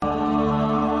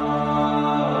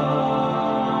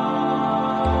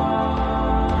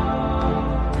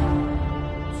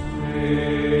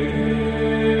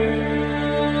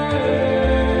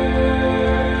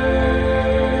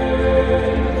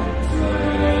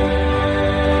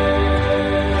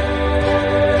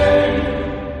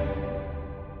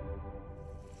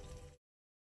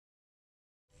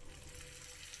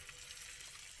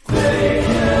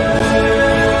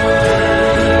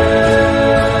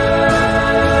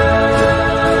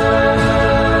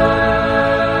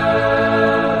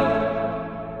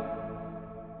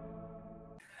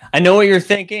know what you're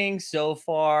thinking. So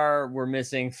far, we're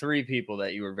missing 3 people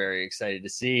that you were very excited to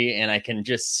see, and I can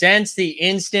just sense the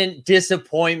instant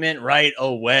disappointment right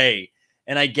away.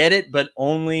 And I get it, but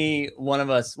only one of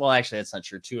us. Well, actually, that's not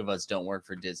true. 2 of us don't work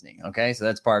for Disney. Okay, so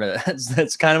that's part of it.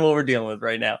 That's kind of what we're dealing with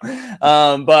right now.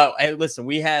 But hey, listen,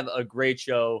 we have a great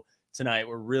show tonight.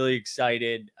 We're really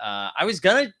excited. I was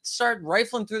gonna start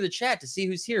rifling through the chat to see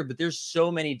who's here, but there's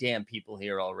so many damn people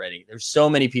here already. There's so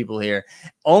many people here.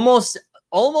 Almost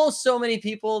so many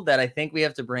people that I think we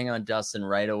have to bring on Dustin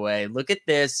right away. Look at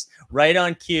this, right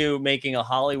on cue, making a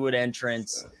Hollywood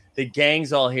entrance. The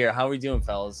gang's all here. How are we doing,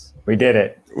 fellas? We did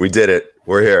it. We did it.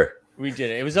 We're here. We did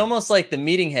it. It was almost like the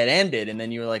meeting had ended, and then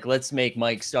you were like, let's make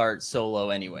Mike start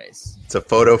solo anyways. It's a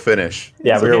photo finish.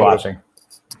 Yeah, we were watching.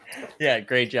 Yeah,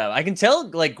 great job. I can tell,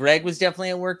 like, Greg was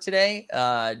definitely at work today.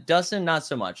 Dustin, not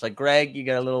so much. Like, Greg, you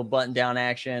got a little button-down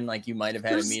action, like you might have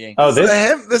had a meeting. Oh,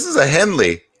 this is a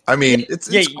Henley. I mean, it's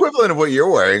equivalent of what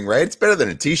you're wearing, right? It's better than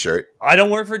a T-shirt. I don't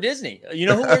work for Disney. You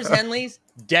know who wears Henleys?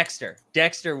 Dexter.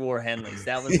 Dexter wore Henleys.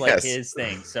 That was like his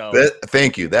thing. So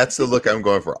thank you. That's the look I'm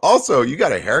going for. Also, you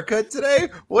got a haircut today?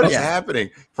 What is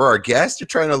happening? For our guest, you're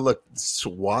trying to look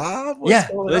suave?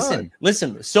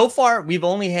 Listen. So far, we've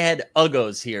only had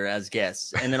Uggos here as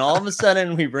guests. And then all of a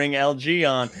sudden, we bring LG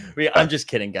on. I'm just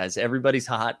kidding, guys. Everybody's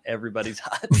hot. Everybody's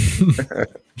hot.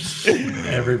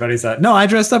 Everybody's hot. No, I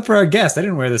dressed up for our guest. I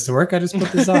didn't wear this to work. I just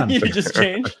put this on. You just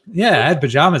changed? Yeah, I had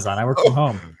pajamas on. I work from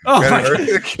home. Oh, my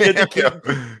God.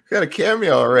 Got a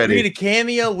cameo already. We need a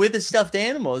cameo with a stuffed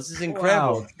animal. This is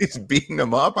incredible. Wow. He's beating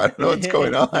them up. I don't know what's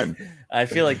going on. I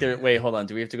feel like there. Wait, hold on.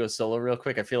 Do we have to go solo real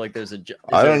quick? I feel like there's a.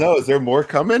 I don't know. Is there more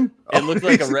coming? It looked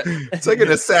like a. It's like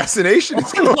an assassination.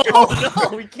 No,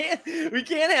 we can't. We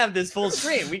can't have this full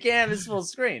screen. We can't have this full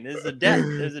screen. There's a death.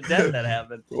 There's a death that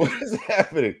happened. What is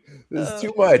happening? This is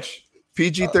too much.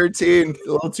 PG-13,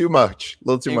 a little too much.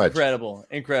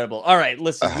 Incredible. All right,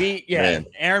 listen,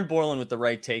 Aaron Borland with the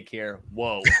right take here.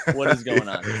 Whoa, what is going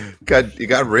on? You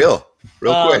got real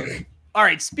quick. All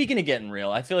right, speaking of getting real,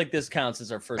 I feel like this counts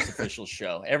as our first official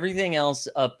show. Everything else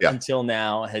up until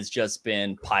now has just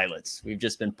been pilots. We've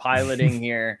just been piloting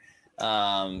here.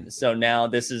 So now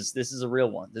this is a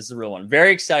real one.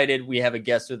 Very excited. We have a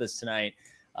guest with us tonight.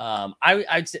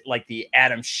 I'd say like the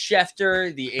Adam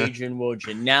Schefter, the Adrian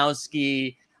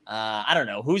Wojnarowski. I don't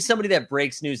know who's somebody that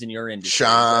breaks news in your industry.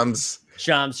 Shams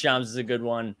is a good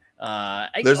one.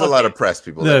 There's a lot of press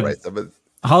people that write them. But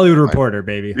Hollywood Reporter,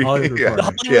 baby. Hollywood Reporter. The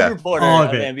Hollywood Reporter all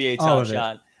of NBA Top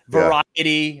Shot.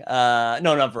 Variety. No,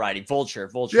 not Variety. Vulture.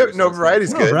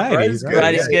 Variety's good. Variety's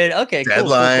good. Okay,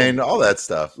 Deadline, cool. all that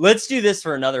stuff. Let's do this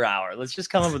for another hour. Let's just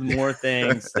come up with more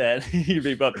things that you'd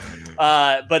be bumped.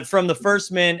 But from the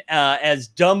first minute, as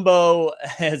Dumbo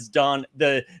has done,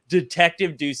 the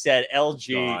Detective Doucette,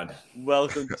 LG,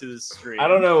 welcome to the stream. I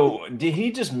don't know. Did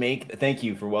he just thank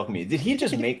you for welcoming me. Did he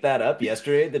just make that up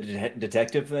yesterday, the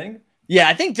detective thing? Yeah,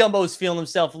 I think Dumbo was feeling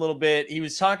himself a little bit. He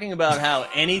was talking about how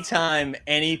anytime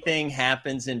anything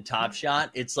happens in Top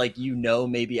Shot, it's like,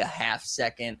 maybe a half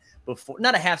second before,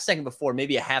 not a half second before,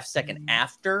 maybe a half second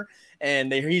after.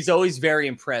 And he's always very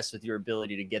impressed with your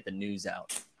ability to get the news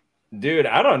out. Dude,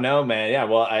 I don't know, man. Yeah,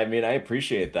 well, I mean, I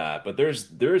appreciate that. But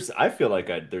I feel like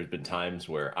there's been times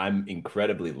where I'm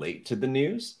incredibly late to the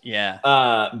news. Yeah.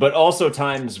 But also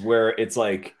times where it's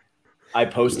like, I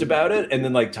post about it and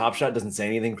then like Top Shot doesn't say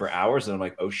anything for hours and I'm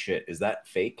like, oh shit, is that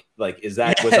fake? Like, was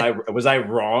I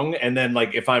wrong? And then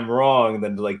like, if I'm wrong,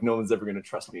 then like no one's ever going to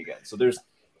trust me again. So there's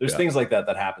things like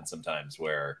that happen sometimes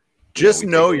where just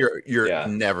know you're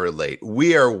never late.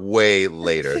 We are way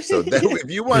later. So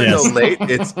if you want to know late,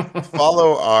 it's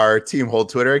follow our Team Hold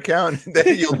Twitter account.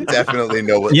 Then you'll definitely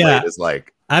know what late is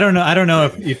like. I don't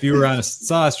know if you were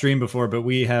saw a stream before, but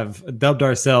we have dubbed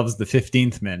ourselves the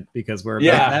 15th Mint because we're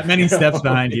about that many steps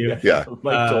behind you. Yeah,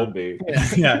 Mike told me.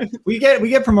 Yeah, we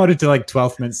get promoted to like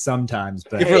 12th Mint sometimes,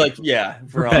 but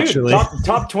dude,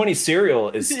 top 20 serial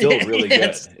is still really good.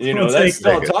 That's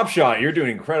still Top Shot. You're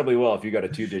doing incredibly well if you got a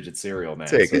 2-digit serial, man.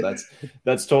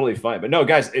 That's totally fine. But no,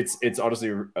 guys, it's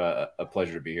honestly a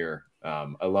pleasure to be here.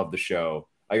 I love the show.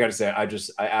 I got to say, I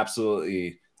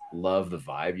absolutely love the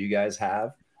vibe you guys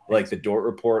have. Like the Dort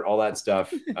Report, all that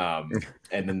stuff.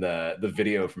 And then the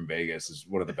video from Vegas is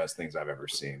one of the best things I've ever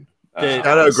seen. Shout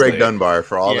out Greg Dunbar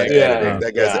for all that editing.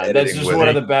 That guy's editing. That's just one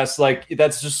of the best. Like,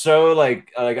 that's just so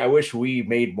like I wish we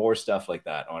made more stuff like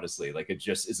that, honestly. Like, it's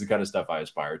the kind of stuff I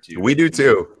aspire to. We do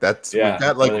too. We've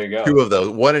got like 2 of those,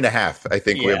 1.5. I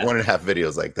think we have 1.5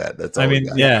 videos like that. That's all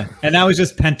and that was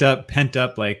just pent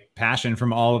up like passion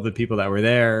from all of the people that were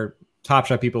there. Top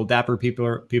Shot people, Dapper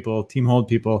people, Team Hold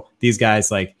people, these guys,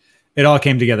 like it all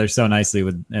came together so nicely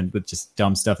with just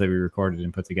dumb stuff that we recorded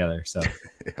and put together. So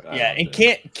yeah, and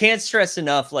can't stress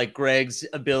enough like Greg's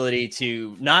ability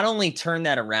to not only turn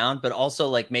that around, but also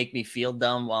like make me feel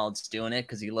dumb while it's doing it,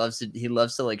 because he loves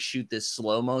to like shoot this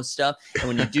slow-mo stuff. And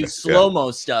when you do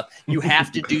slow-mo stuff, you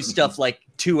have to do stuff like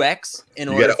 2x in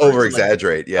order. You got to over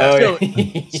exaggerate.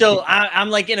 So I'm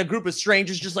like in a group of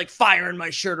strangers, just like firing my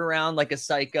shirt around like a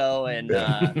psycho, and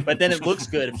but then it looks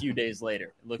good a few days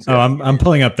later. It looks. I'm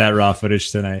pulling up that raw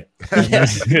footage tonight.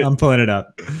 I'm pulling it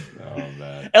up. Oh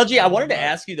man, LG, I wanted to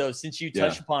ask you though, since you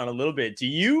touched upon it a little bit, do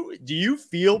you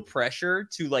feel pressure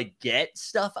to like get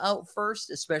stuff out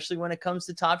first, especially when it comes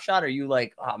to Top Shot? Are you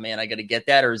like, oh man, I got to get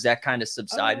that, or is that kind of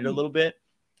subsided a little bit?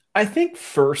 I think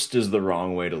first is the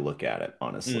wrong way to look at it,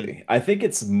 honestly. I think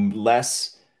it's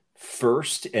less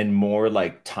first and more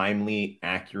like timely,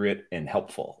 accurate, and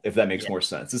helpful, if that makes more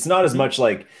sense. It's not as much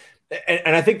like,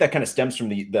 and I think that kind of stems from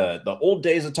the old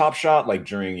days of Top Shot, like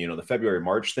during, the February,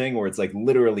 March thing, where it's like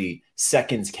literally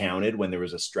seconds counted when there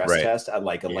was a stress test at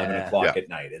like 11 o'clock at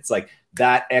night. It's like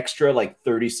that extra like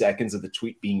 30 seconds of the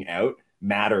tweet being out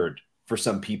mattered for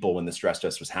some people when the stress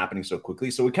test was happening so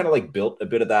quickly. So we kind of like built a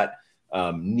bit of that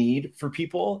need for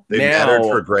people. They mattered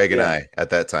for Greg and I at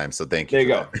that time, so thank you. There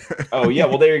you go. Oh yeah,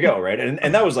 well there you go. Right,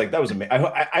 and that was amazing.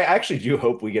 I actually do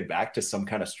hope we get back to some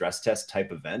kind of stress test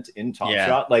type event in Top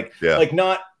Shot, like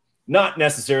not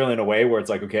necessarily in a way where it's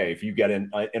like, okay, if you get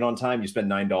in on time, you spend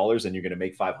 $9 and you're going to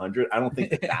make 500. I don't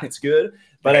think that's good,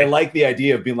 but I like the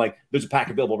idea of being like, there's a pack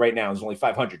available right now. There's only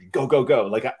 500. Go.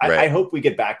 Like I hope we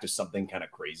get back to something kind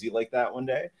of crazy like that one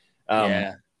day.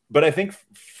 But I think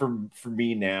for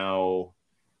me now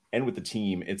and with the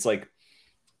team, it's like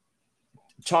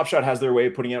Top Shot has their way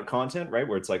of putting out content, right?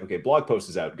 Where it's like, okay, blog post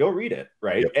is out, go read it,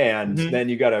 right? Yep. And then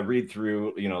you got to read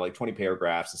through, like 20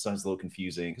 paragraphs. And sometimes it's a little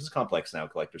confusing because it's complex now,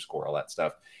 collector score, all that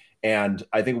stuff. And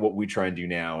I think what we try and do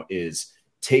now is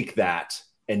take that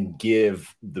and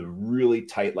give the really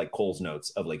tight, like Cole's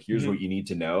notes of like, here's what you need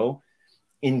to know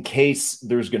in case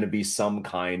there's going to be some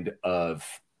kind of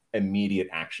immediate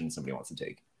action somebody wants to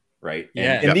take. Right.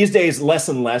 And these days, less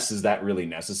and less is that really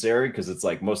necessary, because it's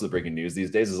like most of the breaking news these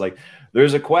days is like,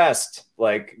 there's a quest,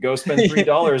 like go spend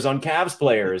 $3 on Cavs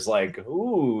players. Like,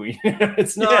 ooh,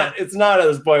 it's not at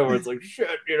this point where it's like, shit,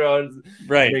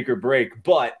 right, make or break.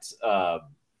 But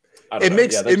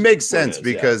it makes sense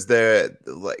because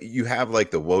you have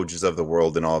like the Wojs of the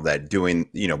world and all of that doing,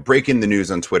 breaking the news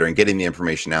on Twitter and getting the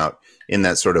information out in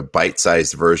that sort of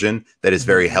bite-sized version that is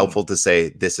very helpful to say,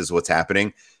 this is what's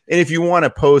happening. And if you want to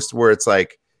post where it's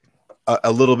like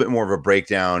a little bit more of a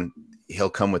breakdown, he'll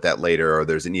come with that later, or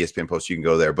there's an ESPN post, you can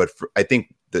go there. But I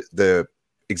think the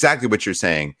exactly what you're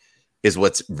saying is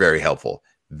what's very helpful.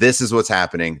 This is what's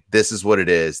happening. This is what it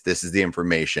is. This is the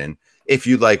information. If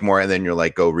you'd like more, and then you're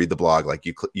like, go read the blog, like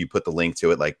you put the link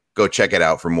to it, like go check it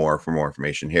out for more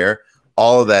information here.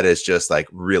 All of that is just like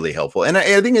really helpful. And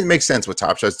I think it makes sense what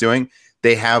Top Shot's doing.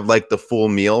 They have like the full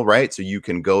meal, right? So you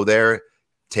can go there,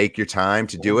 take your time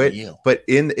to do it. But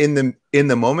in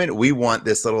the moment, we want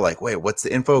this little like, wait, what's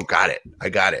the info? Got it. I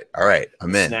got it. All right,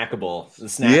 I'm in. Snackable.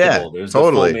 Yeah, there's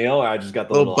totally. The full meal. I just got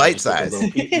the little bite size,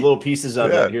 little pieces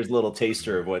of it. Here's a little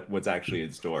taster of what's actually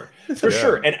in store for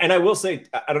sure. And I will say,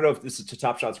 I don't know if this is to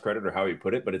Top Shot's credit or how you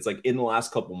put it, but it's like in the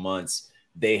last couple months,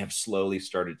 they have slowly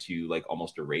started to like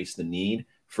almost erase the need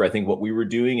for I think what we were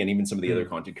doing, and even some of the other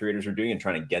content creators are doing, and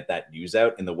trying to get that news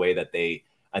out in the way that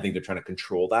I think they're trying to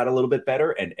control that a little bit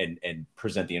better and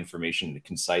present the information in a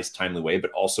concise, timely way,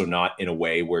 but also not in a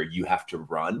way where you have to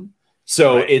run.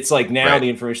 So it's like now the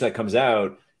information that comes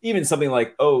out, even something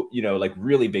like, like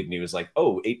really big news, like,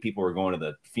 8 people are going to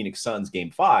the Phoenix Suns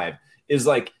game 5 is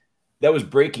like, that was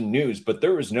breaking news, but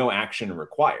there was no action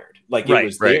required. Like they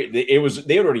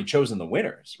had already chosen the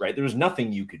winners, right? There was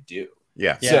nothing you could do.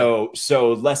 Yeah.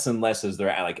 So less and less is there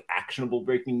like actionable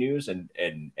breaking news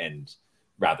and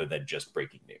rather than just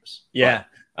breaking news. Yeah.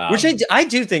 But, which I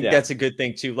do think that's a good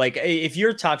thing too. Like if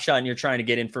you're Top Shot and you're trying to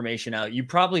get information out, you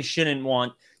probably shouldn't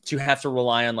want to have to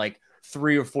rely on like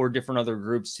 3 or 4 different other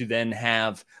groups to then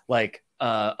have like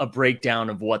a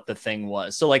breakdown of what the thing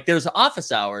was. So like there's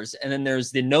office hours, and then there's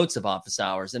the notes of office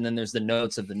hours, and then there's the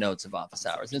notes of the notes of office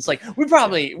hours. And it's like,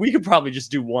 we could probably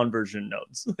just do one version of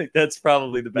notes. Like that's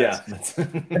probably the best.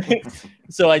 Yeah.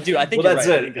 So I think that's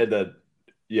it.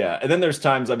 Yeah. And then there's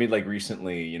times, I mean, like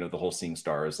recently, the whole Seeing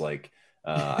Stars, like,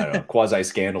 I don't know, quasi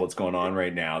scandal that's going on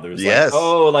right now. There's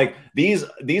like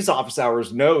these office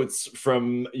hours notes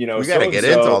from, we got to get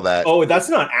into all that. Oh, that's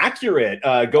not accurate.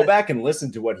 Go back and listen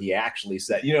to what he actually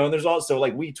said, and there's also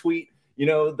like, we tweet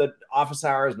the office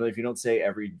hours, but if you don't say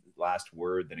every last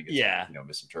word, then it gets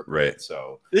misinterpreted. Right.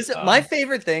 So this my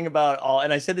favorite thing about all,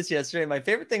 and I said this yesterday, my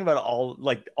favorite thing about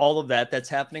all of that's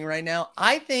happening right now,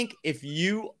 I think if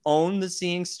you own the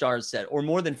Seeing Stars set or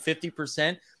more than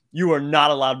 50%, you are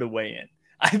not allowed to weigh in.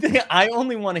 I think I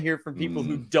only want to hear from people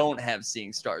who don't have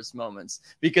Seeing Stars moments,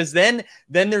 because then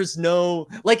there's no,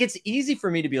 like, it's easy for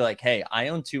me to be like, hey, I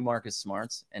own 2 Marcus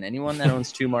Smarts, and anyone that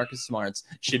owns 2 Marcus Smarts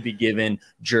should be given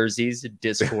jerseys,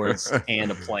 Discords,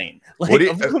 and a plane.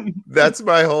 Like, that's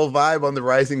my whole vibe on the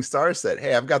Rising Star set.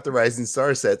 Hey, I've got the Rising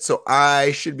Star set, so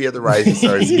I should be at the Rising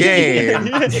Stars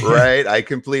game, right? I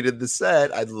completed the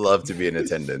set. I'd love to be in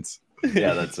attendance.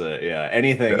 Yeah, that's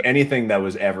anything that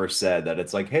was ever said that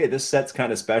it's like, hey, this set's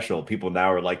kind of special. People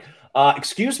now are like,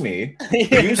 excuse me,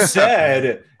 you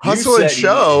said hustle and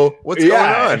show. What's going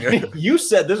on? You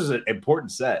said this is an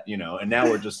important set, and now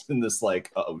we're just in this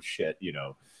like, oh shit,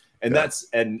 and that's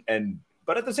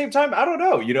but at the same time, I don't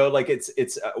know, like it's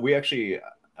we actually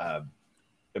a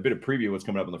bit of preview what's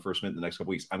coming up in the first minute in the next couple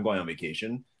weeks. I'm going on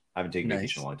vacation. I haven't taken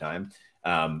vacation in a long time,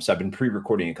 so I've been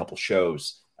pre-recording a couple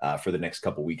shows for the next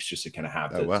couple of weeks, just to kind of have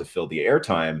to fill the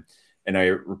airtime. And I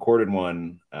recorded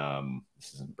one.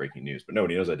 This isn't breaking news, but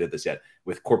nobody knows I did this yet,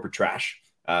 with Corporate Trash,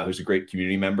 who's a great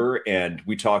community member. And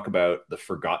we talk about the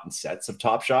forgotten sets of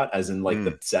Top Shot, as in like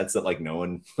the sets that like no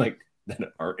one like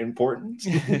that aren't important.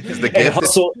 The gift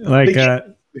hustle,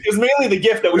 it was mainly the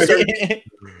gift that we started.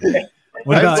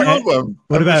 I have 2 of them.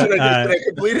 What about? Did I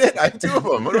complete it? I have 2 of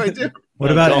them. What do I do? What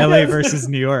about LA versus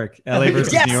New York? LA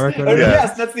versus New York.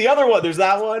 Yes, that's the other one. There's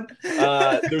that one.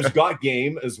 There's Got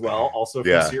Game as well, also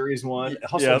from Series 1.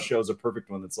 Hustle Show is a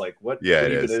perfect one. That's like, what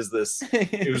even is this?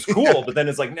 It was cool, but then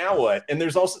it's like, now what? And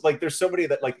there's also like, there's so many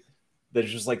that like,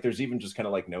 there's just like, there's even just kind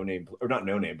of like no name, or not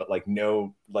no name, but like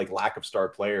no like lack of star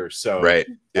players. So we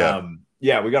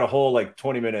got a whole like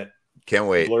 20-minute can't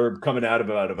wait blurb coming out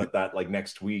about that like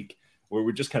next week, where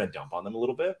we just kind of dump on them a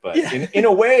little bit, but in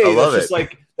a way,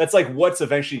 that's like what's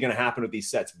eventually going to happen with these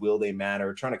sets. Will they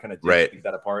matter? Trying to kind of take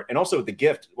that apart. And also with the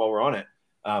gift, while we're on it,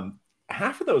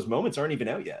 half of those moments aren't even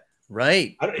out yet.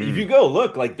 Right. If you go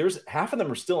look, like there's half of them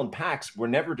are still in packs, were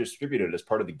never distributed as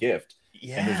part of the gift.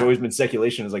 Yeah. And there's always been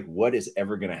speculation is like, what is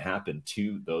ever going to happen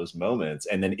to those moments?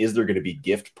 And then is there going to be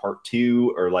gift part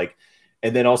 2, or like,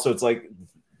 and then also it's like,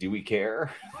 do we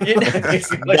care? That's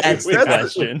the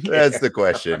question. That's the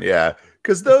question. Yeah.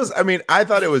 Because those, I mean, I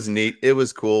thought it was neat. It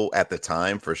was cool at the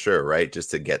time for sure, right?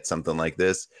 Just to get something like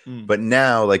this. But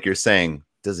now, like you're saying,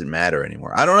 doesn't matter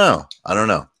anymore. I don't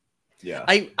know. Yeah.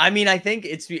 I mean, I think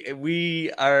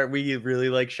we really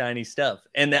like shiny stuff.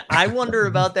 And I wonder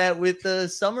about that with the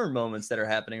summer moments that are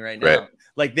happening right now. Right.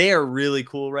 Like, they are really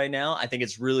cool right now. I think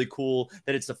it's really cool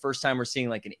that it's the first time we're seeing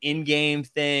like an in-game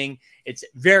thing. It's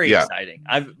very exciting.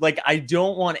 I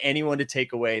don't want anyone to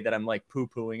take away that I'm like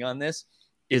poo-pooing on this.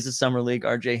 Is a Summer League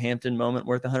RJ Hampton moment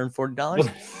worth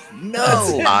 $140?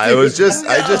 No. I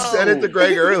just said it to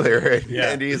Greg earlier.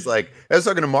 And he's like, I was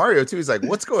talking to Mario too. He's like,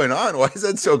 what's going on? Why is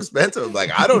that so expensive? I'm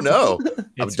like, I don't know.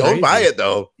 Don't buy it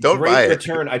though. Buy it.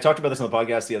 Return. I talked about this on the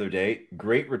podcast the other day.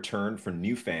 Great return for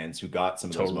new fans who got some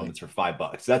of those moments for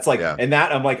 $5. That's like, and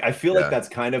that I'm like, I feel like that's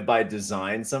kind of by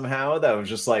design somehow. That was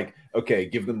just like, okay,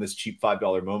 give them this cheap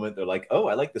 $5 moment. They're like, oh,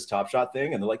 I like this Top Shot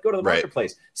thing. And they're like, go to the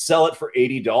marketplace, sell it for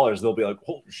 $80. They'll be like,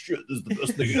 holy shit, this is the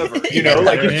best thing ever.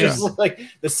 Like, it's just like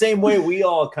the same way we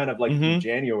all kind of like in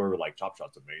January were like, Top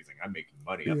Shot's amazing. I'm making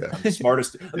money. I'm the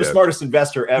smartest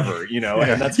investor ever,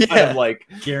 and that's kind of like,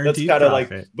 guaranteed that's kind of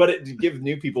like, but it gives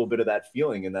new people a bit of that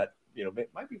feeling, and that, it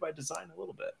might be by design a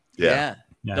little bit. Yeah.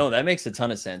 No, that makes a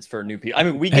ton of sense for new people. I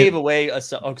mean, we gave away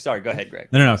sorry, go ahead, Greg.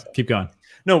 No, keep going.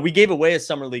 No, we gave away a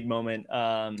Summer League moment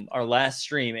our last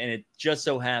stream, and it just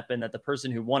so happened that the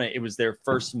person who won it was their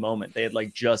first moment. They had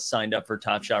like just signed up for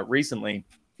Top Shot recently.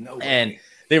 And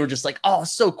they were just like, oh,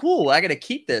 so cool. I got to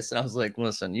keep this. And I was like,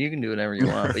 listen, you can do whatever you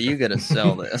want, but you got to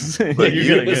sell this. You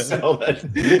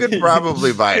could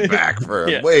probably buy it back for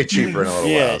way cheaper in a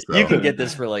little while. So. You can get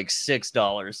this for like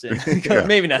 $6.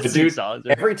 Maybe not $6.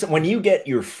 Every time when you get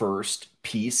your first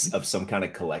piece of some kind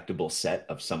of collectible set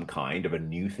of some kind of a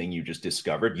new thing you just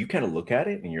discovered, you kind of look at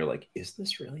it and you're like, is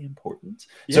this really important?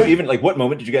 So even like, what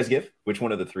moment did you guys give? Which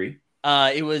one of the 3?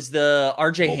 It was the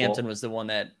RJ Hampton was the one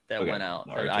that went out.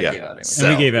 I gave out. And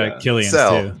we gave out Killian's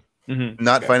too.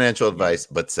 Not financial advice,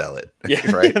 but sell it.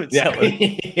 Yeah, right.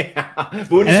 Yeah.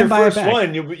 But when it's your first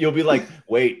one, you'll be like,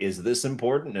 "Wait, is this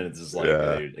important?" And it's just like,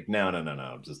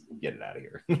 no, just get it out of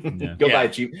here. Go buy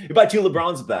cheap. You buy 2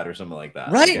 LeBrons with that or something like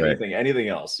that. Right. Like anything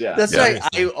else. Yeah. That's right.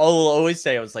 I'll always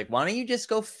say, I was like, why don't you just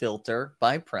go filter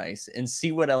by price and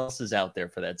see what else is out there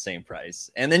for that same price,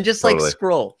 and then just like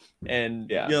scroll. And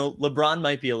LeBron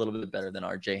might be a little bit better than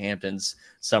RJ Hampton's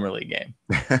Summer League game.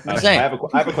 I have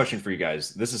a question for you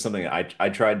guys. This is something I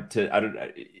tried to. I don't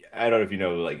know if you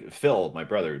know, like Phil, my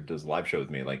brother, does a live show with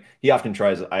me. Like he often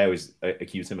tries. I always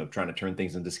accuse him of trying to turn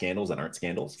things into scandals that aren't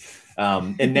scandals.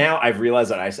 And now I've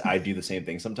realized that I do the same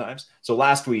thing sometimes. So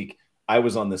last week I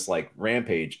was on this like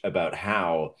rampage about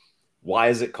why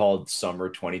is it called Summer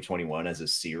 2021 as a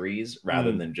series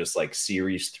rather than just like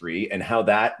Series 3, and how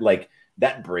that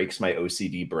breaks my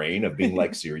OCD brain of being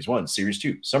like Series 1, Series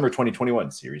 2, Summer 2021,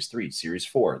 Series 3, Series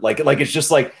 4. Like it's just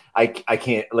like I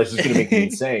can't. Like it's going to make me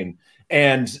insane.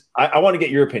 And I want to get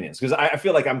your opinions because I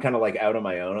feel like I'm kind of like out on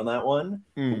my own on that one.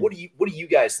 What do you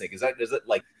guys think? Is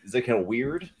that kind of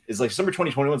weird? Is like Summer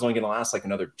 2021 is only going to last like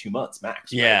another 2 months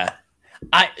max? Right? Yeah.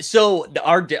 So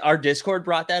our Discord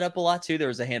brought that up a lot too. There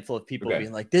was a handful of people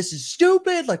being like, "This is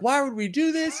stupid. Like, why would we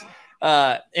do this?"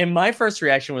 And my first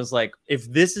reaction was like, if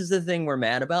this is the thing we're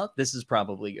mad about, this is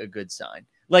probably a good sign.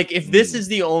 Like, if this is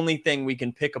the only thing we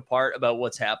can pick apart about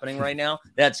what's happening right now,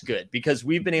 that's good, because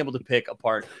we've been able to pick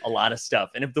apart a lot of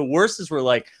stuff. And if the worst is we're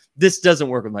like, this doesn't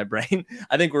work with my brain,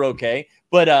 I think we're okay.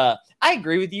 But I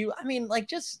agree with you. I mean,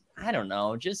 like, I don't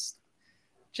know, just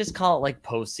call it like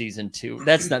postseason 2.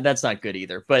 That's not good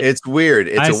either. But it's weird.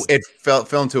 It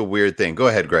fell into a weird thing. Go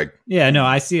ahead, Greg. Yeah, no,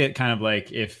 I see it kind of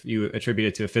like if you attribute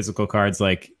it to physical cards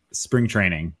like spring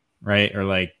training, right? Or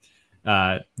like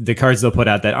the cards they'll put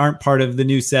out that aren't part of the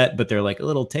new set, but they're like a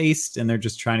little taste, and they're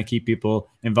just trying to keep people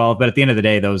involved. But at the end of the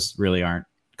day, those really aren't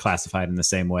classified in the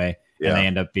same way, and they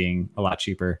end up being a lot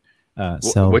cheaper.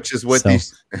 Which is what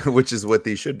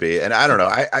these should be. And I don't know.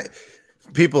 I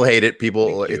people hate it.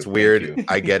 It's weird.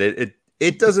 I get it.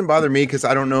 It doesn't bother me because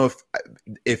I don't know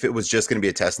if it was just going to be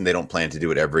a test and they don't plan to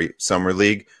do it every summer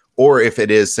league, or if it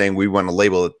is saying we want to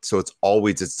label it so it's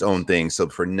always its own thing. So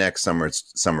for next summer,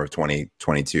 it's summer of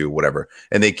 2022, whatever.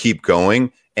 And they keep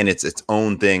going, and it's its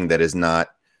own thing that is not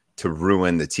to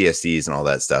ruin the TSDs and all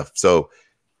that stuff. So,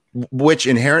 which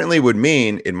inherently would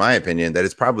mean, in my opinion, that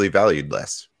it's probably valued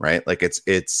less, right? Like it's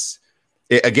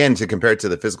again, to compare it to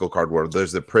the physical card world,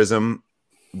 there's the Prism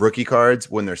rookie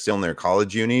cards when they're still in their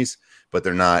college unis, but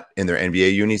they're not in their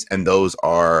NBA unis. And those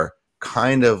are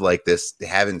kind of like this. They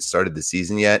haven't started the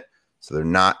season yet. So they're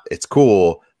not, it's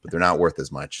cool, but they're not worth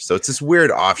as much. So it's this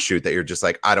weird offshoot that you're just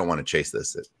like, I don't want to chase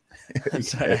this.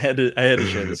 Sorry, I had to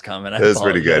share this comment. That was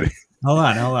pretty good. Hold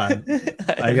on.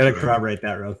 I got to corroborate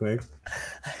that real quick.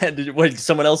 Wait,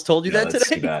 someone else told you that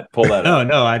today? Pull that up.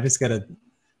 No, I just got to.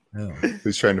 Oh.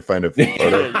 Who's trying to find a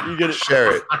photo? You gotta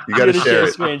share it. You gotta share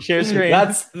it. Share screen.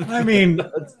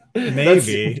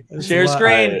 Maybe share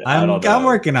screen. I'm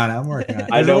working on it.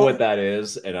 I know what that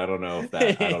is, and I don't know if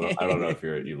that. I don't know if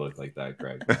you look like that,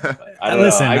 Greg.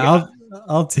 Listen, I'll.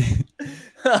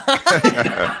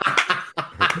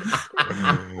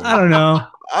 I don't know.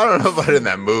 I don't know about in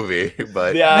that movie,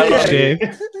 but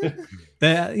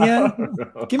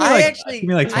give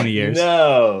me like 20 years.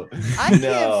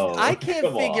 I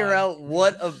can't figure out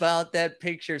what about that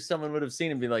picture someone would have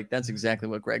seen and be like, that's exactly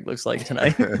what Greg looks like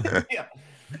tonight. Yeah.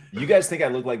 You guys think I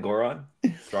look like Goran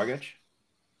Dragic?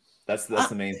 That's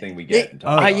the main thing we get.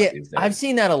 I've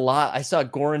seen that a lot. I saw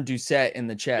Goran Doucette in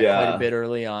the chat quite a bit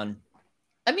early on.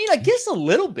 I mean, I guess a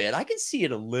little bit. I can see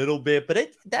it a little bit, but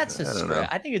that's a stretch.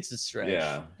 I think it's a stretch.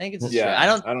 Yeah, I think it's a stretch. I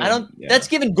don't. Yeah. That's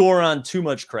giving Goran too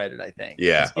much credit, I think.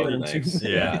 Yeah.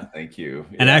 Thank you.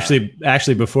 And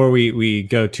actually, before we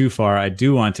go too far, I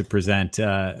do want to present.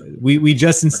 We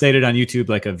just instated on YouTube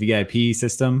like a VIP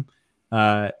system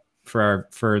for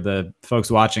the folks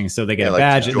watching, so they get a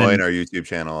badge. To join our YouTube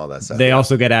channel, all that stuff. They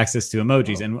also get access to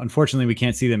emojis, and unfortunately, we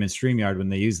can't see them in StreamYard when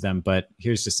they use them. But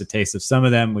here's just a taste of some of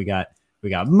them. We got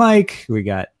Mike, we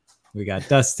got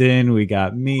Dustin, we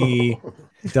got me.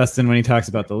 Dustin when he talks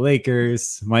about the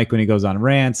Lakers, Mike when he goes on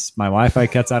rants. My Wi-Fi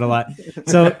cuts out a lot.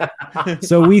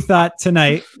 So we thought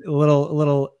tonight a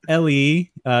little LE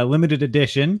limited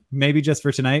edition, maybe just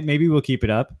for tonight. Maybe we'll keep it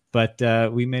up, but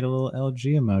we made a little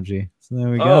LG emoji. So there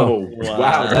we go. Oh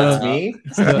wow, that's me.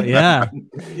 So, yeah,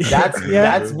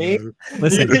 that's me.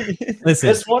 Listen.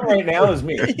 This one right now is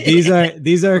me. These are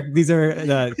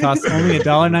cost only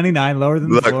 $1.99, lower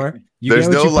than the floor. There's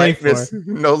no likeness, so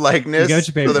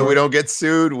that we don't get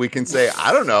sued. We can say,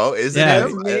 I don't know, is it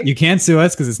him? You can't sue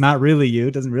us because it's not really you.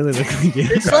 It doesn't really look like you.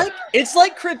 It's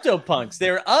like CryptoPunks.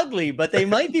 They're ugly, but they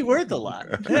might be worth a lot.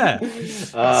 Yeah.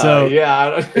 Is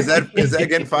that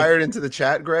getting fired into the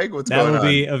chat, Greg? What's going on? That will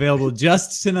be available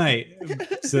just tonight,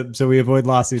 so we avoid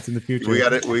lawsuits in the future. We got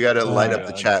to light up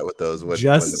the chat with those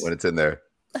when it's in there.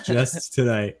 Just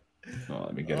tonight. Oh,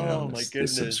 let me get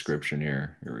this subscription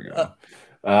here. Here we go.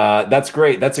 That's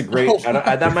great. That's a great.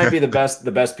 That might be the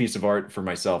best piece of art for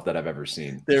myself that I've ever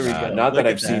seen. There we go. Not that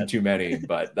I've seen too many,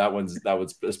 but that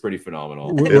was pretty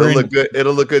phenomenal. It'll look good.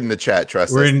 It'll look good in the chat.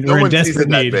 Trust us. We're in desperate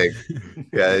need.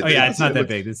 Yeah. It's not that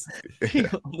big.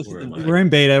 We're in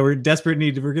beta. We're in desperate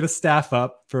need. We're gonna staff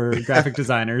up for graphic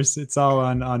designers. It's all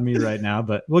on me right now,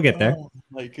 but we'll get there. Oh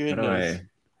my goodness.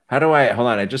 How do I hold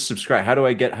on? I just subscribe. How do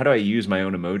I use my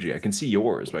own emoji? I can see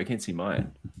yours, but I can't see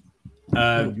mine.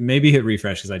 Maybe hit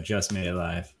refresh because I just made it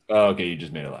live. Oh, okay, you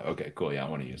just made it live. Okay, cool. Yeah, I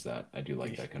want to use that. I do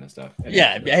like that kind of stuff.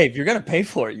 Hey, if you're gonna pay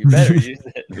for it, you better use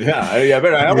it. I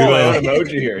better. I have my own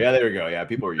emoji here. Yeah, there we go. Yeah,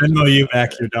 people are using. Venmo you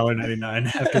back your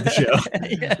 $1.99 after the show.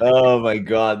 Oh my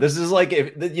god, this is like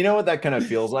you know what that kind of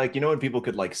feels like. You know when people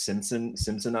could like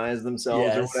Simpsonize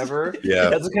themselves or whatever. Yeah,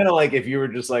 that's kind of like if you were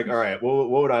just like, all right, what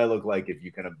would I look like if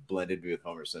you kind of blended me with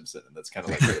Homer Simpson? And that's kind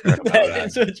of like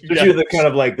the kind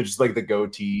of like just like the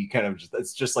goatee kind of.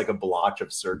 It's just like a blotch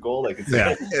of circle. Like it's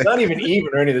not even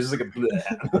or anything. There's just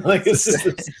like it's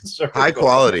just high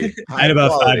quality. I had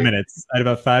about 5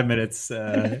 minutes.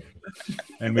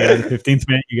 And we had the 15th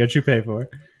minute. You got your pay for.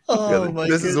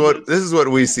 This is what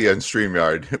we see on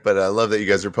StreamYard. But I love that you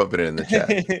guys are pumping it in the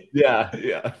chat.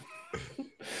 Yeah.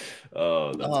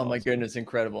 Oh, my goodness,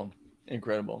 incredible.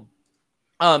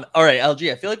 All right,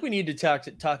 LG. I feel like we need to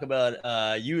talk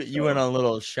about you went on a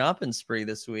little shopping spree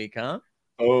this week, huh?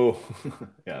 Oh,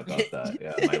 yeah, about that.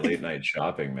 Yeah, my late night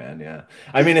shopping, man. Yeah,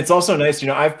 I mean, it's also nice.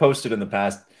 I've posted in the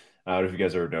past. I don't know if you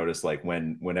guys ever noticed, like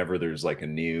whenever there's like a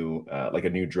new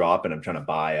drop, and I'm trying to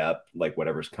buy up like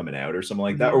whatever's coming out or something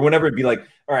like that, or whenever it'd be like,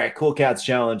 all right, Cool Cats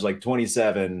Challenge, like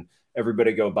 27.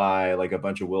 Everybody go buy like a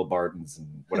bunch of Will Bartons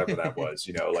and whatever that was,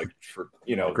 like for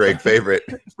Greg favorite.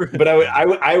 But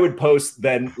I would post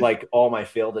then like all my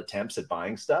failed attempts at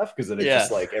buying stuff because then it's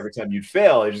just like every time you'd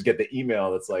fail, I just get the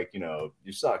email that's like you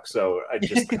suck. So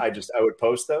I would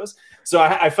post those. So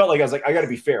I felt like I was like I got to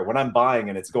be fair when I'm buying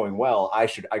and it's going well. I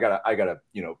gotta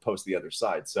post the other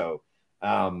side. So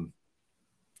I went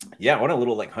a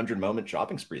little like 100-moment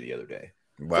shopping spree the other day.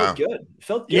 Wow,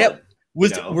 Felt good. Yep.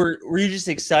 Were you just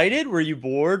excited? Were you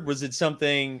bored? Was it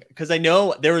something? Because I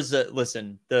know there was the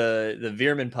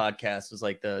Veerman podcast was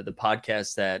like the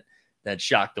podcast that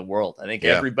shocked the world. I think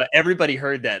everybody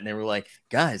heard that and they were like,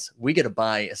 guys, we got to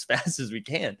buy as fast as we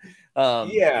can.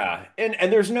 And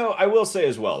there's I will say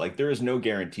as well, like there is no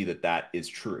guarantee that is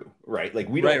true, right? Like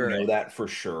we don't know that for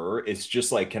sure. It's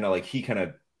just like kind of like he kind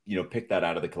of picked that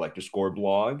out of the Collector Score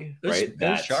blog, right?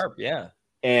 That's sharp, yeah.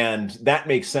 And that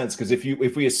makes sense because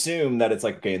if we assume that it's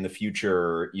like, okay, in the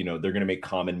future, they're going to make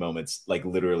common moments like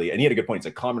literally, and he had a good point. It's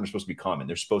like common are supposed to be common.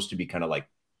 They're supposed to be kind of like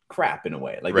crap in a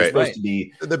way. Like they're supposed to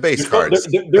be the base cards.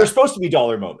 They're supposed to be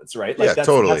dollar moments, right? Like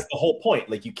totally. That's the whole point.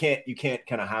 Like you can't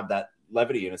kind of have that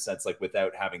levity in a sense, like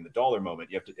without having the dollar moment.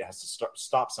 It has to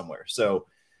stop somewhere. So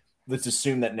let's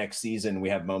assume that next season we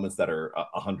have moments that are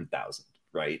 100,000.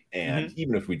 Right. And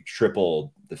even if we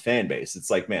triple the fan base, it's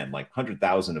like, man, like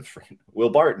 100,000 of Will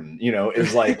Barton,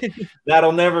 is like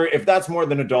that'll never, if that's more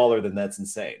than $1, then that's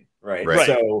insane. Right.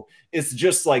 So it's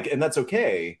just like, and that's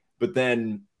okay. But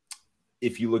then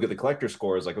if you look at the collector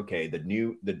scores, like, okay,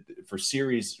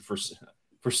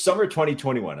 for summer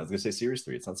 2021, I was gonna say series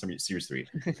 3, it's not series 3,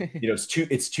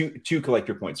 it's two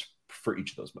collector points for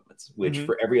each of those moments, which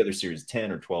for every other series,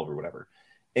 10 or 12 or whatever.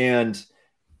 And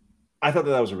I thought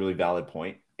that was a really valid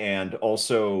point. And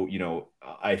also,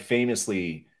 I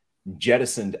famously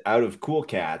jettisoned out of Cool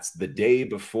Cats the day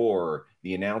before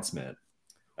the announcement.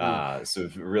 So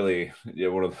really,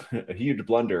 a huge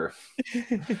blunder.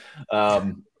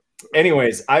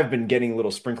 Anyways, I've been getting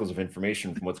little sprinkles of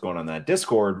information from what's going on in that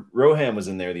Discord. Roham was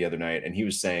in there the other night, and he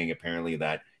was saying apparently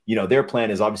that, their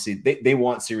plan is obviously they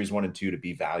want series 1 and 2 to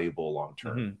be valuable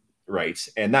long-term. Right.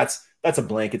 And that's a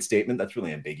blanket statement. That's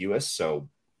really ambiguous. So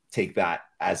take that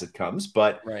as it comes.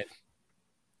 But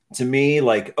to me,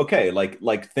 like, okay,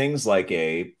 like things like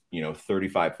a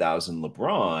 35,000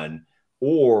 LeBron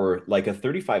or like a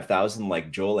 35,000 like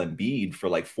Joel Embiid for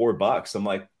like $4. I'm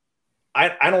like,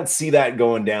 I don't see that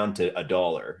going down to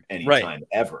 $1 anytime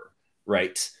ever.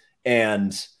 Right.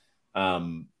 And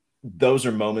those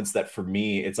are moments that for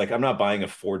me, it's like I'm not buying a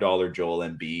 $4 Joel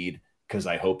Embiid because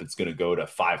I hope it's going to go to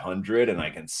 500 and I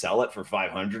can sell it for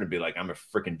 500 and be like, I'm a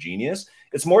freaking genius.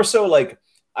 It's more so like,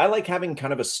 I like having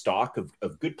kind of a stock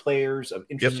of good players, of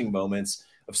interesting moments,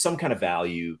 of some kind of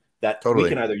value that we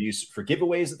can either use for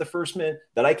giveaways at the first minute,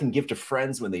 that I can give to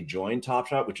friends when they join Top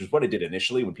Shot, which is what I did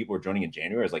initially when people were joining in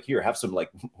January. I was like, here, have some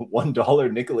like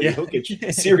 $1 Nikola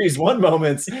Jokic Series 1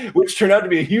 moments, which turned out to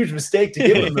be a huge mistake to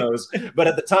give them those. But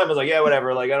at the time, I was like, yeah,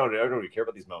 whatever. Like, I don't really care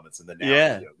about these moments. And then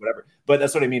now, whatever. But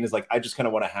that's what I mean is like, I just kind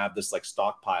of want to have this like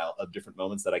stockpile of different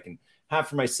moments that I can have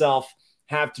for myself,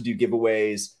 have to do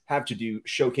giveaways, have to do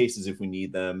showcases if we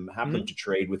need them, have them to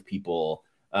trade with people.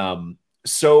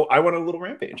 So I went a little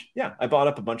rampage. Yeah, I bought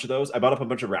up a bunch of those. I bought up a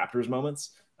bunch of Raptors moments,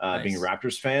 being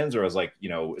Raptors fans, or I was like,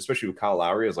 especially with Kyle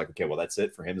Lowry, I was like, okay, well, that's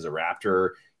it for him as a Raptor.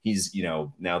 He's,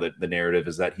 now that the narrative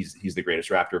is that he's the greatest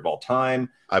Raptor of all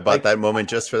time. I bought that moment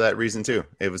just for that reason too.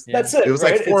 That's it. It was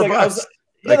right? like $4.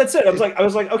 That's it. I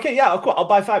was like, okay, yeah, cool. I'll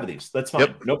buy 5 of these. That's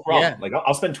fine. No problem. Yeah. Like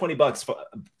I'll spend $20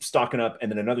 stocking up,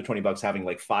 and then another $20 having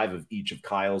like 5 of each of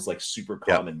Kyle's like super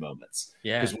common moments.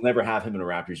 Yeah, because we'll never have him in a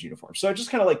Raptors uniform. So I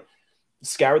just kind of like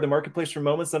scour the marketplace for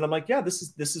moments that I'm like, yeah, this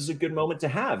is a good moment to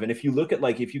have. And if you look at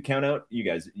like, if you count out you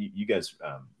guys, you guys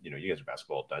are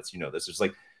basketball nuts, this is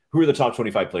like, who are the top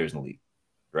 25 players in the league,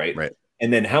 right?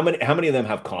 And then how many of them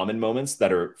have common moments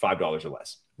that are $5 or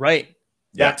less? Right.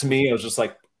 That to me, I was just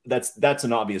like, that's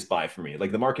an obvious buy for me.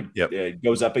 Like the market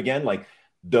goes up again, like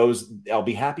those, I'll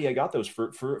be happy I got those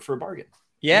for a bargain.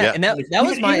 Yeah. And that was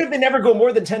even if they never go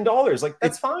more than $10, like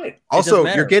that's fine. Also,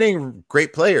 you're getting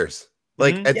great players.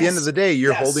 Like at the end of the day,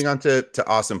 you're holding on to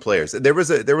awesome players. There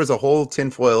was a whole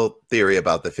tinfoil theory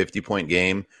about the 50-point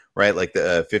game, right? Like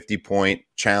the 50-point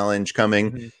challenge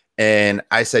coming. And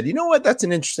I said, you know what? That's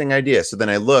an interesting idea. So then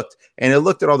I looked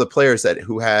at all the players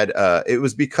who had, it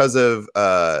was because of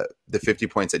the 50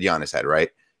 points that Giannis had, right?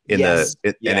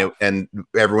 And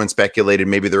everyone speculated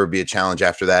maybe there would be a challenge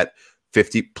after that.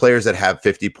 50 players that have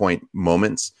 50-point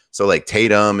moments. So like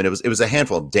Tatum, and it was a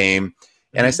handful, Dame.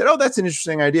 And I said, oh, that's an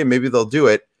interesting idea. Maybe they'll do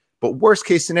it. But worst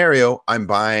case scenario, I'm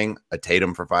buying a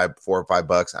Tatum for $4 or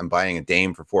 $5. I'm buying a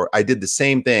Dame for $4. I did the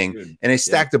same thing. And I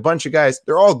stacked a bunch of guys.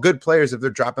 They're all good players if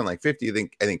they're dropping like 50. I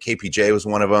think KPJ was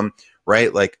one of them,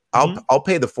 right? Like I'll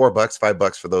pay the $4,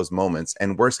 $5 for those moments.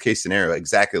 And worst case scenario,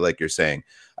 exactly like you're saying,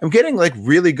 I'm getting like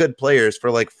really good players for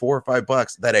like $4 or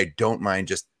 $5 that I don't mind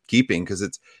just keeping because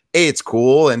it's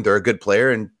cool and they're a good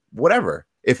player and whatever.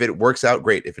 If it works out,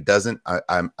 great. If it doesn't,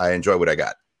 I enjoy what I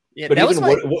got. Yeah, but even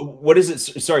what is it?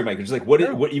 Sorry, Mike. Just like what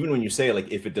even when you say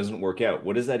like if it doesn't work out,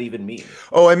 what does that even mean?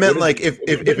 Oh, I meant like if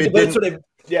it didn't.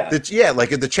 Like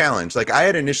the challenge. Like I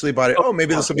had initially bought it. Oh,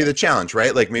 maybe this will be the challenge,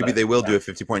 right? Like maybe they will do a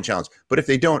 50-point challenge. But if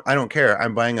they don't, I don't care.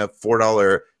 I'm buying a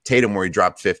 $4 Tatum where he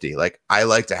dropped 50. Like I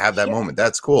like to have that moment.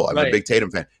 That's cool. I'm a big Tatum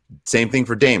fan. Same thing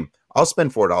for Dame. I'll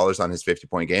spend $4 on his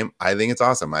 50-point game. I think it's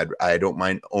awesome. I don't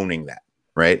mind owning that.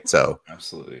 Right. So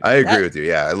absolutely. I agree with you.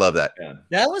 Yeah. I love that. Yeah.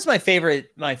 That was my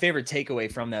favorite takeaway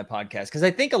from that podcast. Cause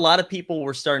I think a lot of people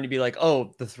were starting to be like,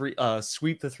 oh,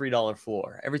 sweep the $3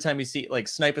 floor. Every time you see like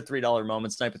snipe a $3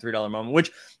 moment,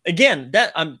 which again,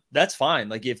 that's fine.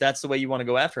 Like if that's the way you want to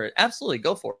go after it, absolutely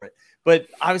go for it. But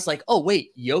I was like, oh wait,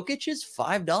 Jokic is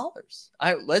 $5.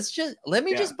 Let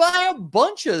me just buy a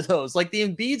bunch of those. Like the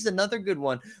Embiid's another good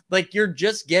one. Like you're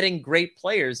just getting great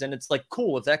players, and it's like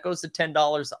cool. If that goes to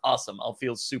 $10, awesome. I'll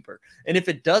feel super. And if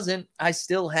it doesn't, I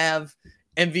still have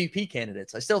MVP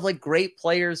candidates. I still have like great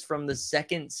players from the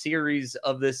second series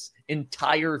of this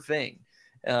entire thing.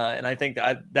 And I think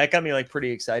that got me like pretty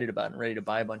excited about it and ready to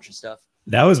buy a bunch of stuff.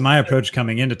 That was my approach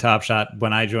coming into Top Shot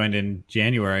when I joined in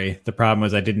January. The problem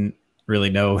was I didn't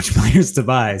really know which players to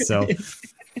buy. So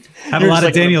have a lot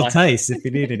of Daniel Tice if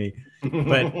you need any.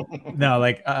 But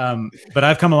no, but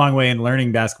I've come a long way in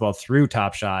learning basketball through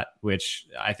Top Shot, which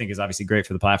I think is obviously great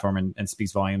for the platform and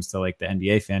speaks volumes to like the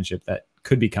NBA fanship that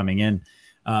could be coming in.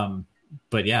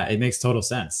 But yeah, it makes total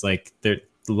sense. Like they're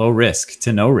low risk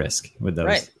to no risk with those.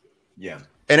 Right. Yeah.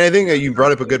 And I think you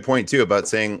brought up a good point too about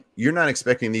saying you're not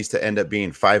expecting these to end up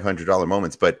being $500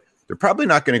 moments, but they're probably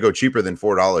not going to go cheaper than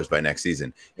 $4 by next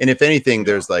season. And if anything,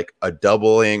 there's like a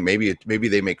doubling. Maybe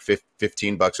they make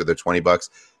 $15 or they're $20.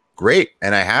 Great.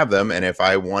 And I have them. And if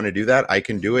I want to do that, I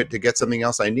can do it to get something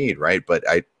else I need. Right. But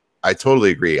I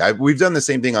totally agree. We've done the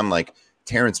same thing on like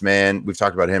Terrence Mann. We've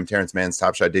talked about him. Terrence Mann's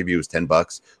Top Shot debut was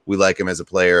 $10. We like him as a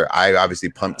player. I obviously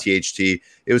pumped THT.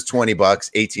 It was $20,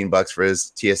 $18 for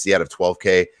his TSC out of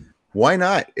 12K. Why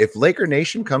not? If Laker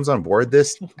Nation comes on board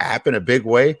this app in a big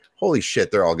way, holy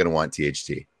shit, they're all going to want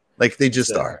THT. Like they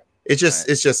just are. It's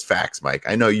just facts, Mike.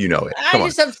 I know you know it. I'm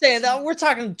saying that we're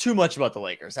talking too much about the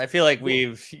Lakers. I feel like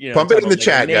we've pump it in the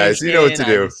chat, guys. You know what to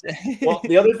do. Well,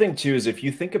 the other thing too is if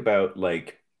you think about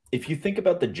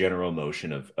the general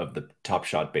motion of the Top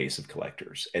Shot base of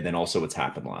collectors, and then also what's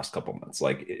happened the last couple months,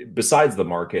 like besides the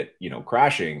market,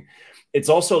 crashing, it's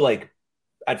also like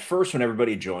at first when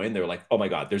everybody joined, they were like, oh my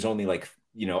God, there's only like,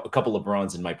 a couple of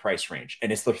LeBrons in my price range.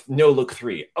 And it's the no look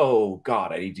 3. Oh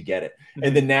God, I need to get it.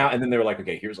 And then they were like,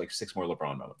 okay, here's like 6 more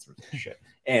LeBron moments or shit.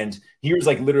 And here's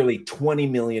like literally 20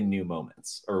 million new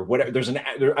moments or whatever.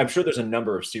 I'm sure there's a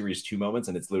number of series 2 moments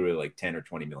and it's literally like 10 or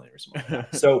 20 million or something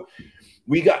like that. So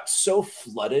we got so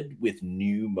flooded with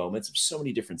new moments of so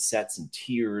many different sets and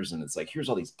tiers. And it's like, here's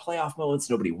all these playoff moments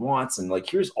nobody wants. And like,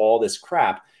 here's all this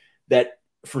crap that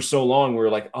for so long we were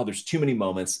like, oh, there's too many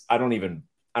moments. I don't even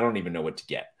know what to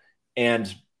get.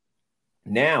 And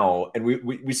now, and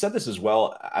we said this as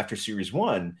well after series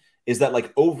 1, is that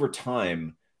like over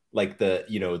time, like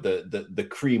the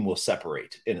cream will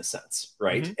separate in a sense,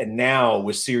 right? Mm-hmm. And now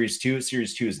with series 2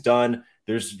 is done.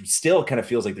 There's still kind of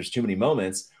feels like there's too many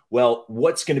moments. Well,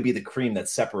 what's going to be the cream that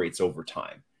separates over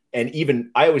time? And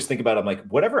even I always think about, I'm like,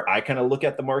 whatever I kind of look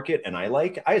at the market and I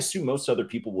assume most other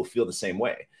people will feel the same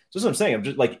way. So that's what I'm saying. I'm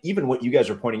just like, even what you guys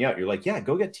are pointing out, you're like, yeah,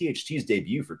 go get THT's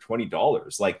debut for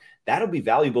 $20. Like that'll be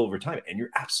valuable over time. And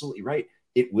you're absolutely right.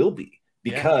 It will be,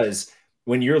 because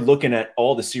when you're looking at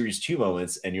all the series 2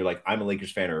 moments and you're like, I'm a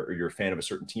Lakers fan or you're a fan of a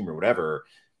certain team or whatever,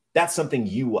 that's something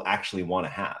you will actually want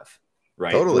to have.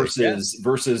 Right. Totally.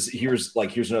 Versus here's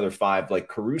another 5 like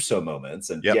Caruso moments.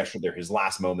 And sure, they're his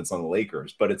last moments on the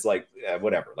Lakers, but it's like,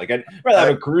 whatever. Like I'd rather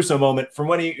have a Caruso moment from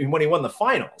when he won the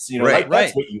finals,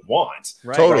 that's what you want.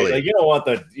 Right. Totally. Right? Like you don't want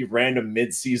the random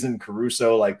mid-season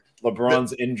Caruso, like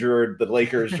LeBron's injured, the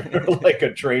Lakers are like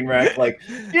a train wreck. Like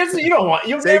you don't want,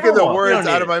 you've taking the words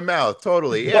out of my mouth.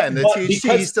 Totally. Yeah. And the THT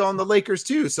is still on the Lakers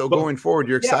too. So going forward,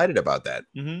 you're excited about that.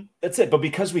 Mm-hmm. That's it. But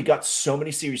because we got so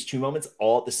many series 2 moments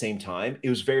all at the same time, it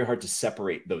was very hard to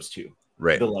separate those two.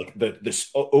 Right. The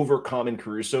overcommon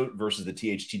Caruso versus the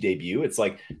THT debut. It's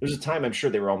like, there's a time I'm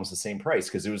sure they were almost the same price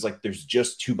because it was like, there's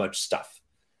just too much stuff.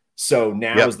 So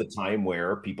now is the time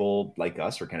where people like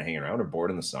us are kind of hanging around or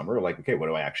bored in the summer. Like, okay, what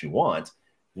do I actually want?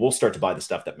 We'll start to buy the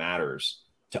stuff that matters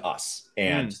to us.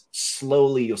 And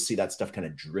slowly you'll see that stuff kind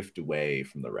of drift away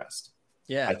from the rest.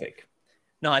 Yeah. I think.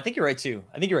 No, I think you're right too.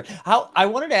 I think you're right. I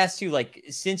wanted to ask you, like,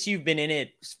 since you've been in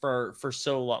it for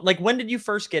so long, like when did you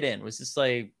first get in? Was this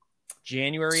like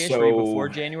January-ish or before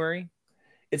January?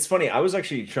 It's funny. I was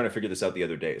actually trying to figure this out the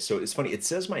other day. So it's funny. It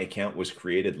says my account was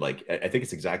created like, I think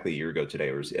it's exactly a year ago today.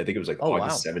 I think it was like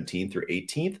August 17th or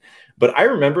 18th. But I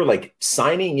remember like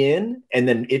signing in and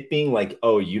then it being like,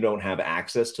 oh, you don't have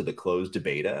access to the closed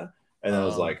beta. And I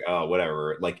was like, oh,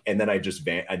 whatever. Like, and then I just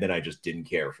didn't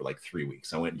care for like 3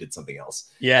 weeks. I went and did something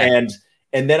else. Yeah.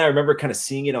 And then I remember kind of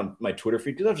seeing it on my Twitter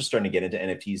feed because I was just starting to get into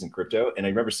NFTs and crypto. And I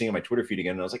remember seeing it on my Twitter feed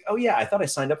again. And I was like, oh, yeah, I thought I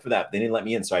signed up for that. They didn't let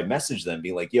me in. So I messaged them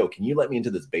being like, yo, can you let me into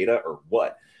this beta or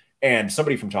what? And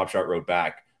somebody from Top Shot wrote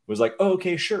back, was like, oh,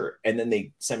 okay, sure. And then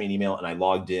they sent me an email and I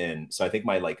logged in. So I think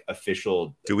my like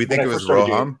official. Do we think it was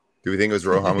Roham? Do we think it was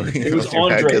Roham? It was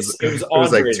Andres. It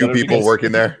was like 2 people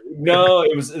working there. No,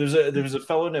 there was a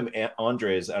fellow named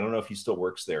Andres. I don't know if he still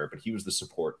works there, but he was the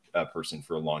support person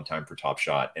for a long time for Top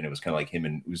Shot, and it was kind of like him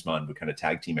and Usman would kind of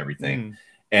tag team everything.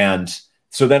 And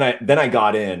so then I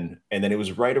got in, and then it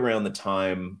was right around the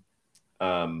time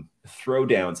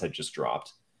Throwdowns had just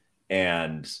dropped,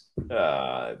 and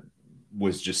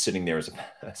was just sitting there as a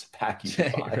pack you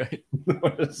could buy. Right.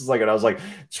 It's like, and I was like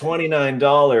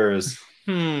 $29.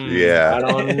 Yeah, I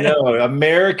don't know.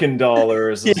 American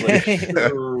dollars. Like, like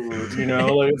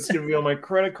it's gonna be on my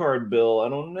credit card bill. I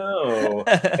don't know.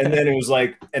 And then it was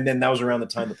like, and then that was around the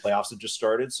time the playoffs had just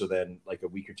started. So then, like a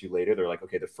week or two later, they're like,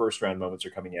 okay, the first round moments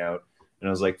are coming out. And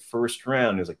I was like, first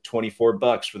round, it was like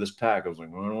 $24 for this pack. I was like,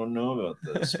 I don't know about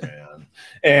this, man.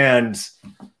 And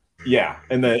yeah,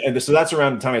 so that's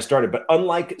around the time I started. But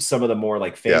unlike some of the more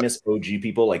like famous OG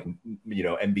people, like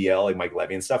MBL, like Mike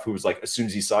Levy and stuff, who was like, as soon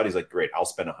as he saw it, he's like, great, I'll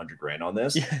spend $100,000 on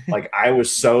this. Like I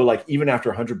was so like, even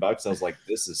after $100, I was like,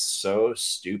 this is so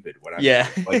stupid. Like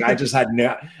I just had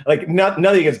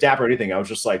nothing against Dapper or anything. I was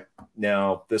just like,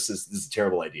 no, this is a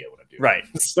terrible idea what I'm doing. Right.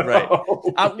 So, right.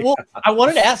 I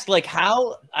wanted to ask, like,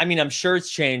 how? I mean, I'm sure it's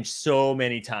changed so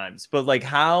many times, but like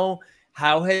how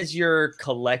has your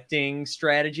collecting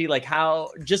strategy, like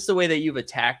how, just the way that you've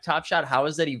attacked Top Shot, how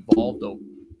has that evolved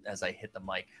as I hit the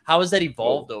mic? How has that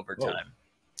evolved over time?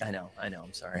 I know.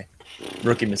 I'm sorry.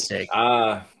 Rookie mistake.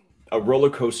 A roller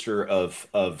coaster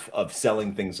of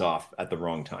selling things off at the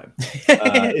wrong time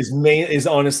is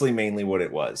honestly mainly what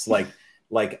it was.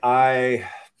 Like I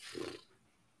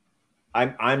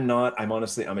I'm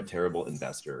honestly, I'm a terrible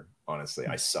investor. Honestly,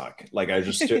 I suck. Like I have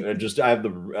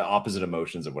the opposite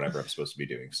emotions of whatever I'm supposed to be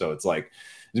doing. So it's like,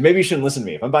 maybe you shouldn't listen to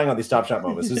me. If I'm buying all these Top Shot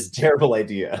moments, this is a terrible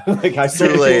idea. Like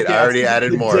too late. I already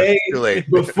added more. Too late.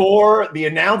 Before the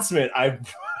announcement, I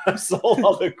sold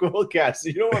all the cool cats. So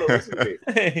you don't want to listen to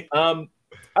me.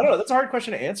 I don't know. That's a hard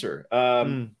question to answer.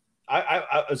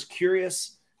 I was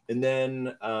curious, and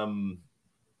then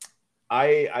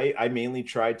I mainly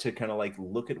tried to kind of like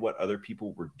look at what other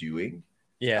people were doing.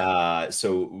 Yeah.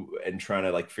 And trying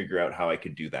to like figure out how I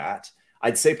could do that.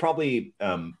 I'd say probably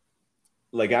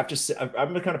like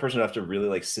I'm the kind of person who have to really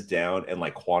like sit down and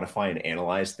like quantify and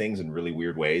analyze things in really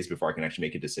weird ways before I can actually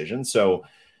make a decision. So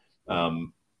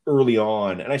early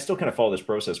on, and I still kind of follow this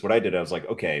process. What I did, I was like,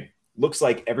 okay, looks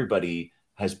like everybody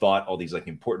has bought all these like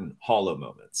important holo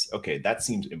moments. Okay, that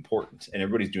seems important, and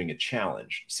everybody's doing a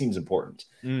challenge. Seems important,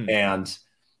 and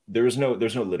there's no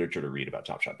literature to read about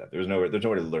Top Shot. There's no way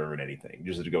to learn anything. You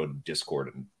just have to go to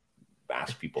Discord and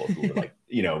ask people who are like,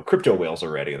 crypto whales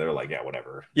already. They're like, yeah,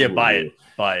 whatever. Yeah, buy it.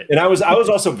 And I was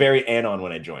also very anon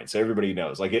when I joined, so everybody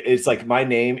knows. Like it's like my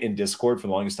name in Discord for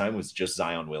the longest time was just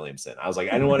Zion Williamson. I was like,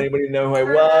 I didn't want anybody to know who I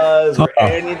was or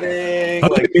anything.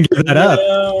 Like, give that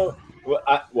up.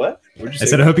 What? I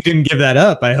said, I hope you didn't give that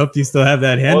up. I hope you still have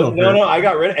that handle. Well, no, I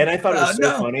got rid of it. And I thought it was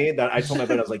funny that I told my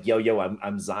buddy, I was like, yo,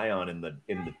 I'm Zion in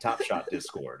the Top Shot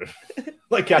Discord.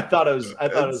 Like I thought it was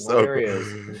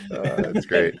hilarious. That's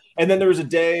great. And then there was a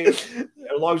day,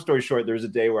 long story short, there was a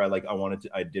day where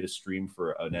I did a stream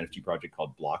for an NFT project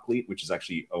called Blockleet, which is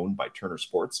actually owned by Turner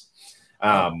Sports.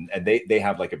 And they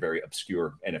have like a very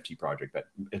obscure NFT project that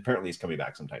apparently is coming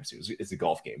back sometime soon. It's a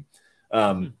golf game.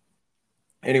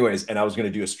 Anyways, and I was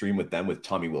going to do a stream with them with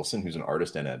Tommy Wilson, who's an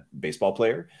artist and a baseball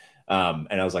player.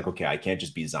 And I was like, okay, I can't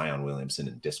just be Zion Williamson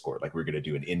in Discord. Like we're going to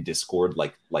do an in Discord,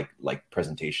 like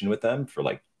presentation with them for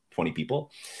like 20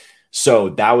 people. So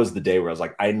that was the day where I was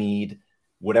like, I need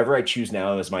whatever I choose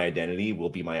now as my identity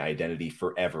will be my identity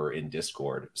forever in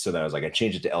Discord. So then I was like, I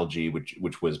changed it to LG,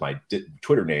 which was my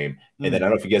Twitter name. And then I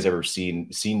don't know if you guys ever seen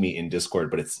me in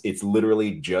Discord, but it's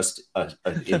literally just an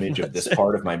image of this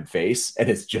part of my face. And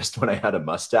it's just when I had a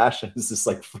mustache, and it's this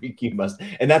like freaky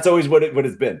mustache. And that's always what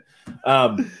it's been.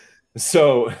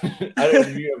 So I don't know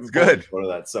if you have good one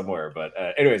of that somewhere, but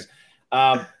anyways,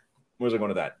 where's I going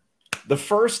to that? The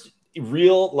first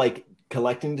real like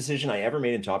collecting decision I ever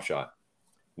made in Top Shot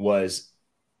was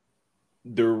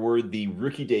the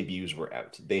rookie debuts were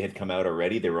out. They had come out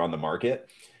already. They were on the market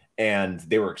and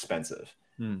they were expensive.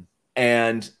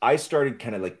 And I started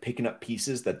kind of like picking up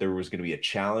pieces that there was going to be a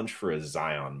challenge for a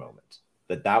Zion moment,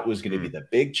 that was going to be the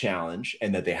big challenge,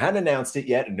 and that they hadn't announced it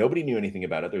yet and nobody knew anything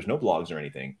about it. There's no blogs or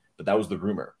anything, but that was the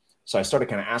rumor. So I started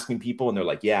kind of asking people and they're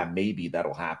like, yeah, maybe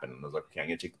that'll happen. And I was like, okay, I'm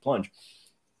going to take the plunge.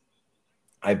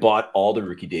 I bought all the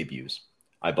rookie debuts.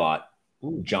 I bought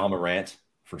Ja Morant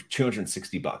for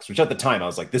 $260, which at the time I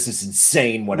was like, this is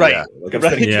insane. Like I'm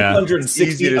spending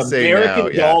 $260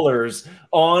 American dollars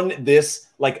on this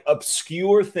like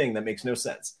obscure thing that makes no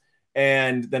sense.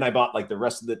 And then I bought like the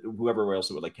rest of whoever else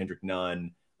it would, like Kendrick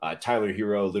Nunn, Tyler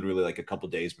Hero, literally like a couple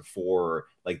days before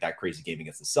like that crazy game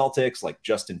against the Celtics, like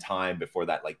just in time before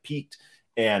that like peaked.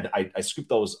 And I scooped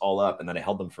those all up, and then I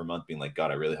held them for a month being like,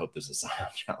 God, I really hope there's a Zion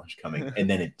challenge coming. And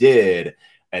then it did.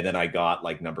 And then I got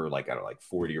like number, like, I don't know, like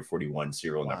 40 or 41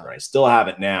 serial number. I still have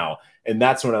it now. And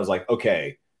that's when I was like,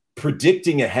 okay,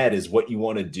 predicting ahead is what you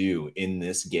want to do in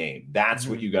this game. That's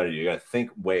what you got to do. You got to think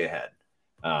way ahead.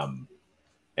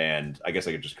 And I guess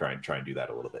I could just try and do that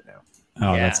a little bit now.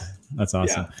 Oh, yeah. That's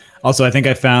awesome. Yeah. Also, I think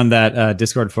I found that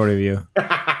Discord photo of you.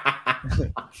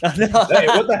 Hey,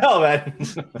 what the hell, man?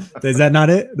 Is that not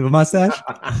it? The mustache?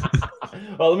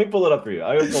 Well, let me pull it up for you.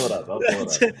 I will pull it up. I'll pull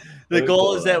it up. The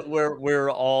goal is that we're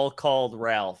all called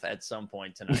Ralph at some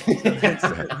point tonight. That's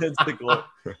the goal.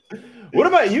 What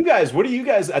about you guys? What do you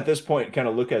guys at this point kind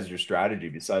of look as your strategy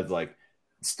besides like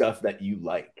stuff that you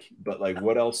like? But like,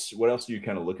 what else are you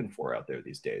kind of looking for out there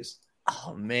these days?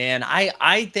 Oh man,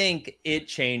 I think it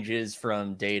changes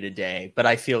from day to day, but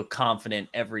I feel confident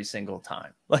every single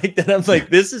time. Like that, I'm like,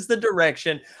 this is the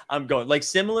direction I'm going. Like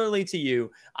similarly to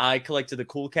you, I collected the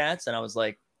cool cats, and I was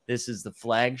like, this is the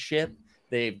flagship.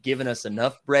 They've given us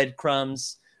enough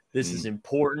breadcrumbs. This is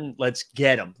important. Let's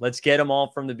get them. Let's get them all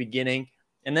from the beginning.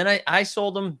 And then I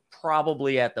sold them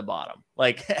probably at the bottom,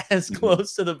 like as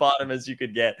close to the bottom as you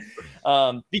could get,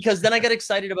 because then I got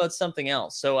excited about something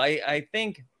else. So I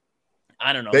think.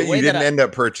 I don't know. That you didn't end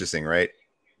up purchasing, right?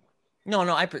 No.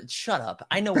 Shut up.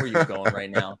 I know where you're going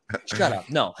right now. Shut up.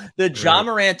 No, the Ja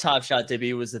Morant Top Shot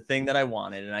debut was the thing that I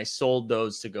wanted, and I sold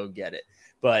those to go get it.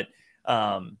 But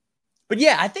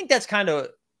yeah, I think that's kind of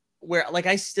where like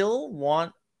I still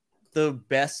want the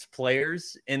best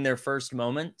players in their first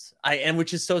moment.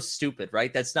 Which is so stupid,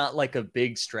 right? That's not like a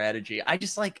big strategy. I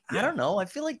just like, I don't know. I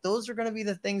feel like those are going to be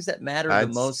the things that matter the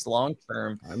most long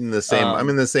term. I'm in the same. I'm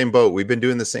in the same boat. We've been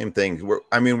doing the same thing.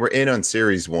 We're in on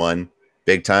Series 1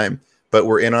 big time, but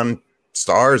we're in on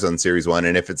stars on Series 1.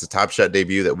 And if it's a Top Shot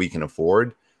debut that we can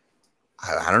afford,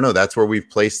 I don't know. That's where we've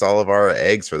placed all of our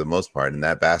eggs for the most part in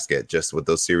that basket, just with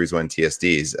those Series 1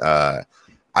 TSDs.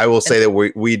 I will say that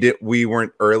we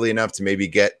weren't early enough to maybe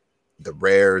get the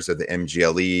rares or the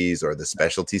MGLEs or the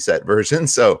specialty set version.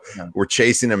 So we're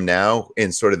chasing them now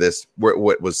in sort of this,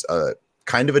 what was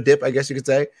kind of a dip, I guess you could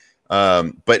say.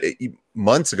 But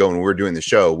months ago when we were doing the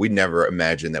show, we never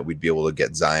imagined that we'd be able to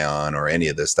get Zion or any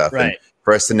of this stuff. Right. And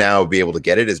for us to now be able to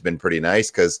get it has been pretty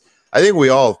nice, because I think we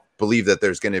all believe that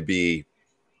there's going to be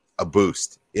a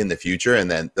boost in the future, and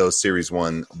then those Series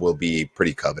 1 will be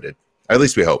pretty coveted. Or at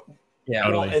least we hope. Yeah,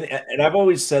 well, and I've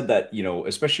always said that, you know,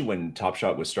 especially when Top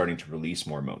Shot was starting to release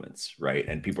more moments, right?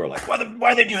 And people are like,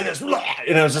 why are they doing this?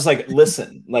 And I was just like,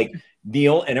 listen, like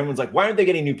and everyone's like, why aren't they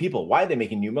getting new people? Why are they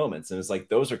making new moments? And it's like,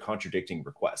 those are contradicting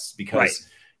requests, because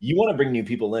you want to bring new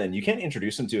people in. You can't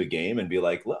introduce them to a game and be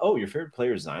like, oh, your favorite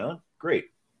player is Zion? Great.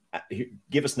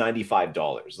 Give us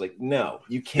 $95. Like, no,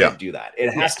 you can't do that.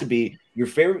 It has to be your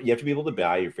favorite. You have to be able to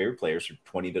buy your favorite players for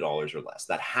 $20 or less.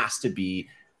 That has to be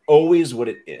always what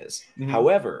it is.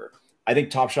 However, I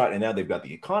think Top Shot, and now they've got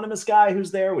the Economist guy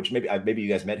who's there, which maybe you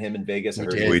guys met him in Vegas.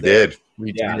 We did.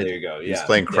 There you go. Yeah, he's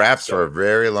playing craps for a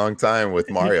very long time with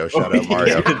Mario. Shout out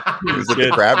Mario. He was at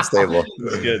the craps table.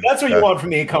 That's what you want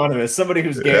from the Economist. Somebody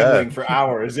who's gambling for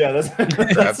hours. Yeah, that's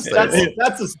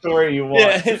the story you want.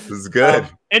 Yeah. This is good.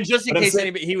 And just in case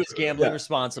anybody, he was gambling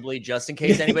responsibly. Just in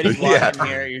case anybody's watching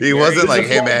here, he wasn't like,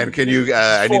 "Hey man, can you?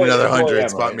 I need another 100.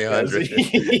 Spot me 100."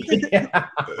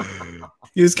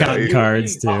 He was counting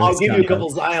cards too. I'll give you a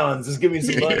couple Zions. Just give me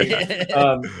some money.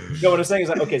 No, what I'm saying is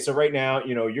like, okay, so right now,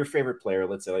 you know, your favorite player,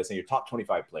 let's say your top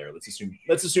 25 player. Let's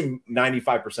assume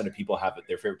 95% of people have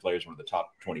their favorite player is one of the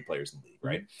top 20 players in the league,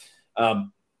 right?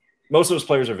 Most of those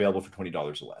players are available for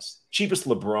 $20 or less. Cheapest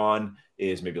LeBron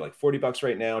is maybe like $40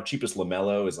 right now. Cheapest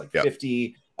LaMelo is like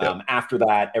 $50. After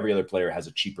that, every other player has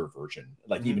a cheaper version.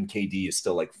 Like even KD is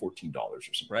still like $14 or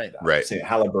something. Like that. Right. Say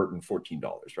Halliburton,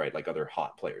 $14, right? Like other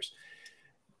hot players.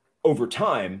 Over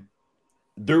time,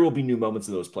 there will be new moments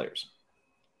of those players.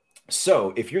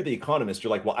 So if you're the Economist,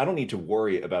 you're like, well, I don't need to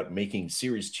worry about making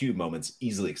Series 2 moments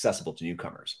easily accessible to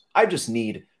newcomers. I just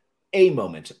need a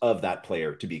moment of that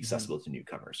player to be accessible to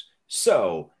newcomers.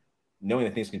 So knowing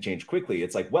that things can change quickly,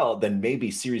 it's like, well, then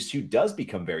maybe Series 2 does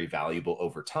become very valuable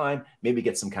over time, maybe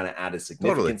get some kind of added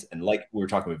significance. And like we were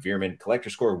talking with Veerman,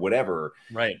 collector score, whatever,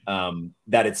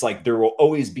 that it's like there will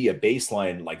always be a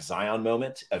baseline like Zion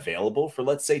moment available for,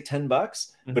 let's say,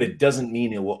 $10, but it doesn't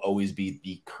mean it will always be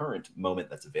the current moment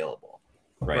that's available.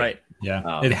 Right.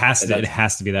 Yeah. It has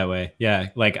to be that way. Yeah.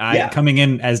 Like coming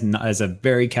in as a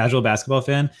very casual basketball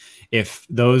fan, if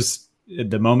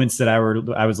the moments that I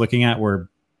was looking at were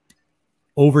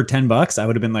over $10, I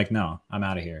would have been like, no, I'm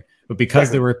out of here. But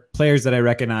because there were players that I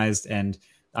recognized, and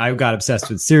I got obsessed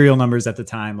with serial numbers at the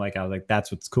time, like I was like,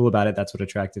 that's what's cool about it. That's what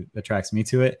attracts me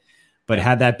to it. But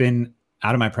had that been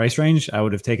out of my price range, I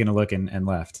would have taken a look and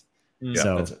left.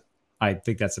 So I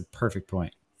think that's a perfect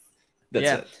point.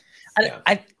 That's it.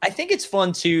 I think it's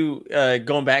fun to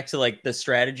going back to like the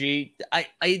strategy.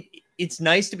 It's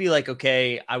nice to be like,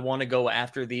 okay, I want to go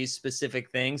after these specific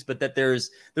things, but that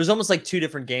there's almost like two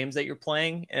different games that you're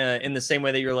playing in the same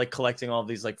way that you're like collecting all of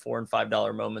these like $4 and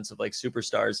 $5 moments of like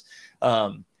superstars,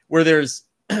 where there's,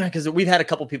 because we've had a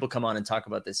couple people come on and talk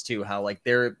about this too, how like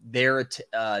their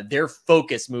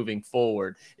focus moving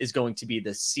forward is going to be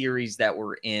the series that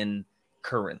we're in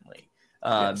currently.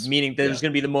 Meaning there's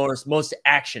going to be the most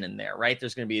action in there, right?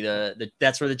 There's going to be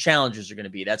that's where the challenges are going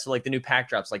to be. That's where, like the new pack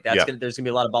drops, like there's going to be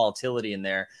a lot of volatility in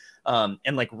there,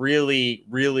 and like really,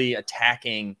 really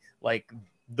attacking like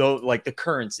the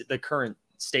current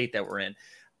state that we're in,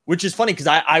 which is funny because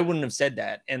I wouldn't have said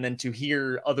that, and then to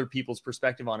hear other people's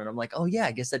perspective on it, I'm like, oh yeah,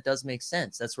 I guess that does make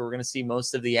sense. That's where we're going to see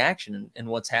most of the action and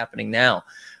what's happening now.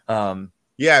 I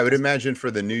would imagine for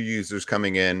the new users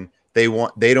coming in,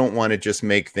 they don't want to just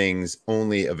make things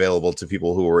only available to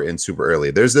people who are in super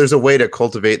early. There's a way to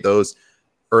cultivate those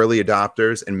early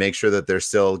adopters and make sure that they're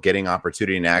still getting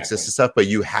opportunity and access to stuff, but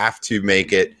you have to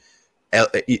make it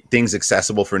things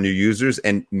accessible for new users.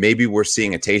 And maybe we're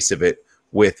seeing a taste of it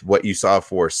with what you saw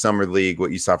for Summer League,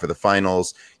 what you saw for the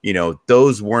finals. You know,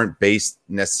 those weren't based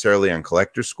necessarily on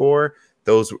collector score.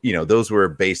 Those were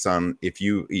based on, if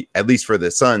you, at least for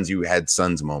the Suns, you had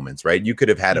Suns moments, right? You could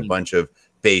have had a bunch of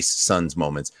base Suns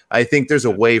moments. I think there's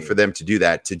a way for them to do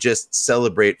that, to just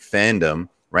celebrate fandom,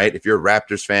 right? If you're a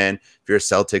Raptors fan, if you're a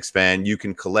Celtics fan, you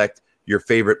can collect your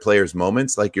favorite players'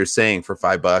 moments, like you're saying, for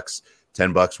 $5,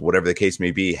 $10, whatever the case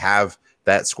may be. Have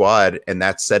that squad, and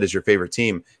that's set as your favorite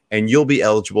team, and you'll be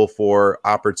eligible for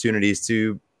opportunities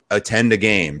to attend a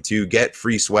game, to get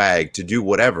free swag, to do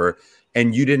whatever.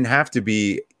 And you didn't have to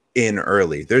be in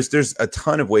early. There's a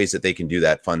ton of ways that they can do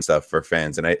that fun stuff for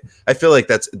fans. And I feel like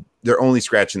they're only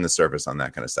scratching the surface on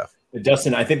that kind of stuff.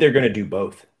 Dustin, I think they're going to do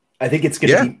both. I think it's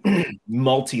going to be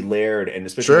multi-layered, and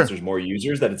especially if there's more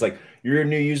users, that it's like, you're a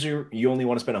new user, you only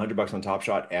want to spend $100 on Top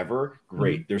Shot ever.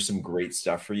 Great. There's some great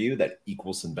stuff for you that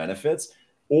equals some benefits.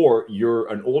 Or you're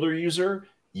an older user,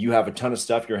 you have a ton of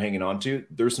stuff you're hanging on to.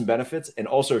 There's some benefits. And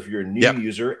also, if you're a new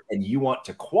user and you want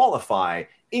to qualify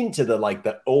into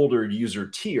the older user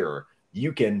tier,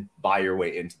 you can buy your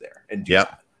way into there and do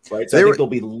that. Right. So I think there'll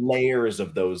be layers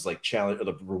of those challenge, of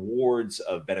the rewards,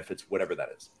 of benefits, whatever that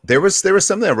is. There was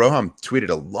something that Roham tweeted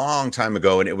a long time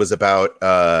ago, and it was about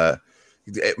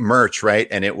merch, right?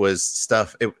 And it was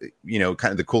stuff, kind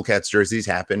of the Cool Cats jerseys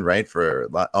happened, right, for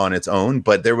on its own.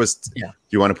 But there was, do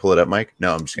you want to pull it up, Mike?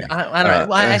 No, I'm just kidding. I don't know.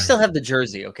 Well, I still have the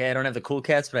jersey. Okay, I don't have the Cool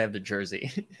Cats, but I have the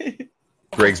jersey.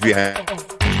 Greg's behind.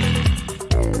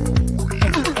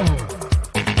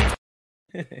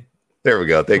 There we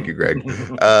go. Thank you, Greg.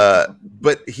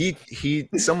 But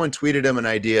someone tweeted him an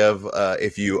idea of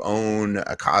if you own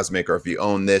a Cosmic, or if you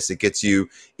own this, it gets you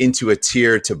into a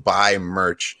tier to buy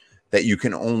merch that you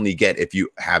can only get if you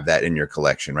have that in your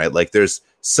collection, right? Like there's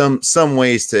some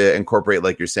ways to incorporate,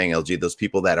 like you're saying, LG, those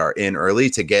people that are in early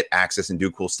to get access and do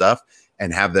cool stuff,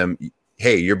 and have them,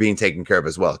 hey, you're being taken care of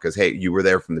as well. Because, hey, you were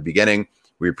there from the beginning.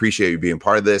 We appreciate you being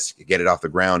part of this. Get it off the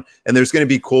ground. And there's going to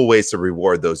be cool ways to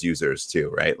reward those users too,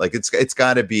 right? Like it's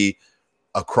got to be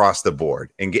across the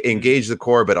board. Engage the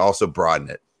core, but also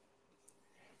broaden it.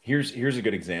 Here's a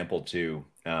good example too.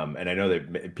 And I know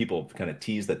that people kind of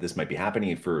tease that this might be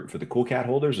happening for the Cool Cat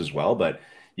holders as well. But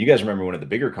you guys remember one of the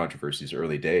bigger controversies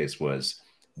early days was,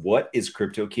 what is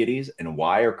CryptoKitties, and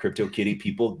why are CryptoKitty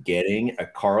people getting a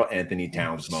Karl Anthony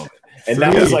Towns moment? And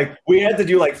that was we had to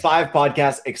do 5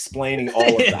 podcasts explaining all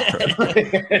of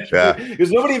that.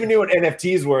 Because nobody even knew what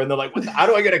NFTs were. And they're like, how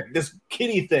do I get this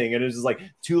kitty thing? And it was just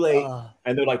too late.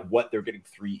 And they're like, what? They're getting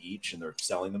 3 each, and they're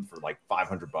selling them for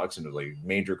 $500. And it was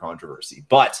major controversy.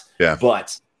 But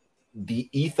the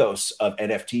ethos of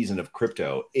NFTs and of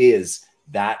crypto is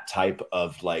that type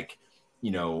of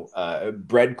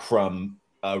breadcrumb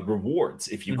rewards,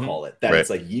 if you call it that.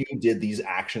 It's you did these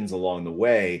actions along the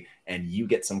way and you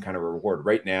get some kind of reward.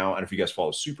 Right now, I don't know if you guys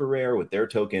follow Super Rare with their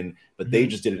token, but they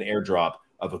just did an airdrop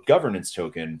of a governance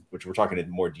token, which we're talking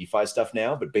more DeFi stuff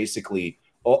now, but basically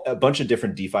a bunch of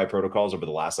different DeFi protocols over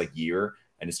the last year,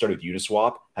 and it started with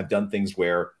Uniswap, have done things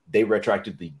where they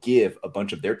retroactively give a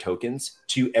bunch of their tokens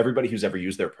to everybody who's ever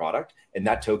used their product, and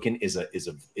that token is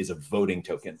a voting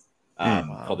token.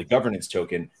 Called the governance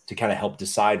token, to kind of help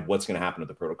decide what's going to happen to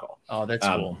the protocol. Oh, that's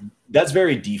cool. That's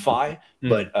very DeFi,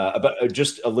 but about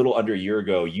just a little under a year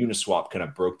ago, Uniswap kind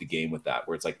of broke the game with that,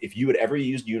 where it's if you had ever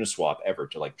used Uniswap ever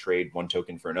to trade one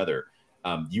token for another,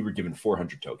 you were given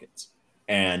 400 tokens.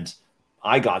 And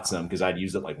I got some because I'd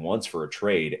used it once for a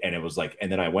trade, and it was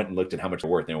and then I went and looked at how much they're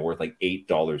worth, and they were worth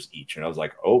 $8 each. And I was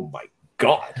like, oh my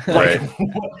God.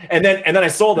 And then I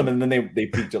sold them, and then they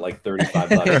peaked at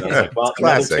 $35. And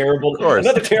I was like, well,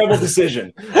 another terrible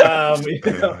decision.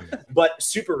 But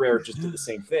Super Rare just did the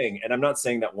same thing. And I'm not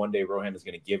saying that one day Roham is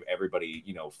going to give everybody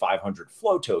 500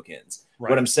 flow tokens.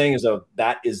 What I'm saying is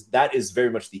that is very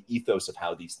much the ethos of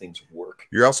how these things work.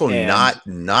 You're also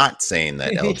not saying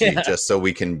that, LG, just so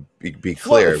we can be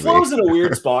clear. Flow's in a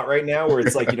weird spot right now where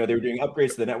it's they were doing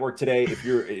upgrades to the network today. If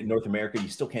you're in North America, you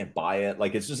still can't buy it.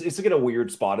 It's in a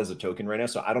weird spot as a token right now.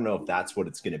 So I don't know if that's what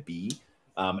it's going to be.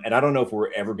 And I don't know if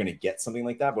we're ever going to get something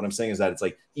like that. What I'm saying is that it's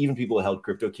even people who held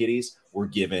CryptoKitties were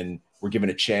given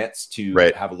a chance to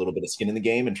have a little bit of skin in the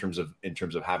game in terms of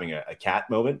having a cat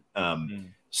moment.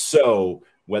 So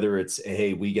whether it's,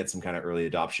 hey, we get some kind of early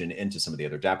adoption into some of the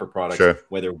other Dapper products,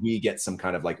 whether we get some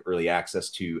kind of early access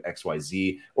to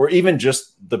XYZ, or even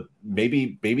just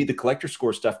maybe the collector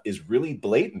score stuff is really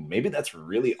blatant. Maybe that's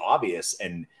really obvious,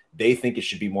 and they think it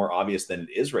should be more obvious than it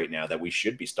is right now, that we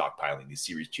should be stockpiling these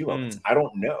Series 2 moments. I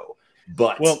don't know.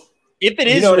 But If it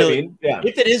is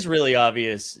if it is really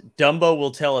obvious, Dumbo will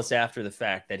tell us after the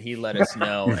fact that he let us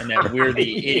know, and that we're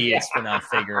the idiots for not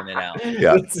figuring it out.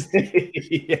 Yeah,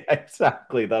 yeah,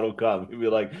 exactly. That'll come. He'll be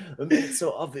like, "It's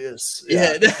so obvious."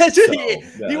 Yeah, that's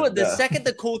the second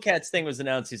the Cool Cats thing was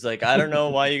announced, he's like, "I don't know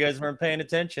why you guys weren't paying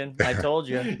attention. I told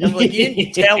you." I'm like, "You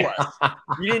didn't tell us.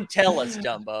 You didn't tell us,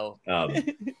 Dumbo."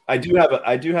 I do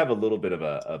have a little bit of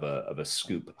a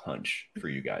scoop hunch for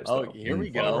you guys. Oh, here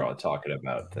we go. We're all talking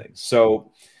about things.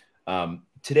 So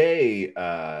today,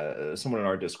 someone in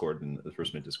our Discord, in the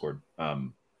First Mint Discord,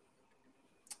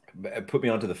 put me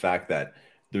onto the fact that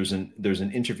there's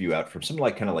an interview out from some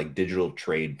kind of digital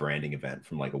trade branding event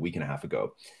from a week and a half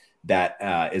ago. That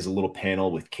is a little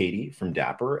panel with Katie from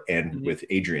Dapper and with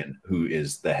Adrian, who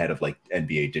is the head of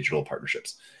NBA digital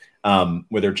partnerships.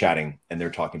 Where they're chatting and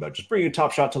they're talking about just bringing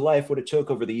Top Shot to life, what it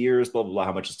took over the years, blah, blah, blah,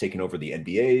 how much it's taken over the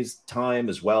NBA's time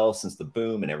as well since the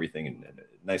boom and everything, and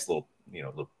a nice little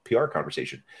PR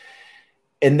conversation.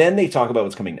 And then they talk about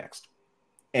what's coming next.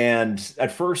 And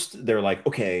at first they're like,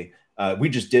 okay,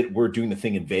 we're doing the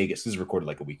thing in Vegas. This is recorded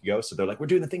a week ago. So they're like, we're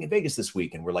doing the thing in Vegas this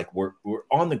week. And we're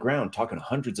on the ground talking to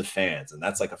hundreds of fans. And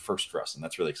that's a first for us. And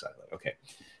that's really exciting. Okay.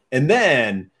 And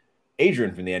then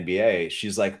Adrian from the NBA,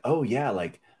 she's like, oh yeah,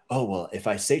 oh, well, if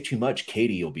I say too much,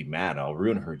 Katie will be mad. I'll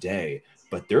ruin her day.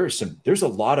 But there's a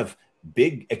lot of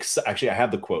big, actually, I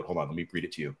have the quote. Hold on, let me read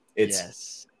it to you.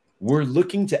 We're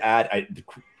looking to add,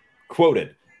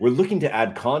 quoted, we're looking to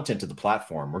add content to the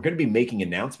platform. We're going to be making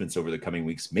announcements over the coming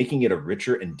weeks, making it a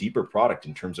richer and deeper product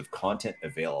in terms of content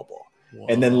available. Whoa.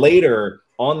 And then later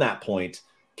on that point,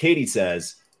 Katie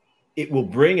says, it will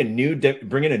bring in a new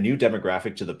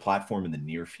demographic to the platform in the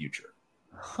near future.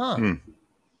 Huh.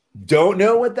 Don't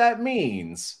know what that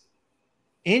means.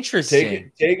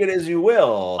 Interesting. Take it as you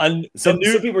will. Some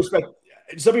people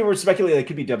are speculating it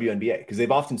could be WNBA because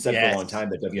they've often said for a long time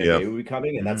that WNBA will be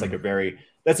coming, and that's a very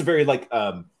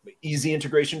easy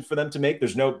integration for them to make.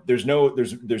 There's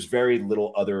very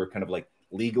little other kind of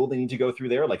legal they need to go through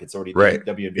there. It's already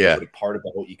WNBA part of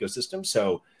the whole ecosystem.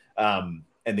 So and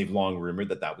they've long rumored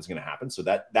that was going to happen. So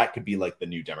that could be the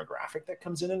new demographic that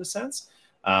comes in a sense,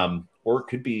 or it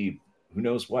could be. Who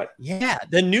knows what? Yeah,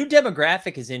 the new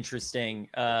demographic is interesting.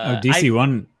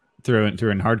 DC1 threw in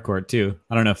hardcore too.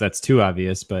 I don't know if that's too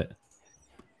obvious, but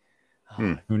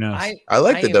who knows? I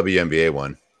like the WNBA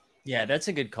one. Yeah, that's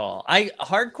a good call.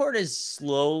 Hardcore is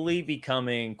slowly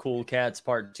becoming Cool Cats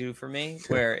Part 2 for me.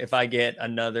 Where if I get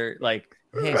another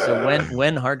hey, so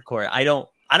when hardcore, I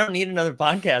don't need another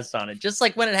podcast on it. Just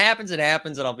when it happens, and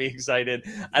I'll be excited.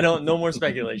 No more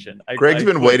speculation. Greg's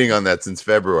been waiting on that since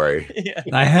February. Yeah.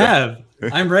 I have.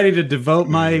 I'm ready to devote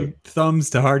my thumbs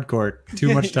to hardcore.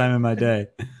 Too much time in my day.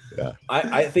 Yeah.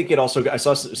 I think it also, I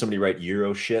saw somebody write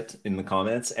Euro shit in the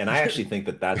comments, and I actually think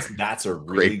that's a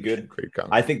really great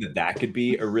comment. I think that could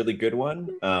be a really good one.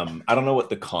 I don't know what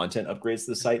the content upgrades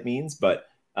to the site means, but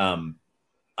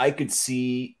I could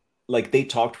see, they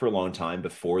talked for a long time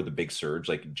before the big surge.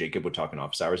 Jacob would talk in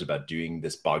office hours about doing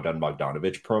this Bogdan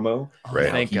Bogdanovic promo.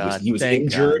 Right. Thank God. He was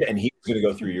injured and he was going to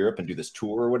go through Europe and do this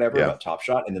tour or whatever about Top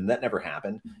Shot. And then that never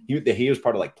happened. He was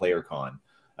part of PlayerCon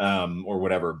or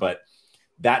whatever. But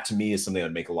that to me is something that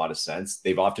would make a lot of sense.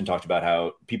 They've often talked about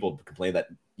how people complain that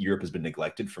Europe has been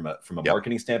neglected from a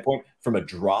marketing standpoint, from a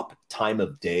drop time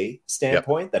of day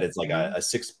standpoint, that it's a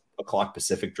 6 o'clock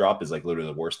Pacific drop is literally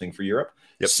the worst thing for Europe.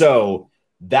 Yep. So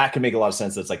that can make a lot of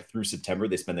sense. That's through September,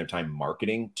 they spend their time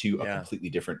marketing to a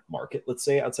completely different market, let's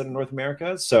say outside of North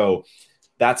America. So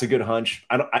that's a good hunch.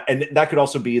 And that could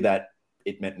also be that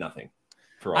it meant nothing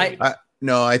for all.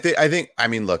 No, I think,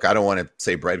 look, I don't want to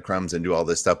say breadcrumbs and do all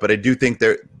this stuff, but I do think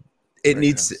the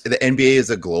NBA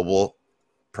is a global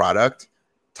product.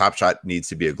 Top Shot needs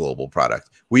to be a global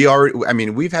product.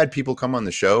 We've had people come on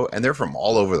the show and they're from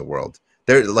all over the world.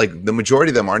 They're the majority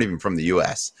of them aren't even from the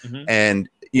US. Mm-hmm. And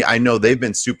I know they've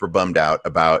been super bummed out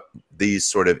about these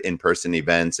sort of in-person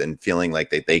events and feeling like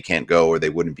they can't go or they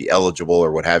wouldn't be eligible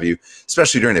or what have you,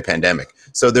 especially during a pandemic.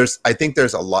 So I think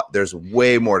there's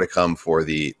way more to come for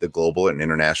the global and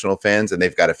international fans, and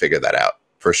they've got to figure that out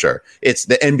for sure.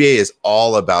 The NBA is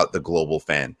all about the global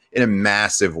fan in a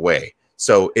massive way.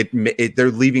 So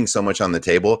they're leaving so much on the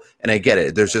table, and I get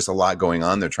it. There's just a lot going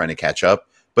on. They're trying to catch up.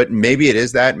 But maybe it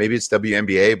is that. Maybe it's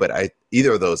WNBA. But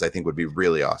either of those, I think, would be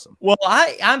really awesome. Well,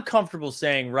 I'm comfortable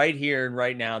saying right here and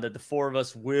right now that the four of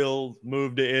us will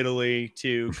move to Italy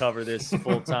to cover this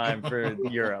full time for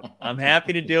Europe. I'm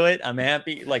happy to do it. I'm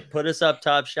happy. Put us up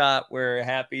Top Shot. We're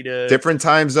happy to. Different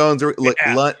time zones.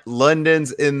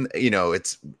 London's in.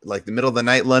 It's the middle of the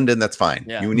night. London. That's fine.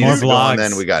 Yeah. You need to go on,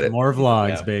 then we got it. More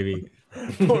vlogs, baby.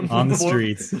 on the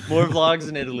streets. More vlogs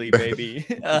in Italy, baby.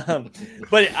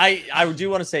 But I do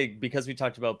want to say, because we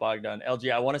talked about Bogdan,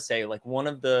 LG, I want to say, like,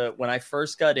 when I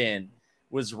first got in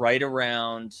was right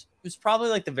around, it was probably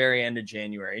like the very end of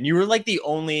January. And you were like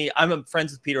I'm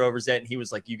friends with Peter Overzet, and he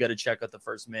was like, you got to check out the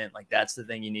first mint. Like, that's the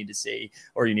thing you need to see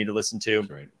or you need to listen to.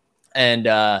 That's right. And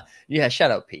yeah,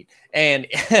 shout out Pete. And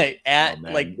like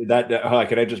that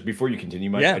can I just, before you continue,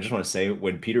 Mike, I just want to say,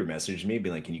 when Peter messaged me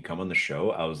being like, can you come on the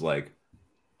show? I was like,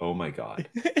 oh my God.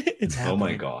 Oh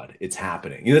my God, it's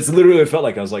happening. That's literally what it felt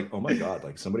like. I was like, oh my God,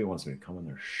 like somebody wants me to come on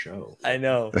their show. I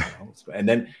know. And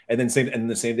then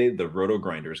the same day, the Roto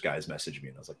Grinders guys messaged me,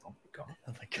 and I was like, oh my God.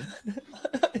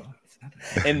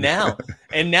 And now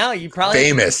you probably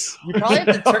famous. You probably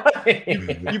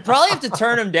have to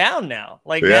turn him down now.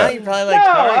 Like now you probably like.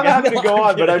 No, I'm happy to go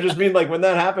on, but I just mean, like, when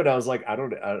that happened, I was like,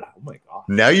 oh my God.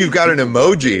 Now you've got an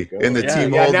emoji in the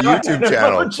Team Old YouTube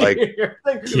channel.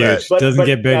 Like, huge. Doesn't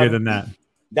get bigger than that.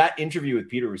 That interview with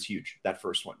Peter was huge. That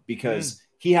first one, because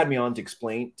he had me on to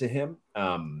explain to him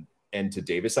and to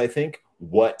Davis, I think,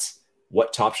 what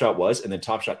Top Shot was, and then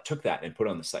Top Shot took that and put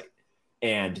it on the site.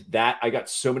 And that, I got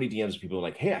so many DMs of people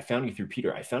like, hey, I found you through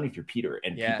Peter.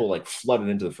 And people like flooded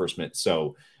into the first mint.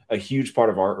 So a huge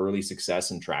part of our early success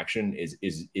and traction is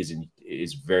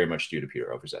very much due to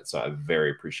Peter Overzet. So I'm very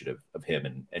appreciative of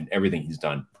him and everything he's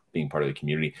done being part of the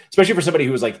community, especially for somebody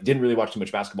who was like, didn't really watch too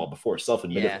much basketball before,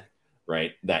 self-admitted,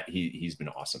 right? That he's been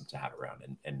awesome to have around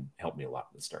and helped me a lot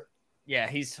at the start. Yeah,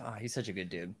 he's such a good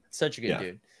dude. Such a good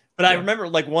dude. But I remember,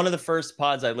 like, one of the first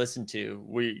pods I listened to,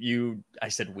 we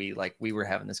were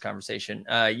having this conversation.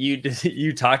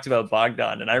 You talked about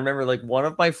Bogdan, and I remember, like, one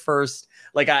of my first,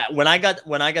 like, when I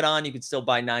got on, you could still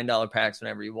buy $9 packs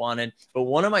whenever you wanted. But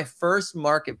one of my first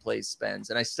marketplace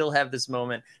spends, and I still have this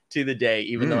moment to the day,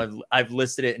 even though I've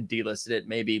listed it and delisted it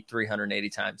maybe 380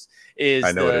 times.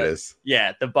 I know what it is.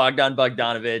 Yeah, the Bogdan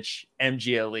Bogdanovic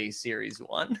MGLE Series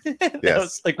 1.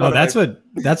 Yes. That's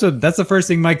the first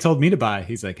thing Mike told me to buy.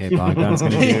 He's like, hey, Bogdan's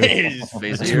gonna do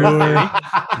tour.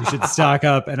 You should stock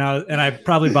up. And I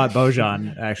probably bought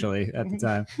Bojan actually at the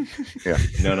time. Yeah.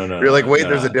 No. You're like, wait,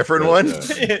 there's a different one?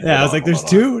 I was like, there's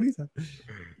two. What are you talking?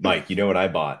 Mike, you know what I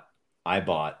bought? I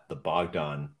bought the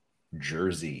Bogdan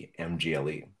jersey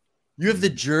MGLE. You have the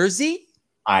jersey?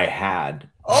 I had.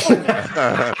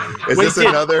 Is this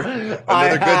another good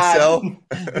sell?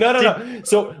 No.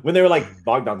 So when they were like,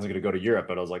 Bogdan's going to go to Europe,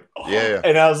 and I was like,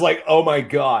 and I was like, oh my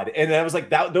God. And I was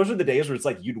like, those are the days where it's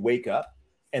like you'd wake up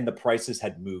and the prices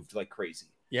had moved like crazy.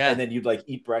 Yeah. And then you'd like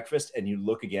eat breakfast and you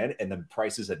look again and the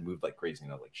prices had moved like crazy.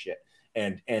 And I was like, shit.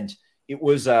 And it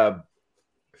was, it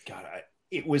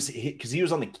was because he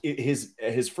was on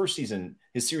his first season,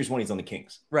 his Series 1, he's on the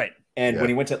Kings. Right. And when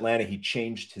he went to Atlanta, he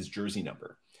changed his jersey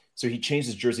number. So he changed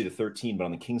his jersey to 13, but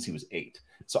on the Kings, he was 8.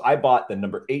 So I bought the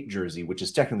number 8 jersey, which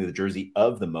is technically the jersey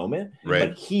of the moment.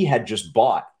 Right. But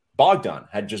Bogdan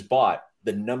had just bought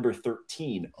the number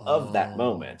 13 of that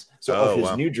moment. So of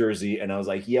his new jersey. And I was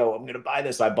like, yo, I'm going to buy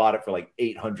this. I bought it for like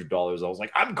 $800. I was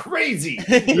like, I'm crazy,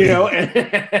 you know?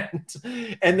 and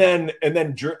then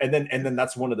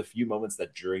that's one of the few moments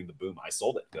that during the boom, I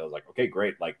sold it. I was like, okay,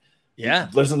 great. Like,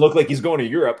 it doesn't look like he's going to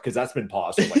Europe because that's been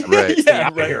paused. So like, stay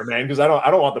out of here, man. Because I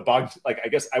don't want the bug. Like, I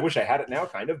guess I wish I had it now,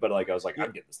 kind of. But like, I was like, I'm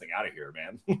getting this thing out of here,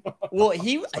 man. Well,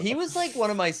 he was like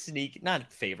one of my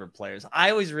not favorite players.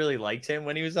 I always really liked him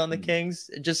when he was on the Kings,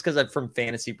 just because from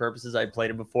fantasy purposes I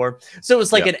played him before. So it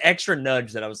was like an extra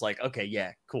nudge that I was like, okay,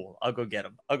 yeah, cool. I'll go get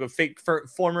him. I'll go for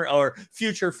former or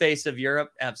future face of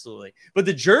Europe, absolutely. But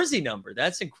the jersey number,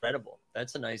 that's incredible.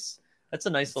 That's a nice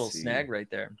little snag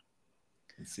right there.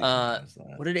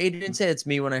 What did Adrian say? It's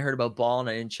me when I heard about Ball and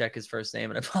I didn't check his first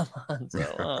name and I put on.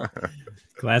 So,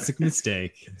 classic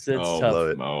mistake. It's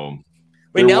tough.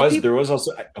 There was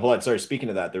also, hold on, sorry. Speaking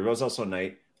of that, there was also a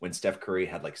night when Steph Curry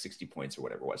had like 60 points or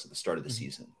whatever it was at the start of the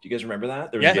season. Do you guys remember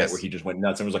that? There was a night where he just went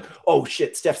nuts and was like, "Oh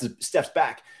shit, Steph's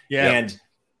back!" Yeah, and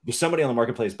somebody on the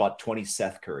marketplace bought 20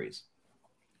 Seth Currys.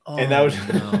 Oh, and that was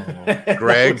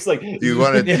Greg. Was like, do you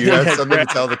have something to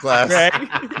tell the class?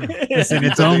 Listen,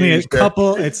 it's only a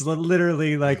couple. It's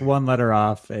literally like one letter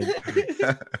off. Too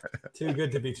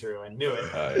good to be true. I knew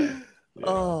it.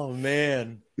 Oh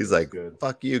man, he's like,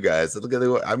 "Fuck you guys! Look at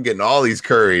I'm getting all these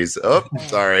Curries." Oh,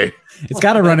 sorry. It's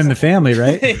got to run in the family,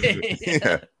 right?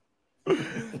 Yeah.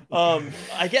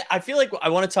 I feel like I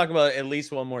want to talk about at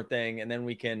least one more thing, and then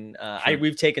we can.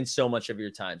 We've taken so much of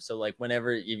your time, so like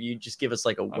whenever if you just give us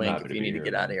like a wink if you need to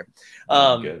get out of here.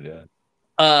 Good,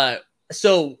 yeah.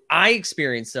 So I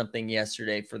experienced something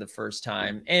yesterday for the first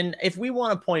time, and if we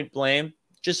want to point blame,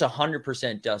 just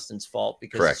 100% Dustin's fault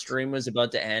because the stream was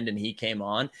about to end and he came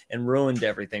on and ruined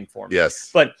everything for me. Yes.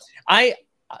 But I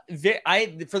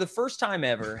for the first time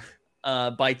ever,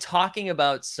 by talking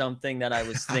about something that I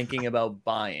was thinking about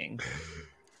buying.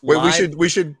 Wait, we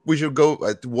should go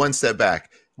one step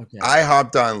back. Okay. I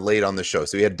hopped on late on the show,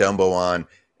 so we had Dumbo on,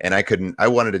 and I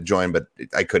wanted to join, but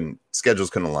I couldn't. Schedules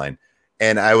couldn't align,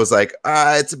 and I was like,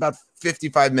 it's about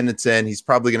 55 minutes in. He's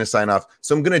probably going to sign off,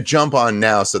 so I'm going to jump on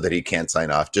now so that he can't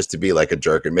sign off, just to be like a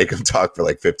jerk and make him talk for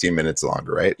like 15 minutes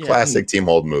longer. Right? Yeah. Classic Team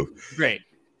Hold move. Great.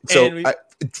 So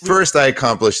first, I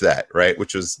accomplished that, right,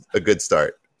 which was a good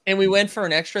start. And we went for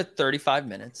an extra 35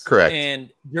 minutes. Correct.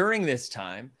 And during this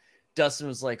time, Dustin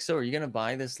was like, so are you going to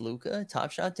buy this Luka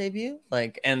Top Shot debut?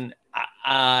 Like, and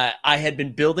I had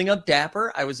been building up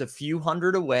Dapper. I was a few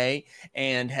hundred away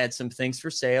and had some things for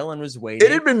sale and was waiting.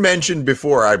 It had been mentioned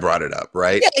before I brought it up,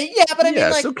 right? Yeah, but I mean,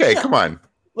 like, okay, come on.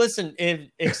 Listen,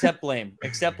 accept blame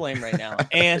right now.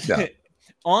 And so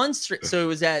it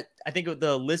was at, I think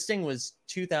the listing was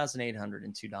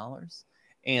 $2,802.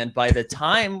 And by the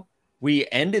time we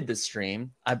ended the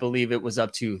stream, I believe it was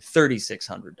up to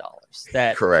 $3,600.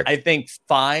 That correct. I think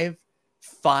five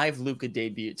Luka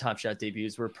Top Shot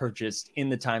debuts were purchased in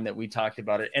the time that we talked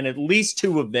about it, and at least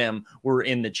 2 of them were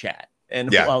in the chat.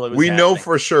 And while it was happening, know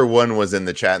for sure one was in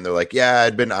the chat, and they're like, "Yeah,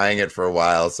 I'd been eyeing it for a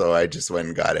while, so I just went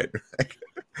and got it."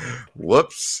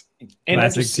 Whoops!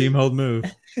 Classic Team Hold move.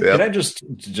 Yep. Can I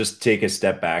just take a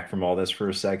step back from all this for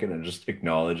a second and just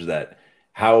acknowledge that?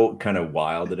 How kind of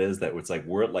wild it is that it's like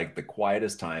we're at like the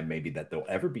quietest time maybe that they'll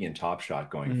ever be in Top Shot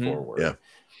going forward. Yeah.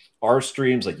 Our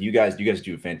streams, like you guys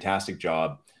do a fantastic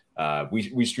job.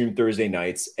 We stream Thursday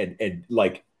nights and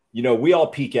like, you know, we all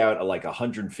peak out at like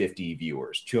 150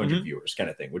 viewers, 200 viewers kind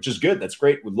of thing, which is good. That's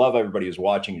great. We love everybody who's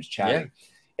watching, who's chatting.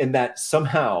 Yeah. And that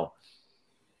somehow,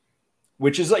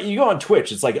 which is like you go on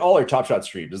Twitch, it's like all our Top Shot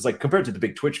streams. It's like compared to the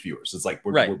big Twitch viewers, it's like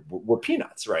we're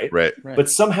peanuts, right? Right. But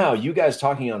somehow you guys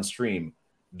talking on stream,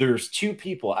 there's 2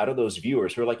 people out of those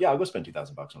viewers who are like, yeah, I'll go spend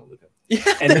 $2,000 on a Luka. Yeah.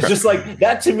 And it's just like,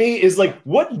 that to me is like,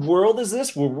 what world is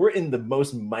this where we're in the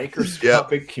most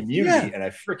microscopic community? And I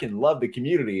freaking love the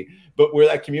community, but where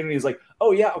that community is like,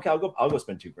 oh yeah, okay, I'll go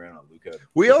spend $2,000 on Luka.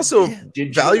 We also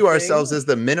value ourselves as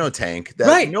the minnow tank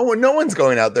that no one's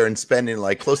going out there and spending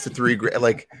like close to $3,000.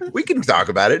 Like we can talk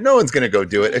about it. No one's going to go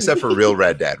do it except for Real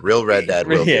Red Dad. Real Red Dad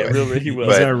will do it. He will.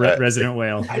 He's our resident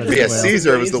whale.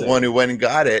 Caesar was the one who went and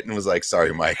got it and was like,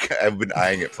 sorry, Mike, I've been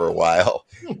eyeing it for a while.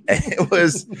 And it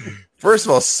was, first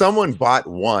of all, someone bought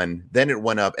one, then it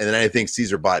went up, and then I think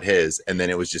Caesar bought his, and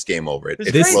then it was just game over.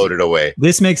 It floated away.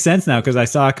 This makes sense now because I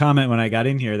saw a comment when I got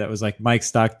in here that was like, Mike,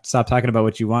 stop talking about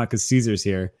what you want because Caesar's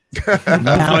here.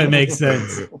 Now it makes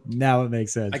sense.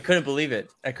 I couldn't believe it.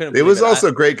 It was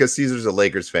also great because Caesar's a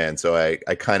Lakers fan, so I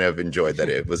kind of enjoyed that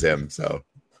it was him. So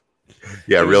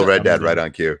yeah, Real Red Dad right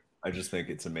on cue. I just think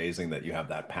it's amazing that you have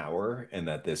that power and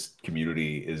that this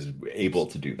community is able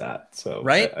to do that. So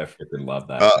I freaking love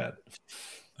that.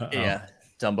 Yeah.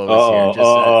 Dumbo is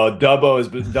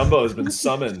here. Dumbo has been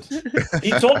summoned. He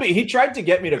told me, he tried to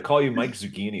get me to call you Mike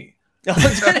Zucchini. He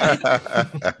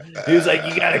was like,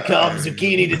 you gotta call him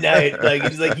Zucchini tonight. Like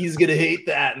he's like, he's gonna hate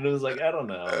that. And I was like, I don't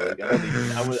know. Like, I didn't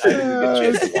get a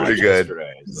chance to watch pretty good.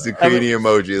 Zucchini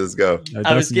emoji. Let's go.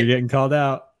 You're getting called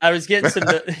out. I was getting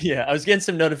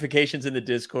some notifications in the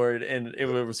Discord, and it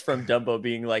was from Dumbo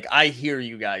being like, I hear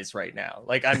you guys right now.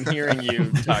 Like I'm hearing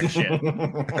you talk shit.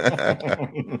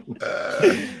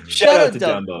 Shout out to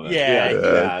Dumbo, man. Yeah,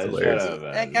 shout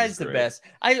out, that guy's the best.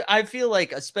 I feel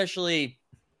like especially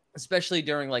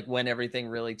during like when everything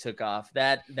really took off,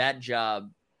 that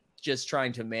job, just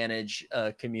trying to manage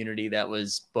a community that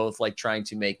was both like trying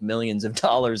to make millions of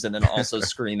dollars and then also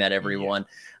scream at everyone,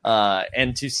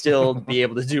 and to still be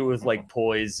able to do it with like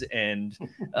poise and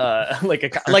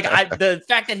the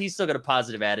fact that he's still got a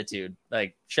positive attitude,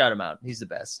 like shout him out. He's the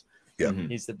best. Yeah,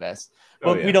 he's the best.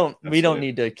 But we don't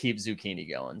need to keep Zucchini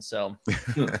going, so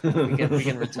we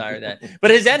can retire that. But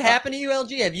has that happened to you,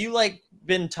 LG? Have you like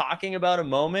been talking about a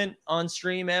moment on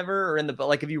stream ever, or in the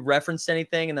like, have you referenced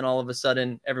anything and then all of a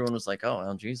sudden everyone was like, oh,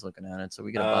 LG's looking at it, so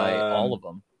we gotta buy all of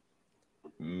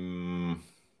them?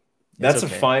 That's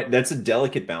a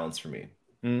delicate balance for me,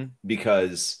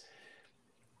 because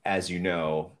as you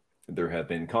know, there have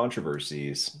been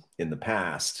controversies in the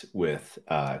past with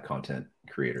content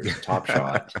creators, Top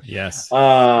Shot. Yes. You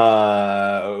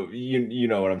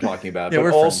know what I'm talking about. Yeah,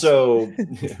 but also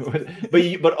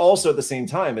but also at the same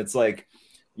time, it's like,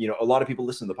 you know, a lot of people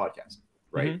listen to the podcast,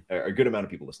 right? Mm-hmm. A good amount of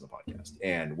people listen to the podcast,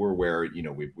 and we're aware, you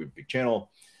know, we have a big channel,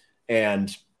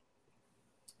 and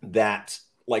that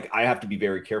like I have to be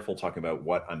very careful talking about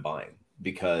what I'm buying,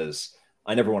 because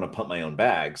I never want to pump my own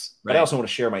bags, but I also want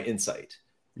to share my insight.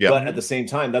 Yeah. But at the same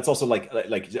time, that's also like,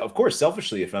 of course,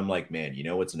 selfishly, if I'm like, man, you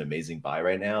know what's an amazing buy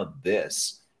right now?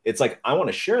 It's like, I want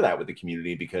to share that with the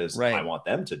community because I want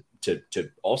them to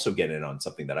also get in on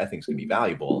something that I think is going to be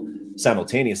valuable.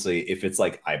 Simultaneously, if it's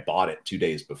like I bought it 2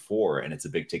 days before and it's a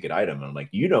big ticket item, and I'm like,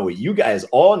 you know what you guys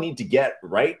all need to get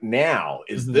right now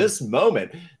is this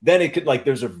moment, then it could like,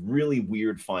 there's a really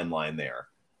weird fine line there.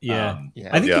 Yeah.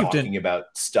 I think you're talking about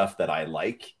stuff that I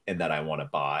like and that I want to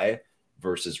buy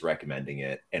versus recommending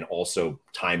it, and also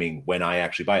timing when I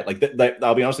actually buy it. Like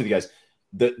I'll be honest with you guys,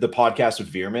 the podcast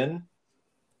with Veerman,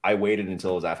 I waited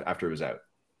until it was after it was out.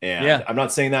 And I'm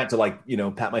not saying that to like, you know,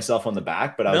 pat myself on the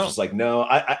back, but I was just like, no,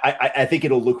 I think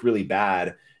it'll look really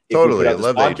bad. Totally. I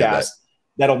love podcast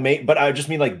that'll make, but I just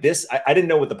mean like this, I didn't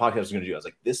know what the podcast was going to do. I was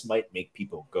like, this might make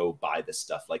people go buy this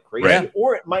stuff like crazy,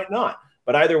 or it might not.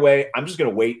 But either way, I'm just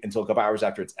going to wait until a couple hours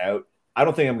after it's out. I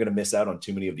don't think I'm going to miss out on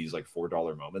too many of these like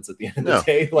 $4 moments at the end of the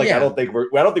day. Like, I don't think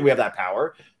we have that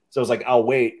power. So I was like, I'll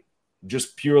wait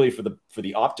just purely for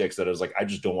the optics. That I was like, I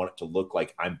just don't want it to look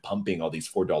like I'm pumping all these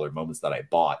 $4 moments that I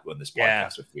bought when this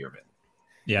podcast with Veerman.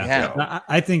 Yeah. So,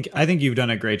 I think you've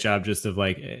done a great job just of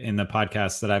like in the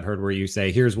podcasts that I've heard where you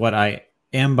say, here's what I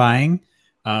am buying,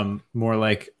 more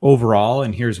like overall,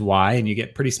 and here's why. And you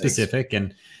get pretty specific.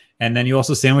 And then you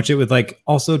also sandwich it with like,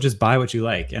 also just buy what you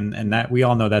like. And that we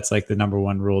all know that's like the number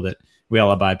one rule that we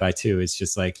all abide by too. It's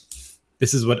just like,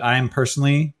 this is what I'm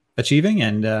personally achieving,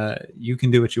 and you can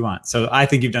do what you want. So I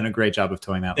think you've done a great job of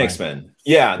towing that line. Thanks, man.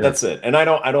 Yeah, that's it. And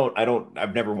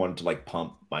I've never wanted to like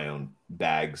pump my own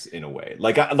bags in a way.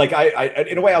 Like I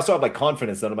in a way I also have like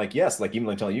confidence that I'm like, yes, like even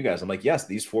like telling you guys, I'm like, yes,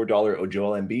 these $4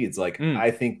 Joel Embiids, like I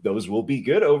think those will be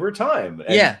good over time.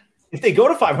 And if they go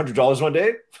to $500 one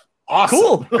day,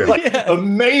 awesome. Cool. Like,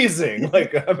 amazing.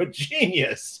 Like I'm a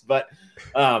genius. But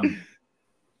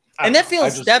and that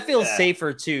feels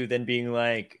safer too than being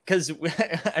like, because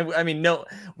I mean, no,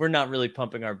 we're not really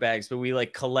pumping our bags, but we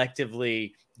like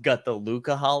collectively got the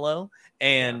Luka Hollow,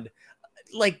 and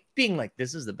like being like,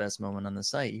 this is the best moment on the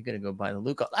site. You got to go buy the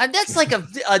Luka. That's like a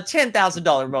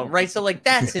 $10,000 moment, right? So like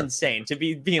that's insane to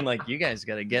be being like, you guys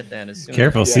got to get that as soon.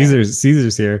 Careful, Caesar's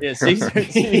here. Yeah,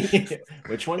 Caesar's.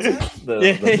 Which one's that? The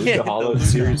Luka Hollow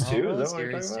Series 2.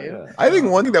 Series 2. I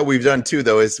think one thing that we've done too,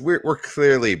 though, is we're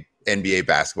clearly NBA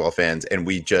basketball fans, and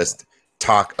we just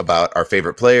talk about our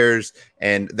favorite players,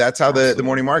 and that's how the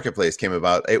morning marketplace came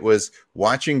about. It was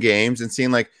watching games and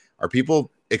seeing like, are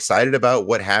people excited about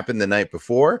what happened the night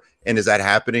before, and is that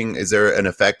happening? Is there an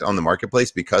effect on the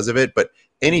marketplace because of it? But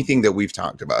anything that we've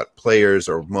talked about, players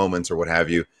or moments or what have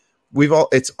you,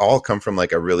 it's all come from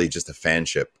like a really just a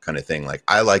fanship kind of thing. Like,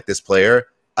 I like this player,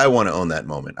 I want to own that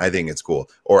moment, I think it's cool,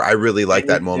 or I really like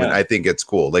that moment, I think it's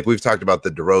cool. Like we've talked about the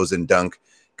DeRozan dunk,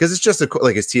 because it's just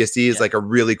like his TSD is like a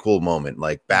really cool moment,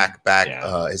 like back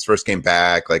his first game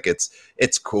back, like it's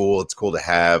cool to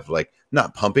have, like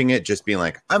not pumping it, just being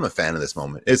like, I'm a fan of this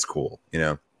moment, it's cool, you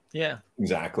know. Yeah,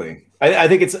 exactly. I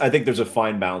think there's a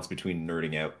fine balance between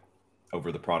nerding out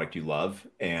over the product you love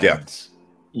and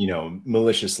you know,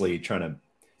 maliciously trying to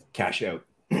cash out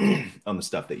on the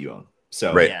stuff that you own.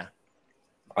 So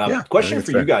question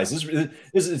for you guys.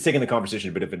 This is taking the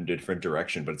conversation a bit of a different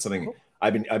direction, but it's something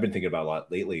I've been thinking about a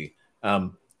lot lately.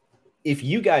 If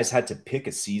you guys had to pick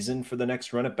a season for the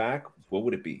next Run It Back, what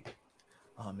would it be?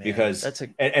 Oh man, because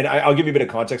and I'll give you a bit of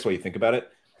context while you think about it.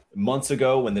 Months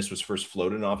ago, when this was first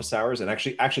floated in office hours, and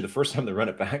actually the first time the Run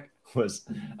It Back was,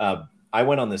 I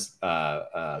went on this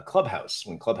Clubhouse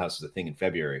when Clubhouse was a thing in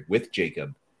February with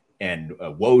Jacob. And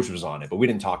Woj was on it, but we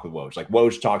didn't talk with Woj. Like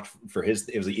Woj talked for it was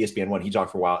the ESPN one. He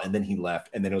talked for a while, and then he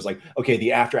left. And then it was like, okay,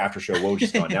 the after show, Woj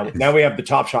is gone. Now we have the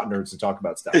Top Shot nerds to talk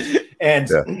about stuff. And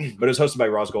but it was hosted by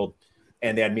Rosgold,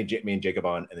 and they had me and Jacob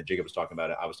on, and then Jacob was talking about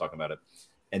it. I was talking about it,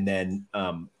 and then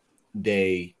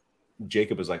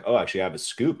Jacob was like, oh, actually, I have a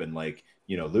scoop, and like,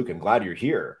 you know, Luke, I'm glad you're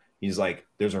here. He's like,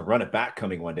 there's a Run It Back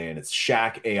coming one day, and it's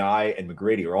Shaq, AI, and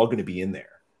McGrady are all going to be in there.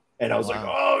 And I was like,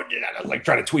 oh, yeah. I was like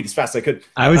trying to tweet as fast as I could.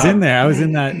 I was in there. I was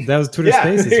in that. That was Twitter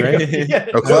Spaces,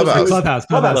 right? Clubhouse.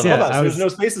 Clubhouse. Yeah. There's no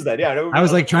spaces then. Yeah. I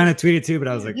was like trying to tweet it too, but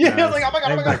I was like, I was like,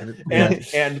 oh my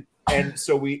God. And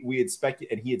so we had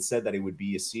speculated, and he had said that it would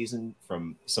be a season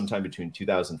from sometime between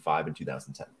 2005 and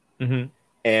 2010. Mm-hmm.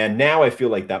 And now I feel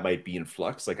like that might be in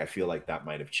flux. Like I feel like that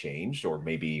might have changed, or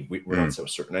maybe we're not so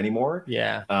certain anymore.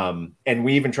 Yeah. And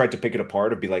we even tried to pick it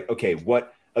apart and be like, okay,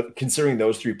 what? Considering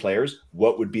those three players,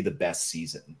 what would be the best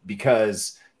season?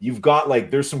 Because you've got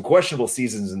like, there's some questionable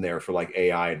seasons in there for like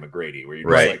AI and McGrady, where you're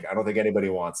just like, I don't think anybody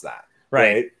wants that.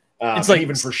 Right. It's like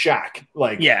even for Shaq,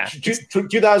 like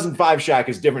 2005 Shaq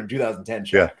is different than 2010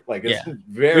 Shaq. Like it's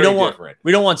very different.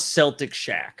 We don't want Celtic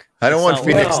Shaq. I don't want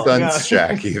Phoenix Suns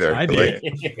Shaq either. I do.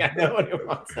 Nobody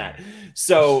wants that.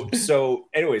 So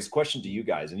anyways, question to you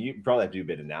guys, and you probably have to do a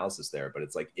bit of analysis there, but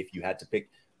it's like if you had to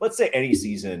pick, let's say any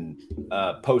season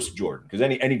post Jordan, because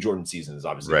any Jordan season is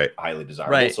obviously highly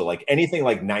desirable. Right. So like anything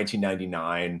like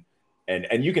 1999,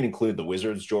 and you can include the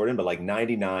Wizards Jordan, but like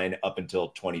 99 up until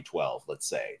 2012, let's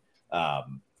say.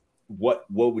 What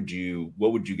would you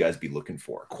guys be looking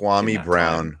for? Kwame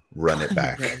Brown, run it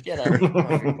back.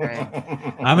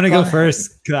 I'm gonna go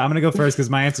first because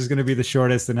my answer is gonna be the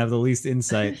shortest and have the least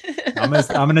insight. I'm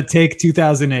gonna take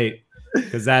 2008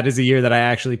 because that is a year that I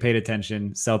actually paid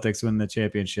attention. Celtics win the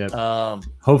championship.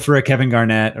 Hope for a Kevin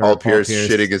Garnett or Paul Pierce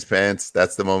shitting his pants.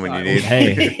 That's the moment you need.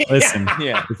 Hey, listen.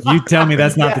 If you tell me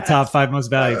that's not the top 5 most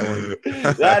valuable,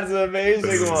 that's an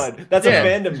amazing one. That's a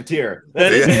fandom tier.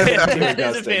 That's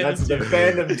the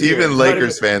fandom tier. Even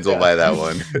Lakers fans will buy that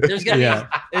one. There's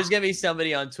gonna be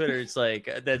somebody on Twitter. It's like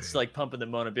that's like pumping the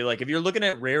moan and be like, if you're looking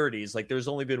at rarities, like there's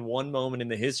only been one moment in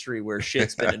the history where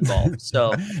shit's been involved.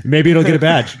 So maybe it'll get a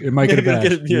badge. It might get a badge.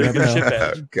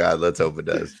 God, let's hope it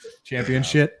does.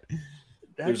 Championship.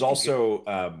 There's also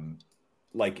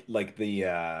like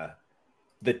the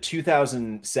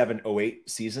 2007-08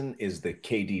 season is the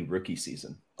KD rookie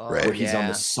season, where he's on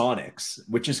the Sonics,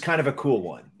 which is kind of a cool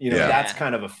one. That's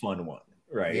kind of a fun one,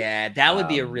 right? Yeah, that would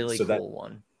be a really cool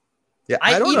one. Yeah,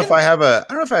 I don't know if I have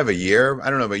a year.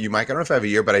 I don't know about you, Mike. I don't know if I have a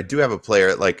year, but I do have a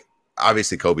player. Like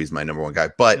obviously, Kobe's my number one guy,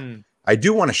 but. I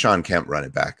do want a Sean Kemp run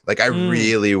it back. Like I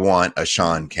really want a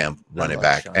Sean Kemp run it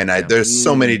back. There's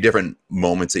so many different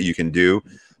moments that you can do.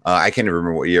 I can't even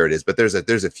remember what year it is, but there's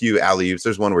a few alley-oops.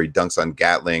 There's one where he dunks on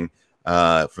Gatling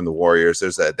from the Warriors.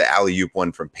 There's the alley-oop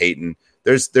one from Peyton.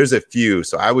 There's a few.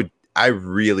 So I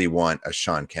really want a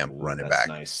Sean Kemp run it back.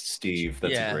 Nice, Steve.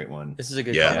 That's a great one. This is a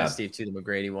good comment, Steve, too. The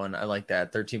McGrady one. I like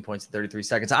that. 13 points in 33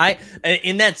 seconds.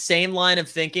 In that same line of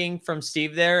thinking from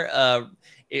Steve there,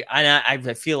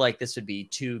 I feel like this would be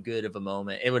too good of a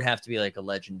moment. It would have to be like a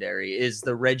legendary. Is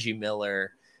the Reggie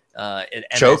Miller at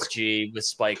MSG with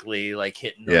Spike Lee like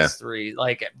hitting those three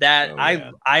like that?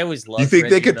 I always love. You think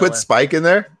Reggie they could put Spike in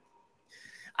there?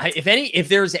 If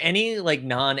there's any like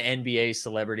non-NBA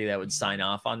celebrity that would sign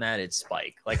off on that, it's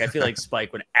Spike. Like I feel like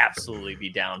Spike would absolutely be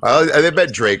down. I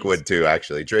bet Drake would too.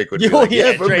 Actually, Drake would be like,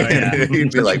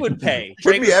 Drake would pay.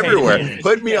 Put me everywhere.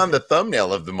 Put me on the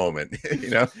thumbnail of the moment.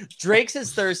 Drake's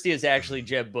as thirsty as actually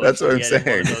Jeb Bush. That's what I'm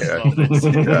saying.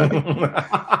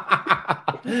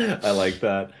 I like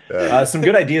that. Some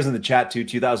good ideas in the chat too.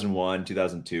 2001,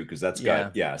 2002, because that's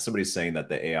got somebody's saying that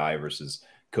the AI versus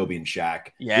Kobe and Shaq,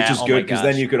 which is good because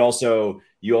then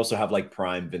you also have like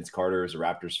prime Vince Carter as a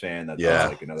Raptors fan. That's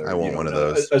like another. I want one of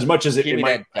those. As much as it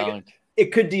might,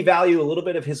 it could devalue a little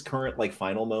bit of his current like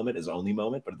final moment, his only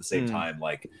moment, but at the same time,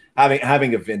 like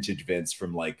having a vintage Vince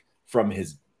from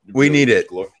his. We need it.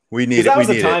 We need it. That was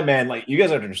the time, man. Like you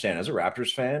guys have to understand, as a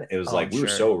Raptors fan, it was we were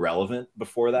so relevant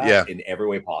before that in every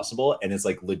way possible, and it's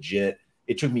like legit.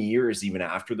 It took me years, even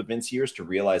after the Vince years, to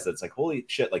realize that it's like, holy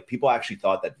shit, like people actually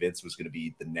thought that Vince was going to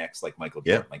be the next like Michael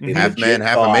Jordan. Like half man,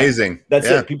 half amazing. That's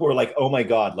it. People were like, oh my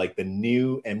God, like the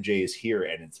new MJ is here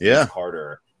and it's Vince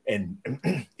Carter. And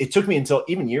it took me until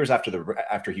even years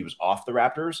after he was off the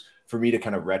Raptors for me to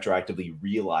kind of retroactively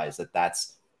realize that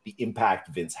that's the impact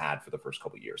Vince had for the first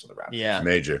couple of years of the Raptors. Yeah.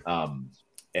 Major.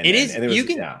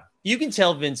 You can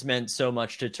tell Vince meant so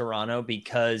much to Toronto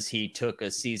because he took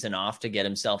a season off to get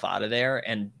himself out of there,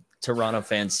 and Toronto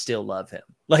fans still love him.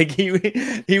 Like he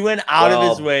went out of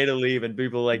his way to leave, and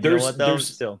people are like, you know what though?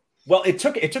 Still. Well, it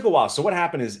took a while. So what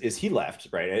happened is he left,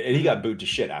 right? And he got booed to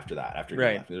shit after that. After he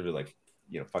left, it was like,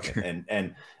 fuck it.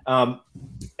 And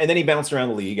then he bounced around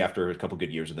the league after a couple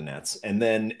good years with the Nets, and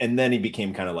then he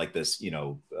became kind of like this,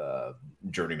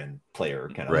 journeyman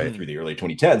player kind of through the early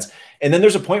 2010s. And then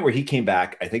there's a point where he came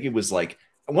back. I think it was like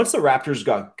once the Raptors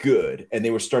got good and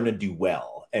they were starting to do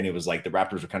well, and it was like the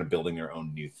Raptors were kind of building their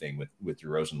own new thing with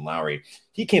DeRozan and Lowry.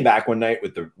 He came back one night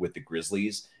with the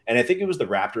Grizzlies, and I think it was the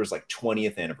Raptors' like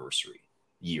 20th anniversary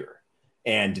year.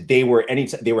 And they were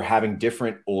having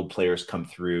different old players come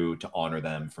through to honor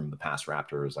them from the past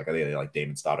Raptors. Like I think they like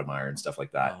David Stoudemire and stuff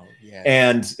like that.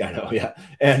 And I know,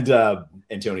 and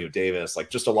Antonio Davis,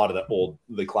 like just a lot of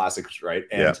the classics, right?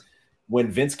 And when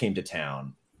Vince came to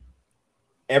town,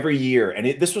 every year,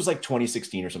 and this was like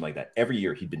 2016 or something like that. Every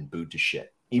year he'd been booed to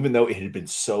shit, even though it had been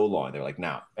so long. They're like,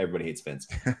 now everybody hates Vince,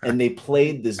 and they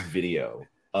played this video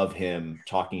of him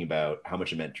talking about how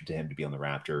much it meant to him to be on the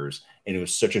Raptors. And it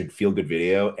was such a feel-good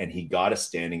video. And he got a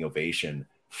standing ovation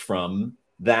from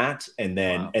that, and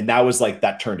that was like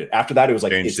that turned it. After that, it was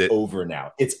like over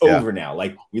now. It's over now.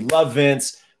 Like, we love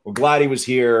Vince. We're glad he was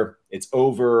here. It's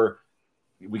over.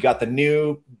 We got the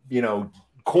new,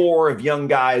 core of young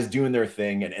guys doing their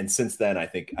thing, and since then, I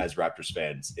think as Raptors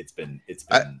fans, it's been.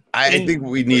 I think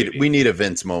we need a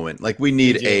Vince moment. Like, we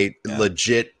need a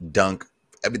legit dunk.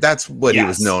 I mean, that's what he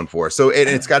was known for. So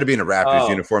it's got to be in a Raptors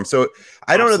uniform. So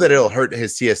I don't know that it'll hurt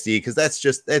his TSD, because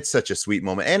it's such a sweet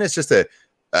moment, and it's just a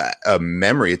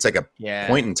memory. It's like a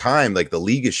point in time. Like, the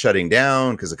league is shutting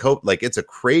down because of COVID. Like, it's a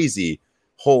crazy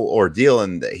whole ordeal,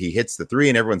 and he hits the three,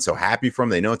 and everyone's so happy for him.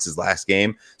 They know it's his last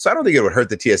game. So I don't think it would hurt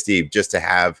the TSD just to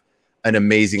have an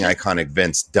amazing, iconic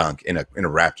Vince dunk in a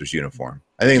Raptors uniform.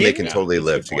 I think they can totally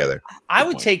live together. I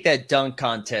would take that dunk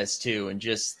contest too, and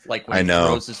just like when he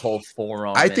throws his whole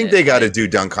forearm. I think they got to do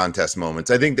dunk contest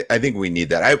moments. I think we need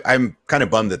that. I'm kind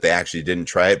of bummed that they actually didn't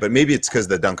try it, but maybe it's because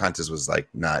the dunk contest was like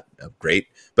not great.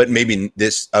 But maybe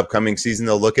this upcoming season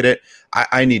they'll look at it.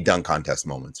 I need dunk contest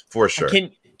moments for sure.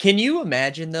 Can you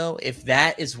imagine, though, if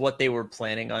that is what they were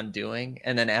planning on doing,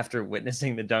 and then after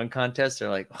witnessing the dunk contest, they're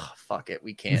like, oh, fuck it,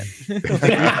 we can't.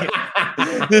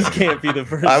 This can't be the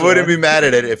first I wouldn't be mad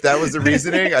at it. If that was the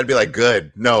reasoning, I'd be like,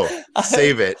 good. No,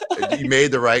 save it. You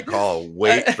made the right call.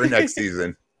 Wait for next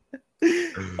season.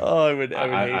 Oh, I would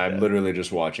I'm literally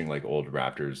just watching like old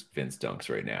Raptors Vince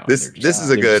dunks right now. This is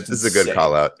a good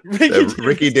call out.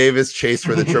 Ricky Davis chase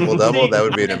for the triple double. That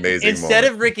would be an amazing. Instead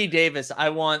of Ricky Davis, I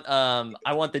want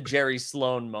the Jerry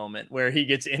Sloan moment where he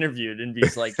gets interviewed and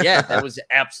he's like, "Yeah, that was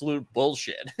absolute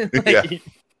bullshit." Look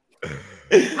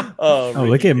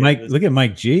at Mike! Look at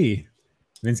Mike G.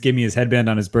 Vince gave me his headband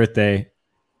on his birthday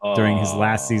during his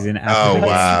last season. After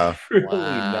wow, really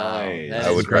nice.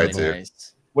 I would cry too. Nice.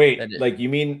 Wait, like you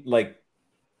mean like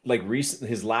recent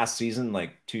his last season,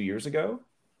 like 2 years ago?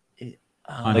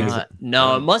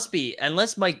 No, it must be,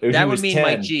 unless Mike. That would mean 10.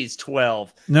 Mike G's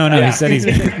 12. No, he said he's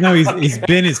been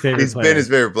his favorite. He's been his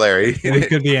favorite player. It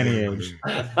could be any age.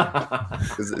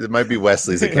 It might be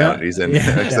Wesley's account. He's in.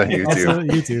 It's on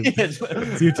YouTube. It's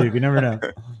YouTube. You never know.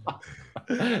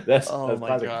 That's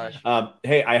my gosh.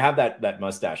 Hey, I have that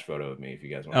mustache photo of me if you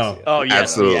guys want to see it. Oh yeah,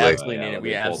 absolutely. We absolutely need it.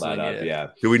 We absolutely need it.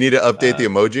 Yeah. Do we need to update the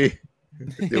emoji?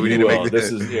 Do we need to make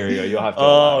this? Is here you go. You'll have to.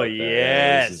 Oh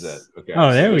yes. This is it. Okay.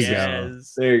 Oh, there we go.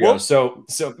 There you go. So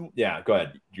yeah. Go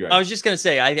ahead. I was just gonna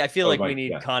say. I feel like we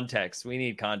need context. We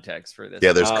need context for this.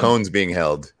 Yeah. There's cones being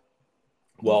held.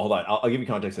 Well, hold on. I'll give you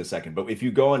context in a second. But if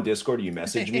you go on Discord, you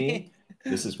message me.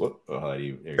 This is what. There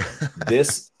you go.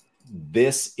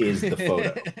 This is the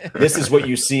photo. This is what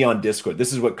you see on Discord.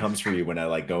 This is what comes for you when I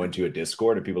like go into a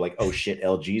Discord and people are like, oh shit,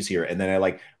 LG's here. And then I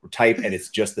like type and it's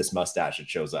just this mustache that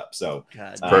shows up. So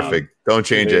perfect. Don't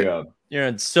change it. You're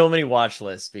on so many watch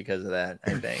lists because of that,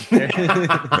 I think.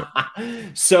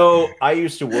 So I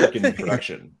used to work in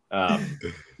production.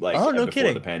 Before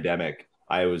kidding. The pandemic.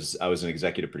 I was an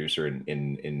executive producer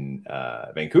in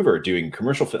Vancouver doing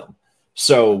commercial film.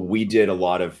 So we did a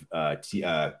lot of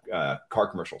car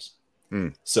commercials.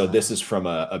 So this is from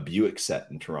a Buick set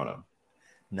in Toronto.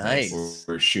 Nice.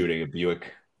 We're shooting a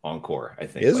Buick Encore, I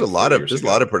think. There's a lot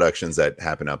of productions that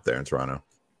happen up there in Toronto.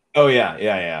 Oh yeah.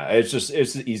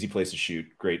 It's an easy place to shoot.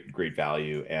 Great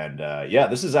value. And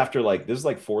this is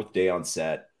fourth day on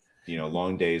set.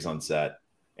 Long days on set.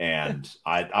 And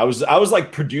I was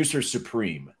like producer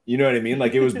supreme. You know what I mean?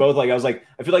 Like it was both like I was like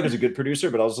I feel like I was a good producer,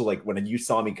 but also like when you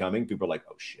saw me coming, people were like,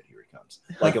 "Oh shit, here he comes!"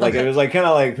 Like it was like kind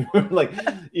of like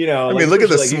I mean, look at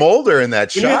the smolder in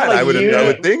that shot. I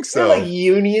would think so. Like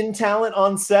union talent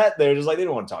on set. They're just like they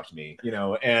don't want to talk to me,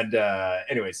 And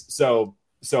anyways, so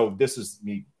this is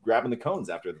me grabbing the cones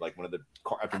after like one of the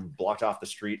after we blocked off the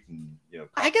street and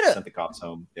sent the cops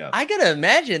home. Yeah, I gotta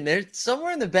imagine there's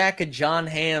somewhere in the back of John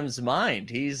Hamm's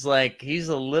mind. He's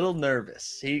a little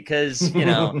nervous. Because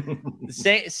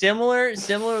similar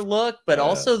look, but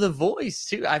also the voice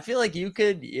too. I feel like you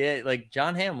could like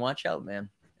John Hamm. Watch out, man.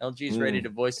 LG's ready to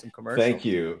voice some commercials. Thank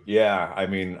you. Yeah, I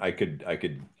mean, I could.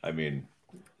 I mean.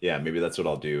 Yeah, maybe that's what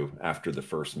I'll do after the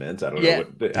first mint. I don't know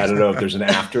if there's an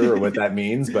after or what that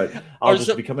means, but I'll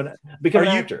just become an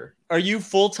actor. Are you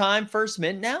full-time First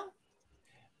Mint now?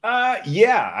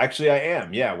 Yeah, actually I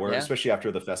am. Yeah, we're especially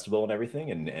after the festival and everything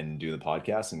and do the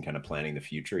podcast and kind of planning the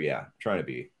future. Yeah, trying to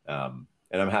be. And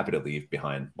I'm happy to leave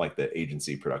behind like the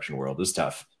agency production world. It's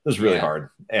tough. It was really hard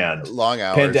and long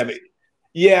hours. Pandemic.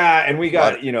 Yeah, and we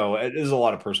got, there's a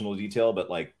lot of personal detail,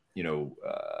 but like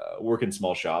work in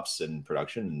small shops and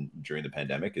production during the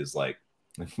pandemic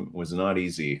was not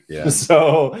easy. Yeah.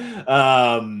 So,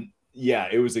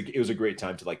 it was a great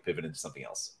time to like pivot into something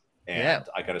else. And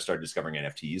I kind of started discovering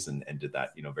NFTs and did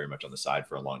that, very much on the side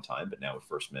for a long time. But now with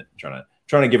First Mint, trying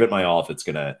to give it my all if it's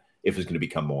gonna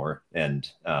become more. And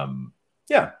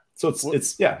so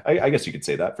it's I guess you could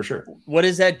say that for sure. What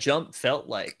has that jump felt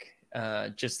like?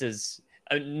 Just as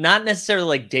not necessarily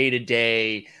like day to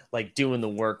day, like doing the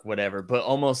work, whatever, but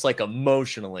almost like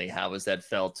emotionally, how has that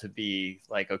felt to be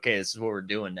like, okay, this is what we're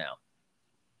doing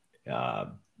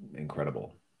now?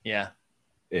 Incredible. Yeah.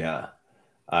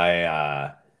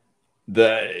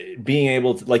 The being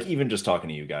able to, like, even just talking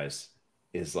to you guys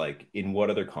is like, in what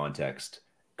other context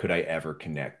could I ever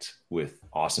connect with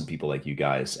awesome people like you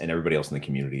guys and everybody else in the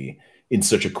community in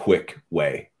such a quick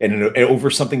way and over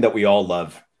something that we all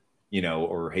love,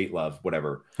 or hate, love,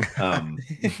 whatever.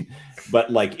 But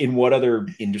like, in what other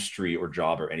industry or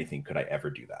job or anything could I ever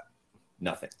do that?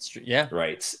 Nothing. Yeah.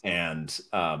 Right. And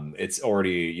it's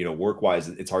already, work-wise,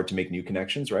 it's hard to make new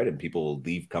connections, right? And people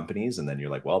leave companies and then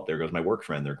you're like, well, there goes my work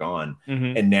friend. They're gone.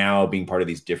 Mm-hmm. And now being part of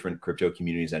these different crypto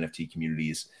communities, NFT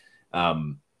communities,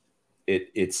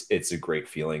 it's a great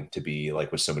feeling to be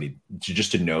like with somebody,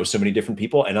 to know so many different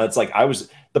people. And it's like, I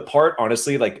was the part,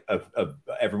 honestly, like of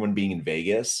everyone being in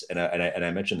Vegas. And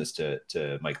I mentioned this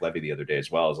to Mike Levy the other day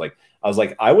as well. I was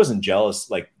like, I wasn't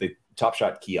jealous. Like the Top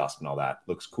Shot kiosk and all that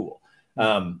looks cool.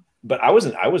 But I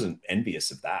wasn't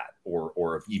envious of that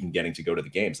or of even getting to go to the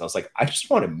games. I was like, I just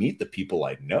want to meet the people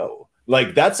I know.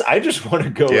 Like I just want to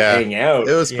go hang out.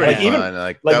 It was pretty fun.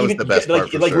 That was the best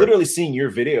part. Like literally seeing your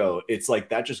video, it's like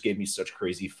that just gave me such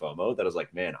crazy FOMO that I was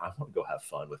like, man, I want to go have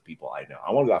fun with people I know.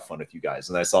 I want to go have fun with you guys.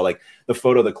 And I saw like the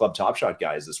photo of the Club Top Shot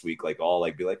guys this week, like all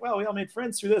like be like, well, we all made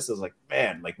friends through this. I was like,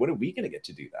 man, like when are we gonna get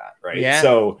to do that? Right. Yeah.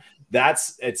 So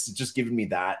it's just given me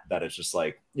that it's just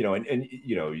like, and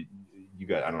you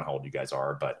guys, I don't know how old you guys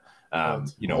are, but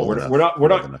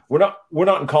we're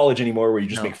not in college anymore where you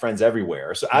just make friends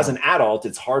everywhere. So as an adult,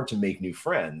 it's hard to make new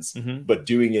friends, but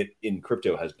doing it in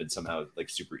crypto has been somehow like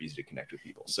super easy to connect with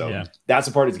people. So that's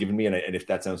the part it's given me. And if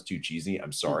that sounds too cheesy,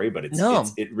 I'm sorry, but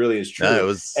it really is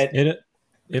true. No,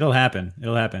 It'll happen.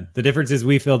 The difference is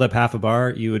we filled up half a bar.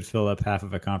 You would fill up half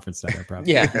of a conference center,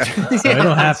 probably. Yeah. So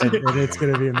it'll happen. It's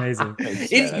going to be amazing.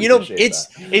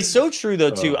 It's so true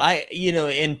though too.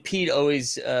 And Pete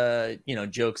always,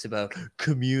 jokes about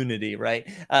community, right?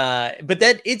 But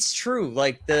that it's true.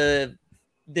 Like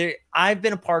I've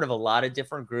been a part of a lot of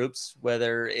different groups,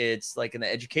 whether it's like in the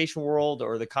education world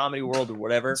or the comedy world or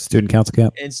whatever. Student council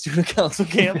camp. Thank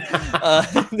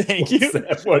you.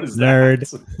 What is nerd?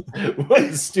 That? What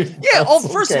is student? Yeah.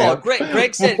 First of all,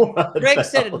 Greg said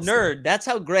nerd. That's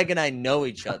how Greg and I know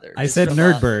each other. I said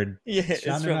Nerdbird. It's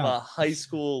from a high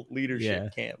school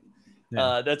leadership camp.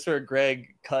 Yeah. That's where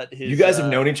Greg cut his. You guys have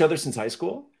known each other since high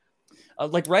school?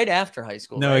 Like right after high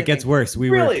school. No, right? It gets worse. We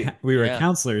were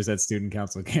counselors at student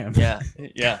council camp. Yeah.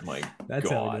 That's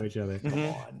how we know each other.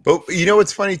 Mm-hmm. But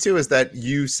what's funny too is that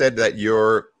you said that you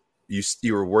were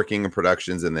working in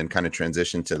productions and then kind of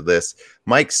transitioned to this.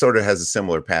 Mike sort of has a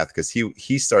similar path because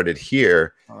he started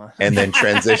here and then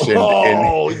transitioned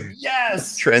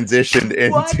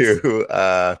into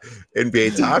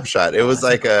NBA Top Shot. It was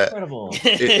like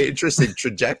interesting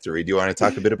trajectory. Do you want to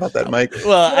talk a bit about that, Mike?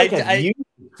 Well, I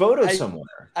photo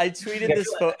somewhere. I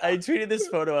tweeted this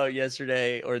photo out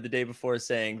yesterday or the day before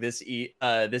saying this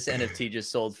NFT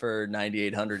just sold for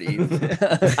 9,800 ETH.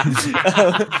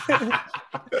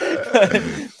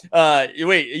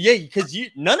 Because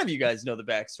none of you guys know the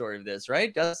backstory of this,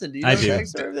 right? Dustin, do you know the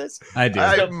backstory of this? I do.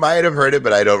 I might have heard it,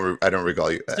 but I don't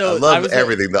recall you. So I love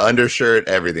everything. The undershirt,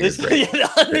 everything is great. The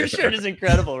undershirt is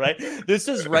incredible, right? This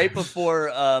is right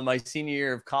before my senior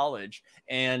year of college.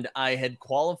 And I had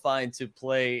qualified to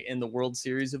play in the World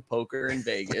Series of Poker in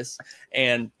Vegas,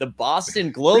 and the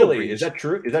Boston Globe. Really? Is that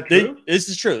true? This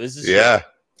is true. Yeah.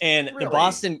 And really?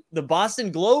 the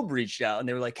Boston Globe reached out and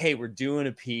they were like, "Hey, we're doing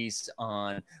a piece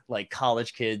on like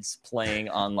college kids playing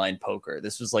online poker."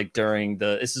 This was like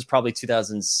this is probably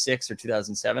 2006 or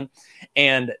 2007,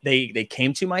 and they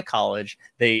came to my college.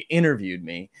 They interviewed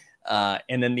me,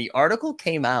 and then the article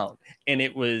came out, and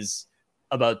it was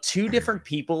about two different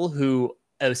people who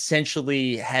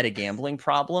essentially had a gambling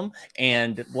problem,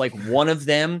 and like one of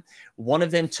them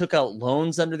took out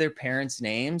loans under their parents'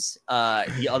 names.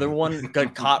 The other one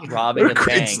got caught robbing a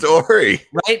bank. Story,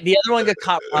 right? The other one got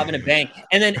caught robbing a bank,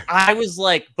 and then I was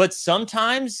like, "But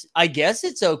sometimes I guess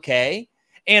it's okay."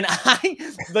 And I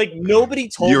like nobody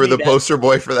told me you were the poster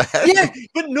boy for that. Yeah,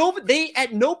 but they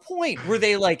at no point were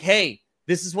they like, "Hey,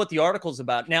 this is what the article's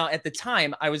about." Now, at the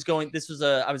time, I was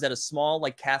at a small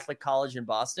like Catholic college in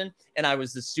Boston, and I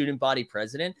was the student body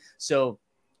president. So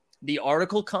the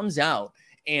article comes out,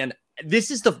 and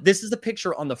this is the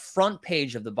picture on the front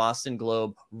page of the Boston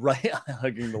Globe, right?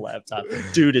 Hugging the laptop,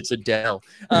 dude. It's Adele.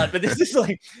 But this is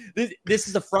this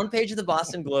is the front page of the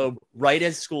Boston Globe right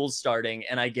as school's starting,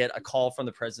 and I get a call from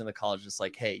the president of the college, just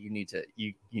like, hey, you need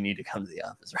to come to the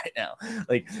office right now.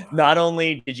 Like, not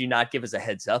only did you not give us a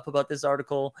heads up about this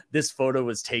article, this photo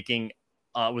was taken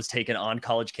on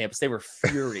college campus. They were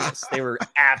furious. They were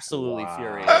absolutely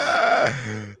furious. I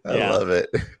love it.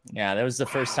 Yeah, that was the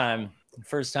first time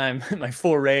my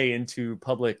foray into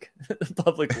public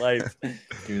life.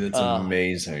 Dude, that's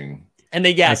amazing. And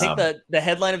I think the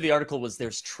headline of the article was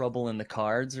 "There's trouble in the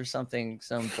cards" or something,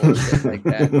 some bullshit like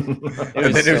that.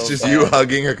 It was just bad. You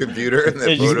hugging a computer, and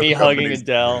then just me hugging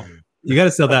Adele. You got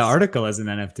to sell that article as an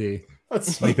NFT.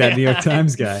 Like that New York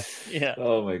Times guy. Yeah.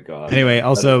 Oh my god. Anyway,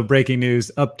 also breaking news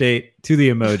update to the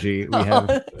emoji. We have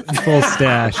full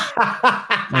stash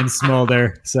and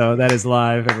Smolder. So that is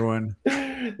live, everyone.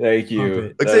 Thank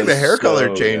you. Looks like the hair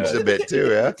color changed a bit too,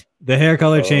 yeah? The hair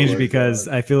color changed because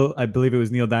I believe it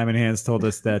was Neil Diamond Hands told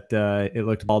us that it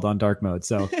looked bald on dark mode.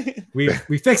 So we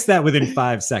fixed that within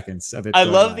 5 seconds of it. I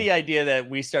love the idea that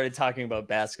we started talking about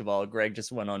basketball. Greg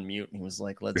just went on mute and he was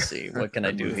like, let's see, what can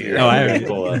I do here? Oh,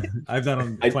 I've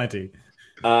done plenty.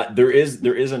 There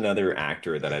is another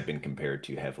actor that I've been compared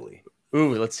to heavily.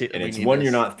 Ooh, let's see. And it's one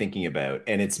you're not thinking about.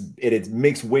 And it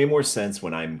makes way more sense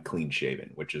when I'm clean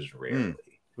shaven, which is rarely.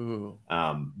 Ooh.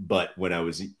 But when I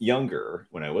was younger,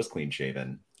 when I was clean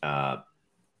shaven, and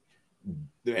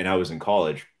I was in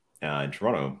college in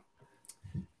Toronto,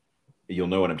 you'll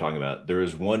know what I'm talking about. There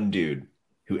was one dude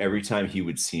who every time he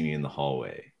would see me in the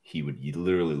hallway, he'd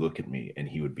literally look at me and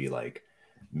he would be like,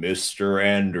 Mr.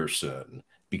 Anderson,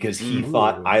 because he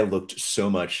thought I looked so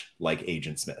much like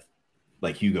Agent Smith.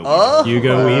 Like Hugo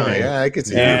Weaving. Yeah, I could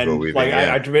see Hugo Weaving. Like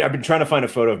I've been trying to find a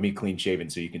photo of me clean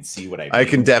shaven so you can see what I mean. I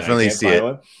can definitely see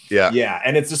it. Yeah,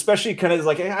 and it's especially kind of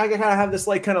like I kind of have this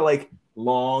like kind of like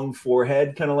long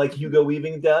forehead, kind of like Hugo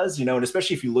Weaving does, you know. And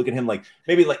especially if you look at him, like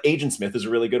maybe like Agent Smith is a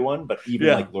really good one, but even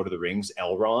like Lord of the Rings,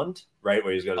 Elrond, right,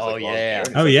 where he's got his long hair.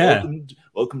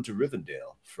 Welcome to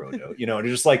Rivendell, Frodo. You know, and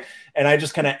it's just like, and I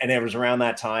just kind of, and it was around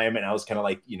that time, and I was kind of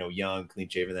like, you know, young, clean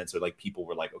shaven then, so like people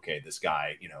were like, okay, this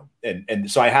guy, you know, and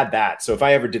so I had that. So if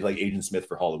I ever did like Agent Smith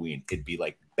for Halloween, it'd be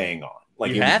like bang on.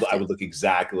 Like I would look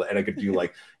exactly, and I could do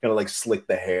like kind of like slick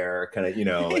the hair, kind of, you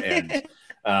know, and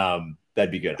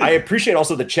that'd be good. I appreciate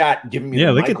also the chat giving me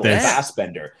the Michael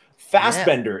Fassbender.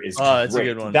 Fassbender is great. That's a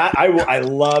good one. That I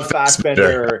love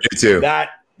Fassbender. Me too.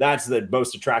 That's the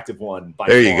most attractive one by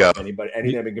far. There you go.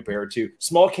 Anything I've been compared to.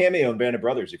 Small cameo in Band of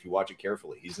Brothers. If you watch it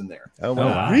carefully, he's in there. Oh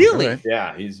wow. Really? Okay.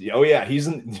 Yeah, he's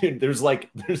in. Dude, there's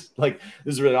this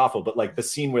is really awful, but like the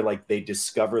scene where like they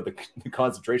discover the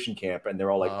concentration camp and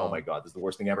they're all like, oh my god, this is the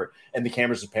worst thing ever, and the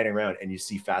camera's just panning around and you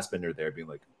see Fassbender there being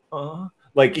like,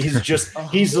 like he's just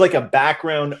he's like a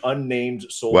background unnamed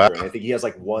soldier. Wow. And I think he has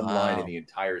like one line in the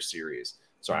entire series.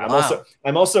 Sorry,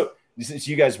 I'm also since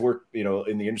you guys work, you know,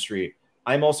 in the industry,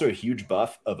 I'm also a huge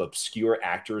buff of obscure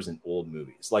actors in old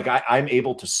movies. Like I'm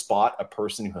able to spot a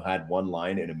person who had one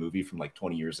line in a movie from like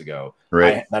 20 years ago.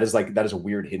 Right. That is a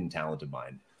weird hidden talent of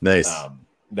mine. Nice.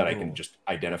 That I can just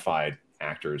identify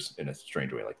actors in a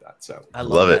strange way like that. So I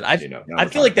love it. I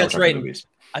feel like that's right.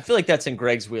 I feel like that's in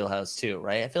Greg's wheelhouse too,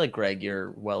 right? I feel like Greg,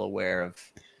 you're well aware of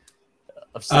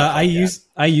stuff. I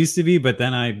used to be, but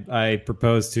then I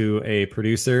proposed to a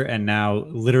producer, and now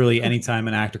literally anytime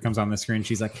an actor comes on the screen,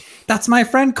 she's like, "That's my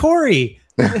friend Corey."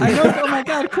 I go, "Oh my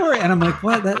god, Corey!" And I'm like,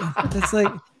 "What? That's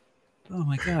like." Oh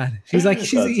my god! She's like,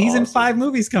 he's awesome. In 5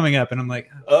 movies coming up, and I'm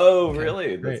like, oh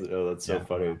really? That's so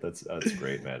funny. That's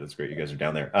great, man. That's great. You guys are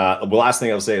down there. The last thing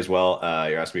I'll say as well,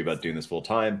 you're asking me about doing this full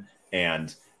time,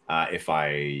 and if I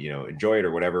enjoy it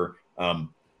or whatever.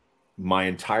 My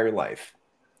entire life,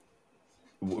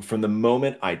 from the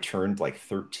moment I turned like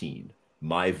 13,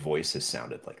 my voice has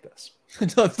sounded like this.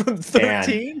 From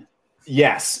 13?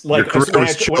 Yes, like your career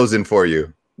was chosen for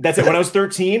you. That's it. When I was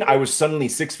 13, I was suddenly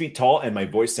 6 feet tall and my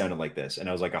voice sounded like this. And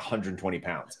I was like 120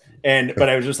 pounds. But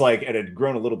I was just like, it had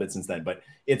grown a little bit since then. But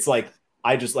it's like,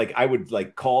 I would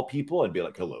like call people and be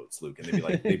like, hello, it's Luke. And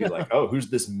they'd be like, oh, who's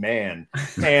this man?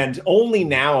 And only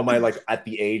now am I like at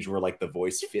the age where like the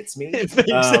voice fits me.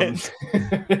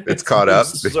 It's caught up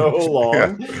so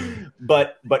long. Yeah.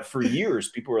 But for years,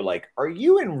 people were like, are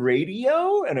you in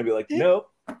radio? And I'd be like, nope.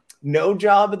 No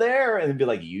job there. And they'd be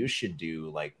like, you should do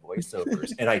like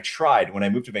voiceovers. And I tried when I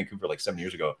moved to Vancouver like 7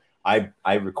 years ago. I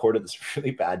recorded this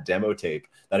really bad demo tape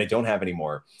that I don't have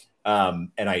anymore. And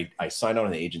I signed on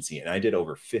an agency and I did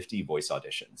over 50 voice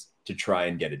auditions to try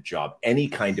and get a job, any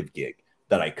kind of gig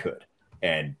that I could.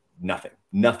 And nothing.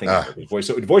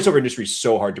 Voiceover industry is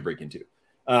so hard to break into.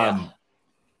 And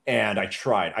And I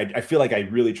tried. I feel like I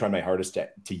really tried my hardest to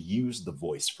use the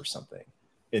voice for something.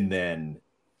 And then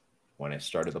when I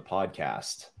started the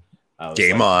podcast,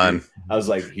 Game on. I was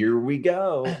like, here we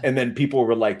go. And then people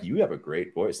were like, you have a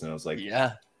great voice. And I was like,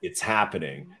 yeah, it's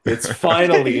happening. It's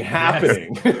finally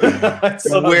happening.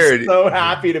 So weird. I'm so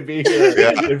happy to be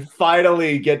here and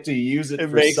finally get to use it. It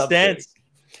for makes something. sense.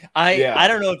 I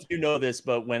don't know if you know this,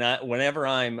 but whenever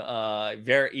I'm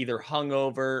either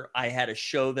hungover, I had a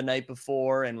show the night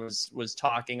before and was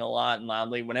talking a lot and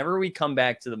loudly. Whenever we come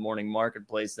back to the morning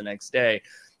marketplace the next day,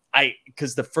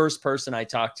 because the first person I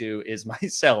talk to is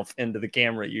myself into the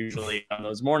camera usually on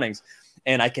those mornings,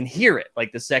 and I can hear it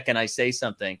like the second I say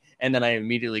something, and then I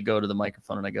immediately go to the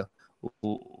microphone and I go,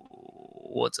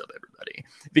 "What's up, everybody?"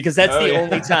 Because that's the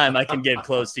only time I can get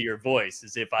close to your voice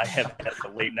is if I have had a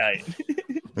late night.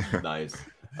 Nice.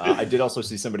 I did also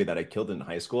see somebody that I killed in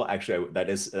high school. Actually, that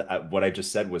is what I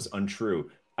just said was untrue.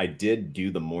 I did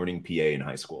do the morning PA in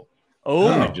high school. Oh,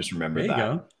 I just remembered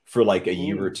that for like a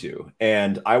year or two.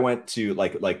 And I went to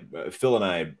like Phil and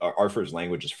I, our first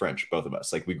language is French, both of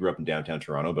us. Like we grew up in downtown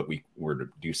Toronto, but we were to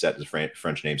do set as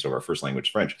French names, so our first language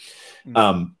is French.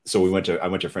 So I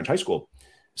went to French high school,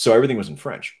 so everything was in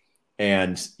French.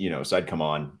 And so I'd come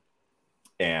on,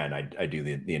 and I do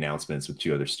the announcements with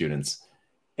two other students.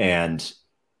 And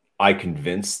I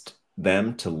convinced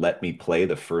them to let me play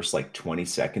the first like 20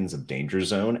 seconds of Danger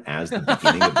Zone as the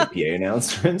beginning of the PA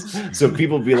announcements. So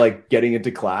people would be like getting into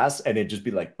class and it'd just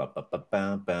be like, but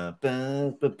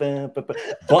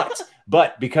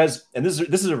because, and this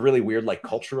is a really weird like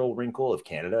cultural wrinkle of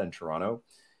Canada and Toronto,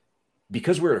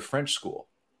 because we're at a French school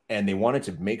and they wanted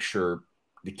to make sure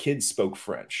the kids spoke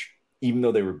French, even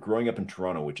though they were growing up in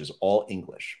Toronto, which is all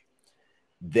English.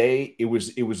 It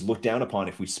was looked down upon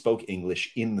if we spoke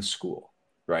English in the school,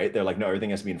 right? They're like, no, everything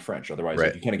has to be in French. Otherwise,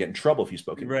 like, you kind of get in trouble if you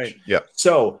spoke English. Right. Yeah.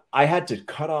 So I had to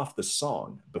cut off the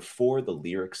song before the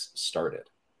lyrics started.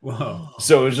 Whoa.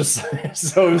 So it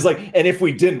was like, and if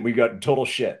we didn't, we got total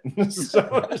shit.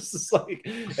 So it's just like,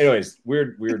 anyways,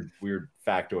 weird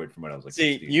factoid from when I was like,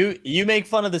 see, 16. You make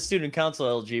fun of the student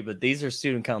council, LG, but these are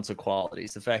student council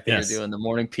qualities. The fact that you're doing the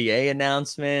morning PA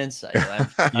announcements.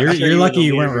 You're lucky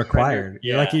you weren't required.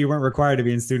 You're lucky you weren't required to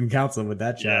be in student council with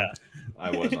that job. Yeah. I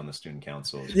was on the student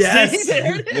council. Yes.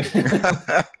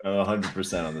 100% on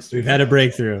the student. We've had a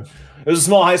breakthrough. It was a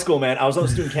small high school, man. I was on the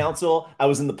student council. I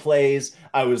was in the plays.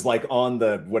 I was like on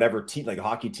the whatever team, like a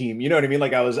hockey team. You know what I mean?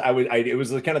 Like it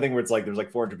was the kind of thing where it's like there's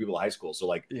like 400 people at high school. So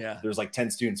like there's like 10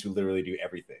 students who literally do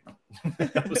everything.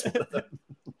 That was one of them.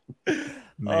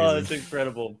 Oh, that's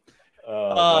incredible.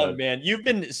 Oh man, you've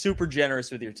been super generous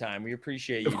with your time. We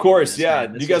appreciate you. Of course, yeah.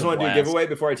 Do you guys want to do a giveaway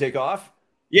before I take off?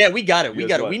 Yeah, we got it. We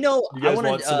got it. We know. You guys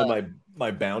want some of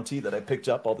my bounty that I picked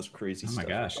up? All this crazy stuff. Oh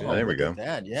my gosh! Yeah. There we go.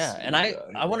 That, yeah, and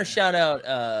I want to shout out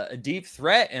a Deep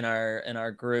Threat in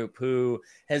our group who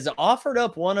has offered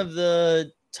up one of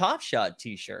the Top Shot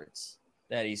T-shirts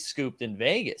that he scooped in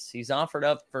Vegas. He's offered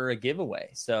up for a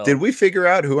giveaway. So did we figure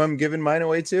out who I'm giving mine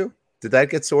away to? Did that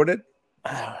get sorted?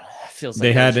 I don't know. It feels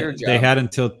like they had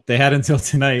until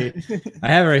tonight. I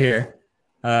have it right here.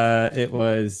 It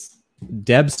was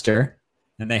Debster.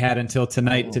 And they had until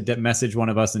tonight to message one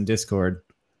of us in Discord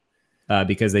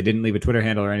because they didn't leave a Twitter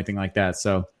handle or anything like that.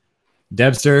 So,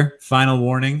 Debster, final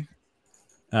warning.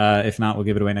 If not, we'll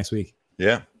give it away next week.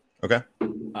 Yeah. Okay.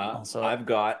 So I've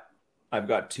got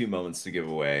 2 moments to give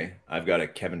away. I've got a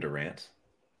Kevin Durant,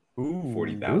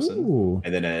 40,000,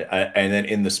 and then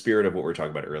in the spirit of what we were talking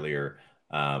about earlier,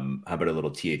 how about a little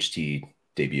THT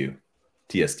debut,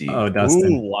 TSD? Oh,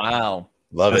 Dustin! Ooh, wow,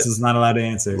 love it. This is not allowed to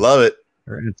answer. Love it.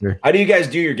 How do you guys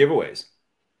do your giveaways?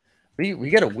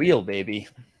 We got a wheel, baby.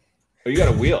 Oh, you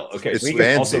got a wheel. Okay. It's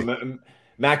fancy. Also,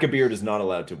 Macabeard is not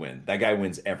allowed to win. That guy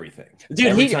wins everything. Dude,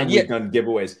 every time we've done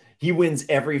giveaways, he wins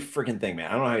every freaking thing, man.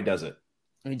 I don't know how he does it.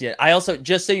 We did. I also,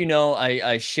 just so you know,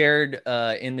 I shared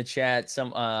in the chat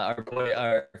some our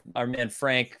man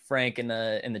Frank in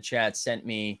the chat sent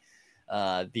me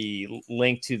the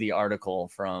link to the article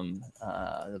from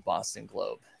the Boston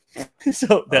Globe.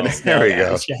 So there we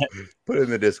go. Put it in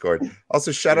the Discord.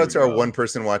 Also, shout out to our one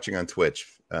person watching on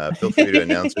Twitch. Feel free to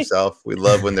announce yourself. We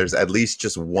love when there's at least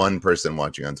just one person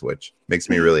watching on Twitch. Makes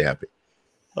me really happy.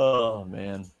 Oh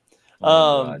man.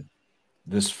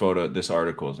 This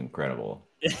article is incredible.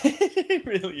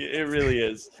 It really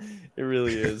is.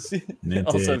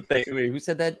 Also, wait, who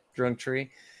said that? Drunk Tree.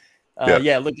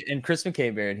 Yeah, look, and Chris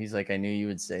McKay Barrett, he's like, I knew you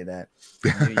would say that.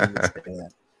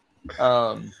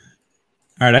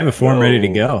 All right, I have a form ready to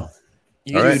go.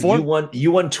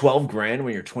 You won 12 grand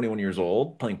when you're 21 years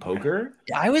old playing poker?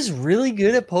 Yeah, I was really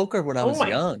good at poker when I was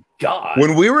young. God.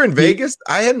 When we were in Vegas,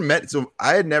 I had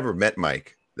never met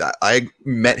Mike. I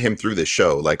met him through the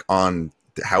show, like on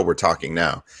how we're talking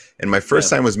now. And my first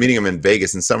time was meeting him in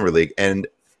Vegas in Summer League. And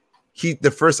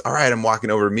all right, I'm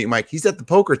walking over to meet Mike. He's at the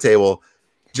poker table,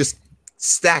 just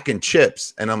stacking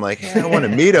chips. And I'm like, hey, I want to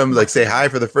meet him, like say hi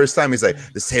for the first time. He's like,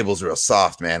 this table's real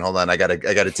soft, man. Hold on. I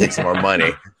gotta take some more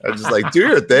money. I was just like, do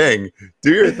your thing.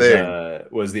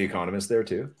 Was The Economist there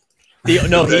too?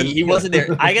 No, he wasn't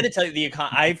there. I got to tell you,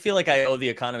 I feel like I owe The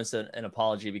Economist an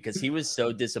apology because he was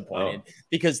so disappointed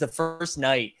because the first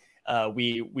night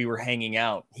we were hanging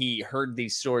out, he heard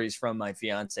these stories from my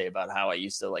fiance about how I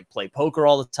used to like play poker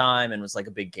all the time and was like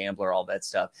a big gambler, all that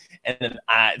stuff. And then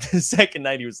the second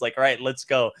night he was like, all right, let's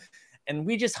go. And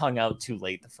we just hung out too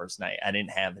late the first night. I didn't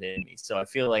have it in me. So I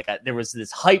feel like there was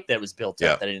this hype that was built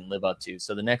up that I didn't live up to.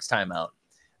 So the next time out,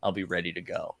 I'll be ready to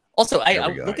go. Also, I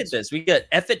look at this. We got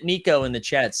F at Nico in the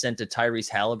chat sent to Tyrese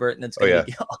Halliburton. That's going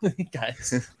to be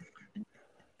guys.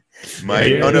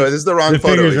 No, this is the wrong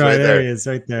photo. He's right there. He is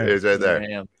right there. He's right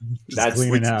there. That's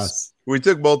cleaning house. We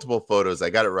took multiple photos. I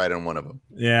got it right on one of them.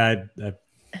 Yeah, I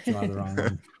draw the wrong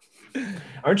one.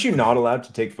 Aren't you not allowed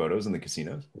to take photos in the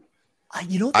casinos? I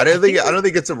don't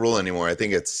think it's a rule anymore. I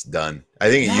think it's done. I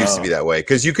think it used to be that way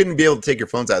because you couldn't be able to take your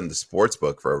phones out in the sports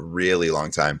book for a really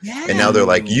long time. Yeah. And now they're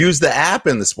like, use the app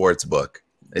in the sports book.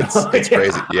 It's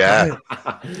crazy. Yeah.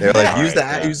 They're like,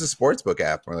 use the sports book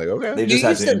app. We're like, okay. They just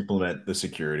had to implement the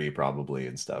security probably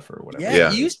and stuff or whatever.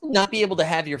 Yeah. You used to not be able to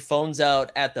have your phones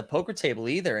out at the poker table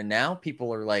either. And now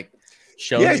people are like,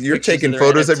 you're taking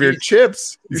photos of your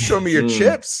chips. You show me your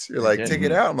chips. You're like, take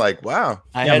it out. I'm like, wow.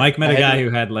 Mike met a guy who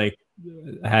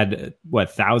had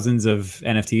thousands of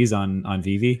NFTs on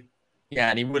Vivi.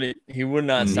 Yeah, and he would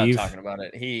not stop talking about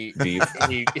it. He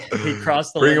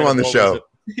crossed the bring him on the show.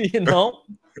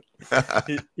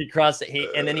 He crossed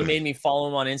it. And then he made me follow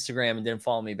him on Instagram and didn't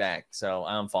follow me back. So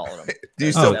I'm following him. Do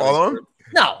you still follow him?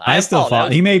 No, I still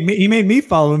follow. He made me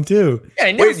follow him too.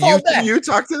 Yeah, you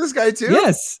talked to this guy too?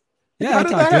 Yes. Yeah, how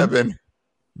did that happen?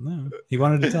 No, he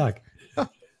wanted to talk. Get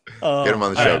him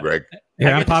on the show, Greg. Here,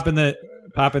 I'm popping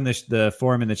the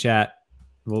form in the chat.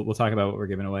 We'll talk about what we're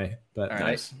giving away. But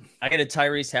nice. I got a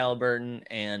Tyrese Halliburton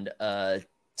and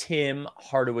Tim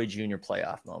Hardaway Jr.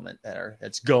 playoff moment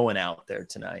that's going out there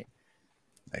tonight.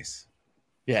 Nice.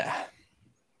 Yeah.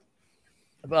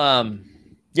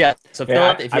 Yeah. So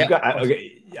I've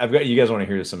got you guys want to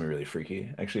hear something really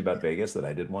freaky actually about Vegas that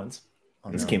I did once.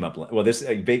 Came up. Well,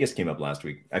 Vegas came up last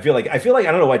week. I feel like I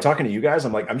don't know why talking to you guys.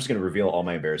 I'm just going to reveal all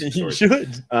my embarrassing stories. You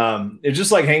should. It's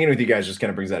just like hanging with you guys just kind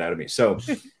of brings that out of me. So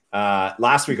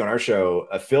last week on our show,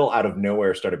 Phil out of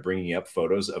nowhere started bringing up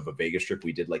photos of a Vegas trip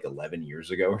we did like 11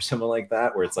 years ago or something like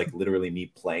that, where it's like literally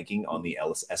me planking on the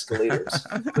Ellis escalators.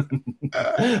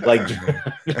 Like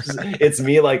it's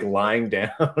me like lying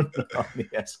down on the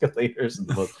escalators in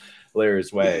the most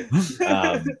hilarious way.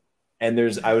 And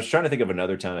I was trying to think of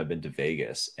another time I've been to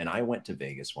Vegas, and I went to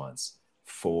Vegas once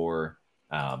for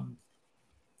a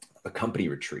company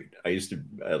retreat. I used to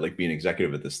be an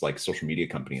executive at this like social media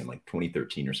company in like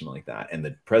 2013 or something like that. And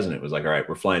the president was like, all right,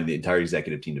 we're flying the entire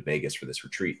executive team to Vegas for this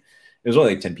retreat. It was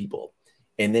only like 10 people.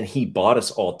 And then he bought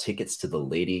us all tickets to the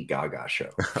Lady Gaga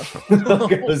show.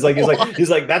 He's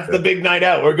like, that's the big night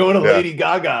out. We're going to Lady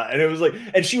Gaga. And it was like,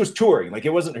 and she was touring. Like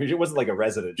it wasn't like a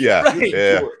resident show. Yeah. She was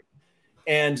touring.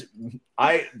 And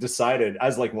I decided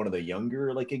as like one of the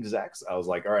younger like execs, I was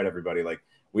like, all right, everybody, like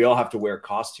we all have to wear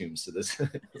costumes to this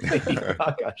Lady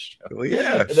Gaga show. Well,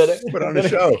 yeah, put on a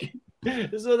show.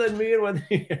 So then me and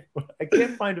I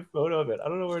can't find a photo of it. I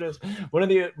don't know where it is.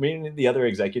 Me and the other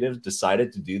executives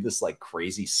decided to do this like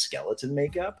crazy skeleton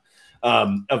makeup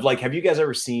of like, have you guys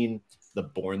ever seen the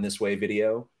Born This Way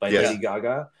video by Lady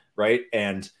Gaga? Right.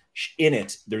 And in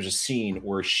it, there's a scene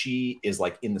where she is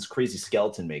like in this crazy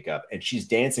skeleton makeup and she's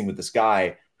dancing with this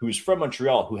guy who's from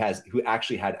Montreal who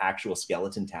actually had actual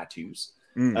skeleton tattoos.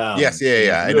 Yes.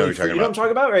 Yeah. I know what you're talking about. You know what I'm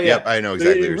talking about? Right. Yep, yeah. I know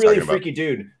exactly what you're really talking about. Freaky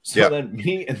dude. So then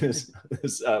me and this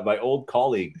my old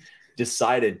colleague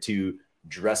decided to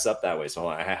dress up that way. So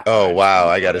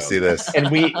I got to see this.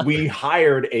 And we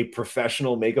hired a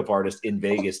professional makeup artist in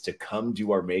Vegas to come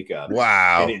do our makeup.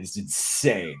 Wow. And it's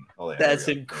insane. That's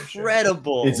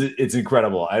incredible. It's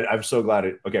incredible. I'm so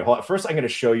glad okay, hold on. First I'm going to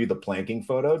show you the planking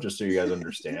photo just so you guys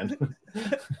understand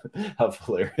how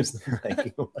hilarious the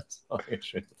planking was. I'm going to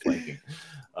show you the planking.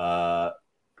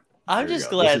 I'm just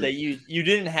glad that you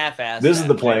didn't half-ass. This is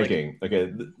the planking. Okay,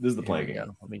 this is the planking.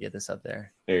 Let me get this up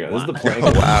there. There you go. This is the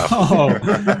planking. Wow.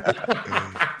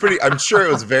 I'm sure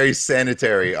it was very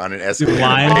sanitary on an escalator.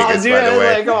 Vegas, by the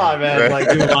way. Like, come on, man. Right?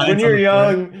 Like when you're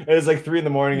young, and it's like 3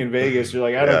 a.m. in Vegas. You're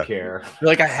like, I don't care. You're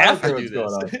like, I have to do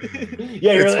this.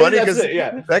 Yeah, it's funny because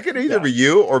that could either be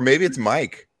you or maybe it's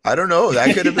Mike. I don't know.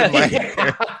 That could have been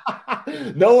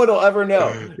Mike. No one will ever know.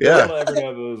 Yeah. No one will ever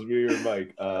know if it was me or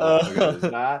Mike. Okay, there's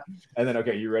that. And then,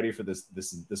 okay, you ready for this?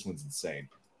 This one's insane.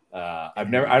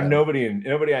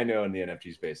 Nobody I know in the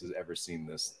NFT space has ever seen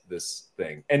this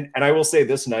thing. And I will say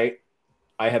this night,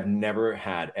 I have never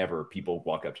had ever people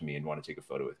walk up to me and want to take a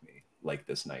photo with me like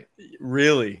this night.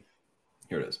 Really?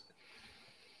 Here it is.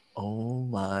 Oh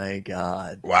my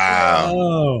God. Wow.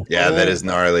 Oh. Yeah, that is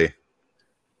gnarly.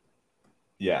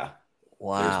 Yeah.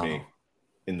 Wow. There's me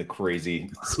in the crazy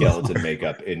skeleton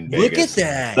makeup in Vegas. Look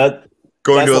at that.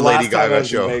 Going to a Lady Gaga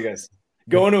show.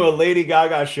 Going to a Lady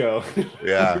Gaga show.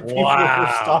 Yeah. People were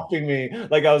stopping me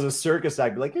like I was a circus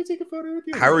act. Like, can I take a photo with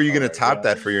you? How are you going to top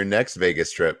that for your next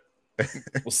Vegas trip?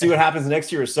 We'll see what happens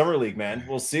next year at Summer League, man.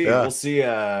 We'll see. Yeah. We'll see.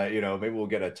 Maybe we'll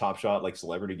get a Top Shot like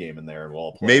celebrity game in there and we'll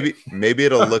all play. Maybe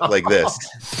it'll look like this.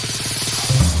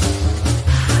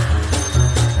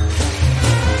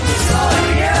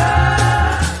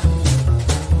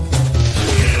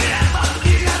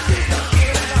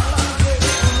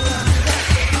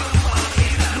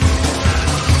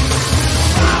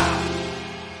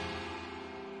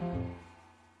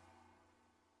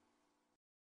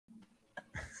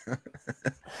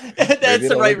 That's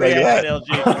the right reaction, LG.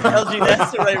 LG,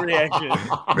 that's the right reaction.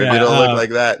 Maybe it'll look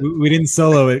like that. We didn't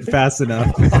solo it fast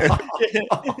enough.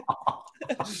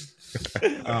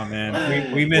 Oh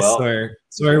man, we missed Sawyer.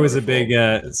 Sawyer was a big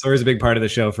part of the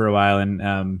show for a while,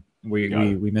 and we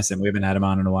miss him. We haven't had him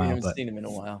on in a while. We haven't seen him in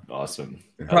a while. Awesome.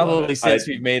 Probably since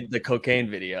we've made the cocaine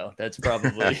video. That's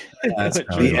probably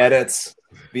the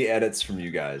edits from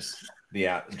you guys.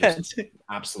 Just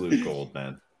absolute gold,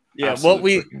 man. Yeah, what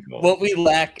we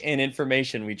lack in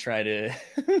information, we try to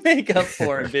make up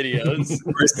for in videos.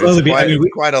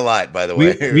 Quite a lot, by the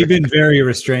way. We've been very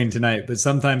restrained tonight, but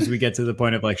sometimes we get to the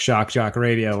point of like shock jock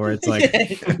radio, where it's like,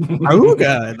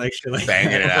 "Auga," and like she's like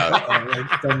banging it out.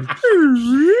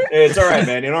 It's all right,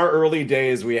 man. In our early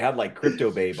days, we had like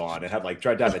Crypto Babe on and had like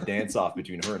tried to have a dance off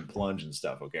between her and Plunge and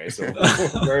stuff. Okay, so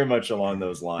very much along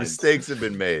those lines. Mistakes have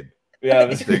been made. Yeah,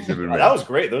 that was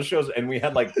great. Those shows, and we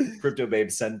had like Crypto Babe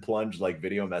send Plunge like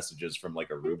video messages from like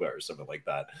Aruba or something like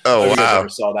that. Oh wow! I never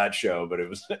saw that show, but it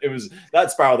was that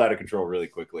spiraled out of control really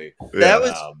quickly. That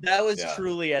was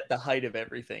truly at the height of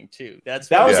everything too. That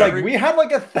was like we had like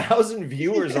 1,000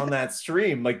 viewers on that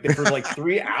stream like for like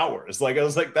 3 hours. Like I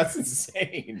was like, that's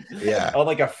insane. Yeah, on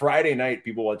like a Friday night,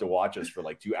 people wanted to watch us for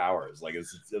like 2 hours. Like it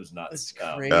was nuts. It's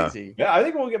crazy. Yeah, I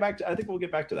think we'll get back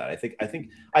to that. I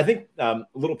think a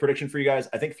little prediction for you guys.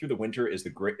 I think through the winter is a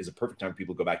perfect time for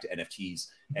people to go back to NFTs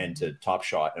and to Top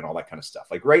Shot and all that kind of stuff.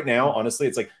 Like right now, honestly,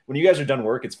 it's like when you guys are done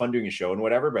work, it's fun doing a show and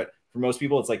whatever. But for most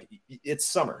people, it's like it's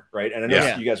summer, right? And I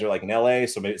know you guys are like in LA,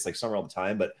 so maybe it's like summer all the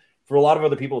time. But for a lot of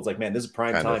other people, it's like, man, this is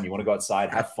prime time. You want to go outside,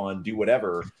 have fun, do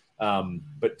whatever.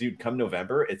 But dude, come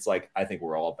November, it's like I think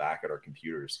we're all back at our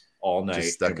computers all night.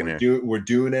 Just stuck in here. We're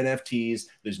doing NFTs.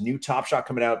 There's new Top Shot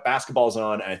coming out. Basketball's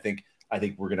on. And I think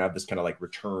we're gonna have this kind of like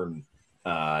return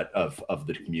of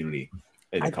the community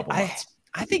in a couple months.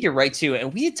 I think you're right too,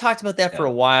 and we had talked about that for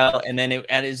a while, and then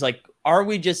it's like, are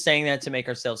we just saying that to make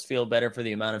ourselves feel better for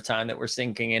the amount of time that we're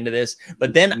sinking into this?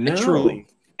 But then truly,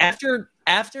 after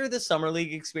the Summer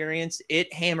League experience,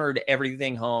 it hammered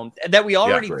everything home that we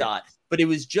already thought. But it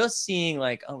was just seeing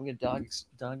like, oh, we got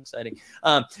dog exciting.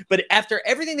 But after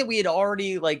everything that we had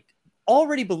already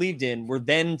believed in, we're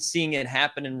then seeing it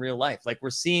happen in real life. Like we're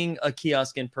seeing a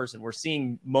kiosk in person. We're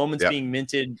seeing moments being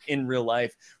minted in real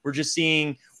life. We're just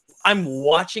seeing, I'm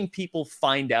watching people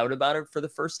find out about it for the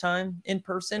first time in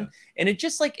person. And it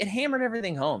just like, it hammered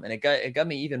everything home. And it got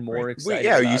me even more excited.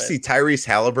 You see Tyrese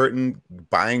Halliburton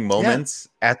buying moments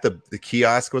at the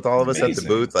kiosk with all of us at the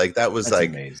booth. Like that was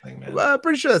like, amazing, man. Well, I'm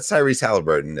pretty sure that's Tyrese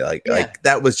Halliburton. Like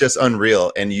that was just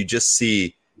unreal. And you just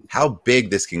see how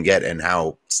big this can get and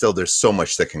how still there's so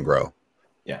much that can grow.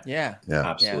 Yeah,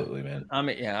 absolutely, man. I'm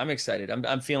excited.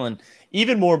 I'm feeling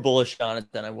even more bullish on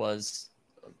it than I was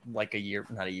like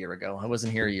not a year ago. I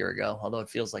wasn't here a year ago, although it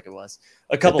feels like it was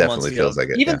a couple months ago. Feels like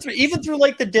it, even through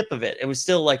like the dip of it, it was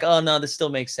still like, oh no, this still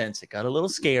makes sense. It got a little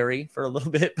scary for a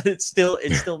little bit, but it still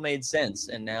made sense.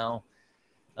 And now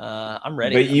I'm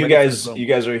ready. But you guys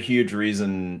are a huge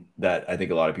reason that I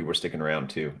think a lot of people are sticking around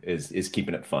too, is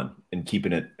keeping it fun and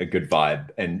keeping it a good vibe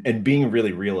and being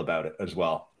really real about it as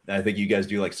well. And I think you guys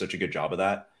do like such a good job of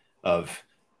that, of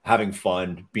having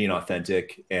fun, being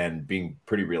authentic, and being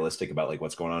pretty realistic about like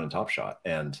what's going on in Top Shot.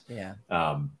 And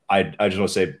I just want to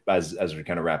say as we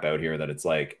kind of wrap out here that it's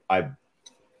like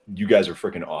you guys are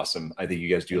freaking awesome. I think you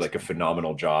guys do like a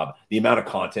phenomenal job. The amount of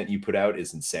content you put out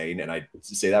is insane. And I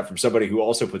say that from somebody who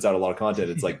also puts out a lot of content.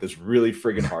 It's like this really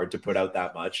friggin' hard to put out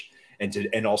that much.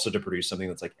 and also to produce something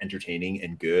that's like entertaining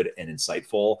and good and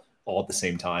insightful all at the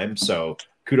same time. So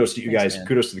kudos to you guys. Man.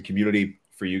 Kudos to the community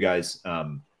for you guys.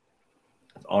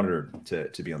 Honored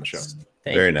to be on the show.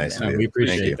 Very nice. We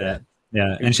appreciate that.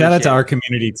 Yeah, and shout out to our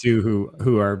community too,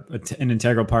 who are an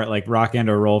integral part. Like Rock and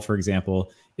or Roll, for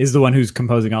example, is the one who's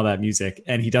composing all that music,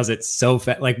 and he does it so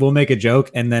fast. Like we'll make a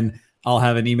joke, and then I'll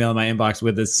have an email in my inbox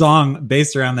with a song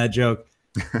based around that joke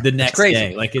the next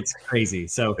day. Like it's crazy.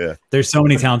 So there's so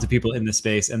many talented people in the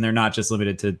space, and they're not just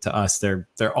limited to us. They're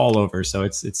all over. So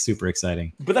it's super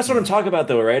exciting. But that's what I'm talking about,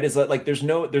 though, right? Is that like there's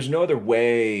no other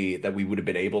way that we would have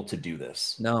been able to do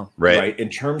this. No, right? In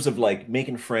terms of like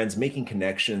making friends, making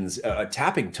connections,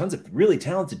 tapping tons of really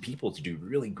talented people to do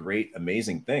really great,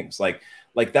 amazing things. Like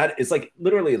that is like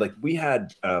literally like we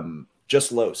had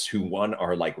Just Los, who won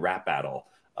our like rap battle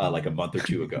like a month or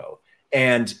two ago.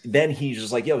 And then he's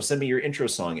just like, yo, send me your intro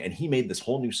song. And he made this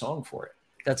whole new song for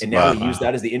it. Now he used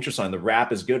that as the intro song. The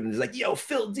rap is good. And he's like, yo,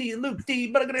 Phil D, Luke D.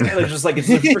 It's just like, it's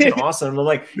freaking awesome. And I'm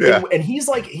like, and he's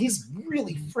like, he's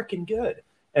really freaking good.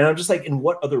 And I'm just like, in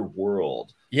what other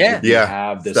world?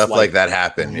 Have this stuff like that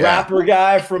happen. Rapper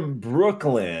guy from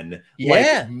Brooklyn.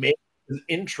 Like, make an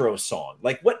intro song.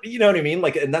 Like what, you know what I mean?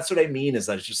 Like, and that's what I mean is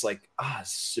that it's just like,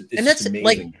 it's and that's amazing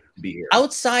like, to be here.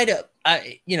 Outside of,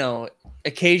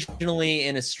 occasionally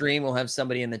in a stream we'll have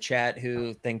somebody in the chat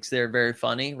who thinks they're very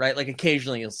funny, right? Like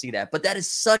occasionally you'll see that, but that is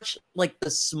such like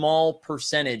the small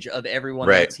percentage of everyone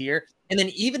that's here. And then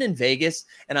even in Vegas,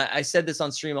 and I said this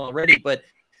on stream already, but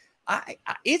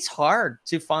it's hard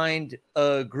to find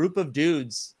a group of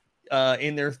dudes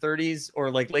in their 30s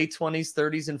or like late 20s,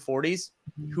 30s, and 40s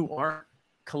who aren't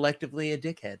collectively a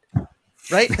dickhead,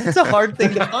 right? That's a hard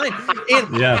thing to find.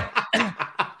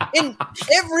 And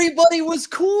everybody was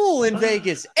cool in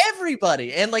Vegas.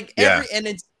 Everybody. And like and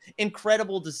it's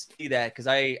incredible to see that because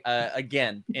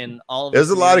again, in all of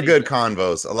there's a lot of good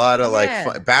convos, a lot of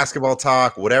like basketball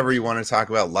talk, whatever you want to talk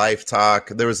about, life talk.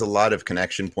 There was a lot of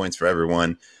connection points for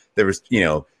everyone. There was,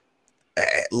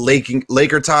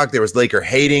 Laker talk. There was Laker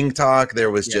hating talk.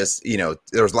 There was just,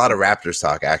 there was a lot of Raptors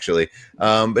talk actually.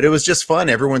 But it was just fun.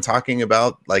 Everyone talking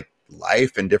about like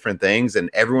life and different things and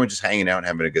everyone just hanging out and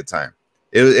having a good time.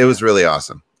 It was really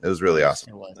awesome. It was really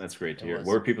awesome. That's great to hear. What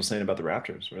were people saying about the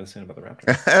Raptors? What are they saying about the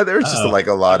Raptors? There was just like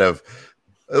a lot of.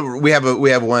 We have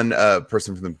one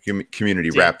person from the community,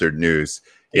 Raptor News.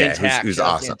 Who's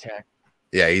awesome.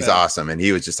 Yeah, he's awesome, and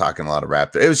he was just talking a lot of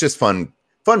Raptor. It was just fun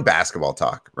basketball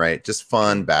talk, right? Just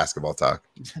fun basketball talk.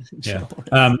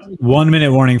 1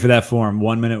 minute warning for that form.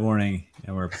 1 minute warning.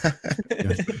 And we're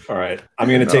all right. I'm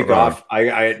going to take off.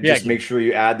 I just make sure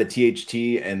you add the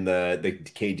THT and the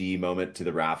KD moment to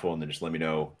the raffle, and then just let me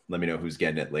know who's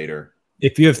getting it later.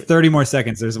 If you have 30 more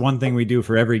seconds, there's one thing we do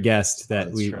for every guest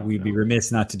that we'd be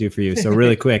remiss not to do for you. So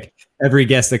really quick, every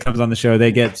guest that comes on the show,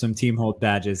 they get some Team Hold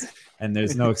badges, and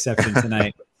there's no exception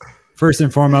tonight. First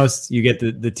and foremost, you get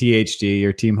the THD,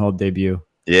 your Team Hold debut.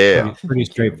 Yeah, pretty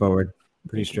straightforward.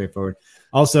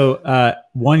 Also,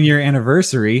 1 year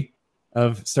anniversary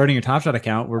of starting your Top Shot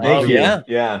account. We're whether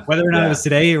or not it was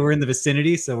today, we're in the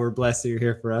vicinity, so we're blessed that you're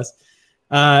here for us.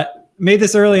 Made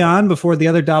this early on before the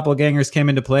other doppelgangers came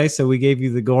into play, so we gave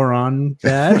you the Goron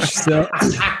badge. So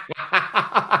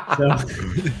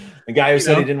the guy who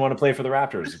said he didn't want to play for the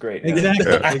Raptors. Great. Exactly.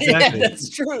 That's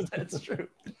true.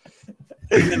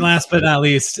 And last but not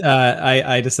least,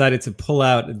 I decided to pull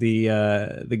out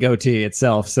the goatee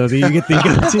itself, so that you get the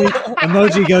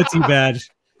emoji goatee badge.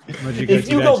 If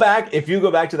you go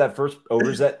back to that first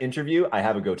Overzet interview, I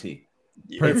have a goatee.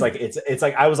 It's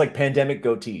like I was like pandemic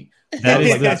goatee.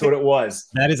 That's what it was.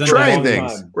 That is trying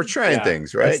things. We're trying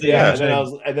things, right?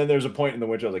 And then there's a point in the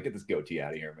which I was like, get this goatee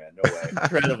out of here, man. No way.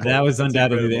 That was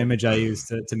undoubtedly the image I used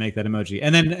to make that emoji.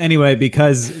 And then anyway,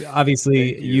 because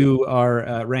obviously you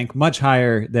are rank much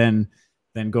higher than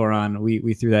Goran,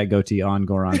 we threw that goatee on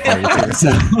Goran for you too.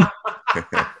 So.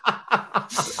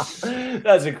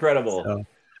 That's incredible. So,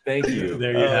 thank you.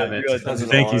 There you have it.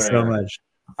 Thank you so much.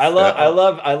 I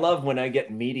love when I get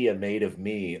media made of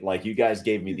me. Like you guys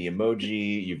gave me the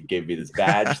emoji, you gave me this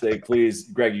badge thing. Please,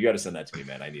 Greg, you got to send that to me,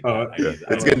 man. I need that.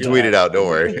 It's getting tweeted out. Don't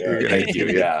worry. Thank you.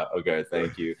 Yeah. Okay.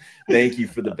 Thank you. Thank you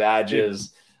for the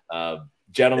badges,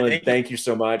 gentlemen. Thank you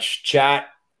so much. Chat.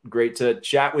 Great to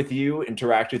chat with you,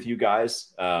 interact with you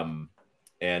guys. We'll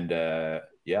have to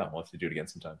do it again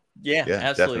sometime. Yeah,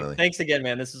 absolutely. Definitely. Thanks again,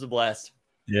 man. This was a blast.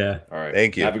 Yeah. All right.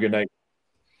 Thank you. Have a good night.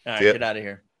 All right. Get out of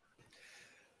here.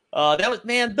 That was,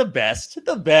 man, the best.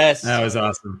 That was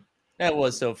awesome. That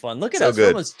was so fun. Look at us. We're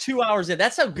almost 2 hours in.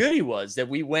 That's how good he was that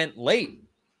we went late.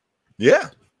 Yeah.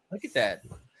 Look at that.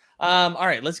 All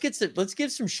right, let's give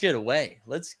some shit away.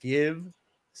 Let's give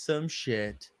some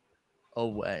shit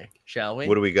away. Shall we?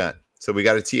 What do we got? So we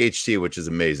got a THT, which is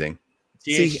amazing.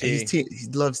 THT. See, he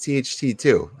loves THT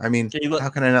too. I mean, how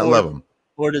can I not love him?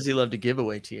 Or does he love to give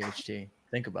away THT?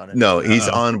 Think about it. No, he's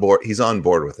on board. He's on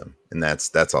board with him, and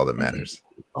that's all that matters.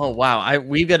 Oh wow!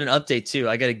 We've got an update too.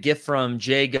 I got a gift from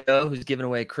Jay Go, who's giving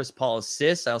away Chris Paul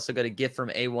assists. I also got a gift from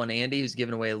A1 Andy, who's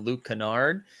giving away Luke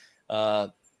Kennard.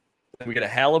 We got a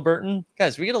Halliburton.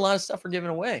 Guys, we get a lot of stuff we're giving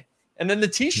away, and then the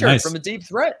T-shirt from A Deep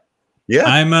Threat. Yeah,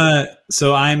 I'm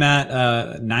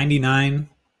at 99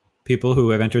 people who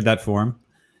have entered that form.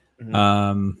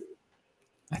 Mm-hmm.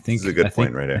 I think this is a good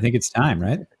point right here. I think it's time,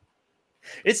 right?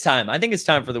 It's time. I think it's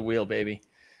time for the wheel, baby.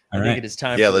 I think it is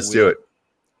time. Yeah, let's do it.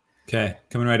 Okay,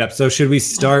 coming right up. So should we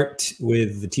start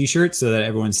with the T-shirt so that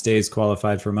everyone stays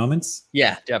qualified for moments?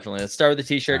 Yeah, definitely. Let's start with the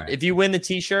T-shirt. Right. If you win the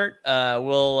T-shirt,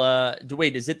 we'll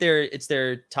wait. Is it it's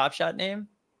their Top Shot name?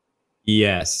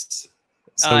 Yes.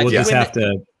 So we'll just have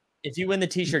to. If you win the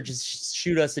T-shirt, just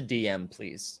shoot us a DM,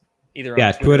 please. Either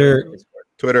on Twitter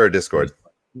or Discord.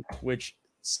 Which.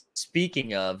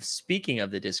 Speaking of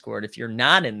the Discord, if you're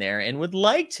not in there and would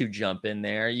like to jump in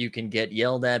there, you can get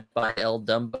yelled at by El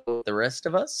Dumbo with the rest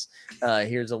of us.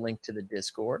 Here's a link to the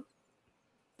Discord.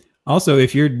 Also,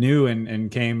 if you're new and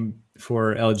came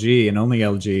for LG and only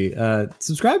LG,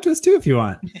 subscribe to us too if you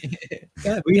want.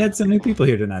 Yeah, we had some new people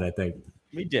here tonight, I think.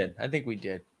 We did. I think we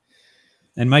did.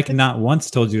 And Mike not once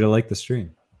told you to like the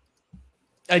stream.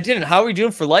 I didn't. How are we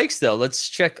doing for likes, though? Let's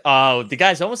check. Oh, the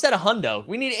guy's almost at 100.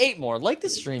 We need 8 more. Like the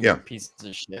stream, you pieces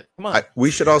of shit. Come on.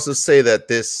 We should also say that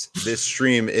this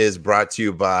stream is brought to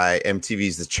you by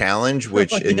MTV's The Challenge,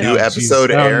 which a new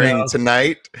episode airing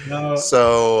tonight. No.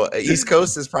 So East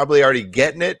Coast is probably already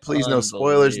getting it. Please, no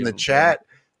spoilers in the chat.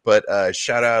 But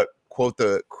shout out, quote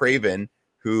the Craven,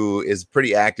 who is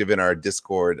pretty active in our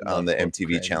Discord on the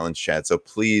MTV Challenge chat. So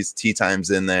please, Tea Time's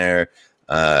in there.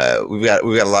 We've got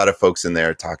a lot of folks in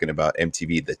there talking about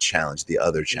MTV The Challenge, the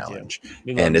other challenge,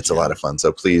 and it's a lot of fun.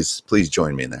 So please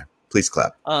join me in there. Please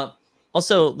clap.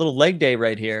 Also, little leg day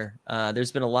right here.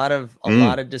 There's been a lot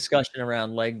of discussion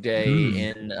around leg day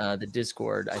in the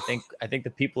Discord. I think the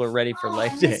people are ready for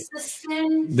leg day.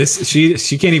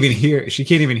 She can't even hear. She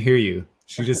can't even hear you.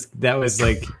 That was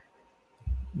like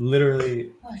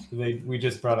literally. We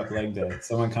just brought up leg day.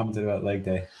 Someone commented about leg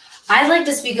day. I'd like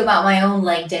to speak about my own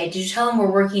leg day. Did you tell them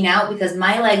we're working out? Because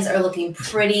my legs are looking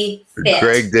pretty fit.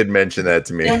 Greg did mention that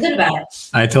to me. Feel good about it.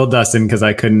 I told Dustin because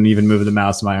I couldn't even move the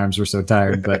mouse. My arms were so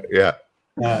tired. But yeah.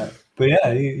 But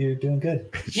yeah, you're doing good.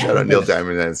 Shout out Neil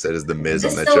Diamond and said is the Miz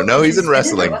on that show. No, he's in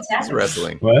wrestling. He's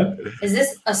wrestling. What? Is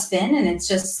this a spin and it's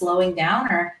just slowing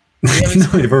down or?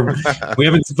 We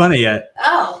haven't spun it yet.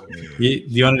 Oh.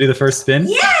 You want to do the first spin?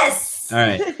 Yes. All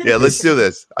right. Yeah, let's do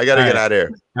this. I got to get out of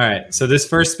here. All right. So this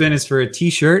first spin is for a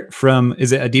T-shirt from,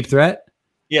 is it A Deep Threat?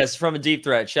 Yes, from A Deep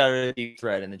Threat. Shout out to A Deep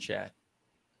Threat in the chat.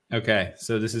 Okay.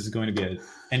 So this is going to be an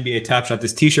NBA Top Shot.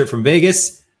 This T-shirt from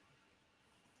Vegas.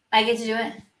 I get to do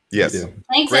it? Yes.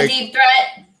 Thanks, Greg, A Deep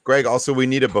Threat. Greg, also we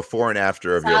need a before and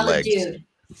after of your legs. Dude.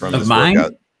 From this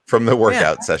workout. From the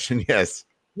workout session, yes.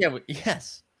 Yeah,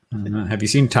 yes. Have you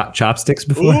seen Chopsticks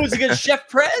before? Ooh, is it good? Chef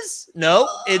Prez? No,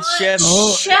 it's Chef.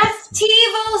 Chef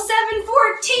TiVo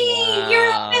 714. Wow.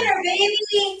 You're a winner,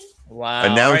 baby.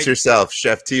 Wow. Announce yourself,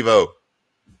 Chef TiVo.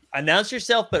 Announce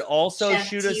yourself, but also Chef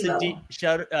shoot us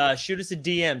a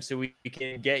DM so we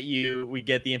can get you. We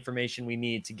get the information we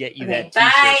need to get you that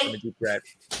T-shirt from A Deep Threat.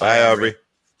 Bye, Aubrey.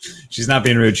 She's not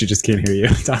being rude. She just can't hear you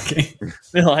talking.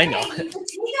 No, I know. Hey, you can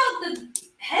take out the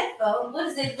headphone. What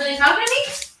is it? Were they talking to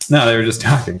me? No, they were just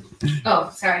talking.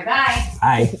 Oh, sorry. Bye.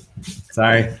 Hi.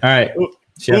 Sorry. All right. Ooh,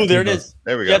 there it is.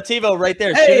 There we go. Chef TiVo right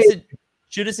there. Hey.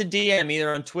 Shoot us a DM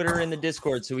either on Twitter or in the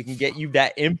Discord so we can get you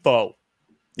that info.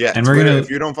 Yeah, and Twitter, if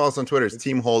you don't follow us on Twitter, it's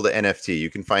Team Hold NFT. You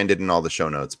can find it in all the show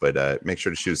notes, but make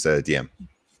sure to shoot us a DM.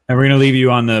 And we're going to leave you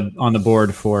on the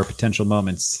board for potential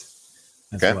moments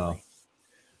as well. All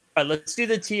right, let's do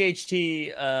the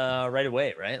THT right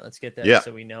away, right? Let's get that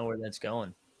so we know where that's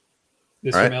going.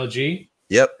 This from LG?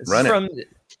 Yep, this is from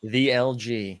the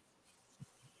LG.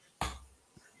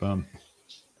 Boom.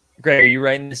 Greg, are you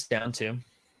writing this down too?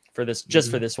 For this,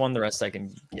 just for this one, the rest I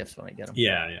can gift when I get them.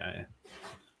 Yeah.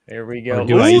 There we go.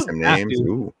 Do I use some names?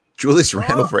 Ooh. Julius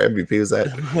Randle for MVP. Was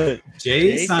that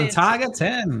Jay Santaga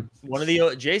 10? One of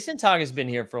the Jason Taga's been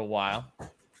here for a while.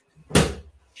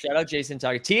 Shout out Jason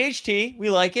Taga. THT, we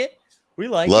like it.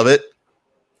 Love it.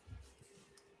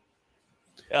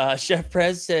 Chef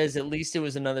Prez says at least it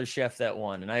was another chef that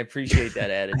won, and I appreciate that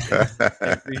attitude.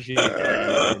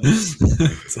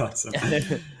 That's awesome.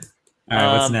 All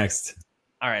right, what's next?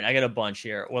 All right, I got a bunch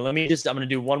here. Well, I'm going to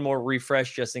do one more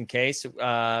refresh just in case.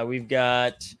 We've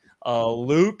got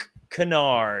Luke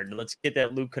Kennard. Let's get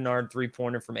that Luke Kennard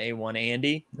 3-pointer from A1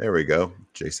 Andy. There we go.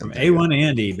 Jason. From A1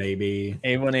 Andy, baby.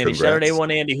 A1 Andy. Shout out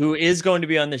A1 Andy, who is going to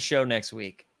be on the show next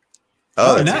week.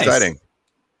 Oh, that's nice. Exciting.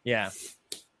 Yeah.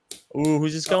 Ooh,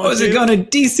 who's this going to? Is it going to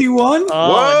DC1?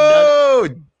 Whoa!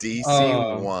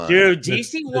 DC1. Dude,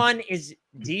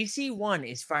 DC1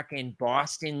 is fucking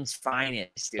Boston's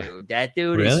finest, dude. That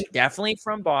dude is definitely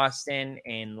from Boston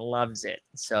and loves it.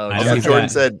 So Jordan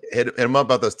said hit him up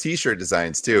about those t-shirt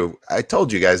designs too. I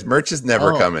told you guys, merch is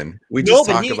never coming. We just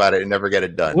talk about it and never get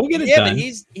it done. We'll get it done. But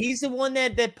he's the one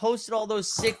that posted all those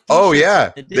sick t-shirts. Oh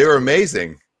yeah. They were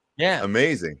amazing. Yeah.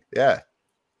 Amazing. Yeah.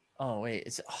 Oh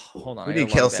wait, hold on. We need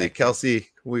Kelsey. Kelsey,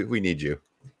 we need you.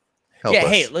 Help us.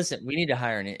 Hey, listen, we need to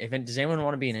hire does anyone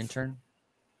want to be an intern?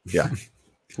 Yeah.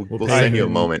 We'll send you a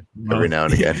moment every now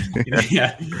and again.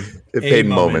 Yeah. Paid in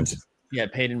moments. Yeah,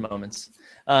 paid in moments.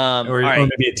 Or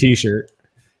maybe a t-shirt.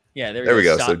 Yeah, there we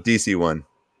go. Stop. So DC1.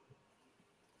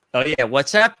 Oh yeah,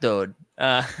 what's up, dude?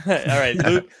 All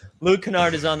right, Luke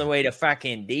Kennard is on the way to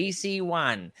fucking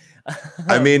DC1.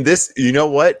 I mean, you know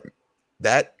what?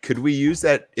 Could we use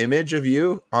that image of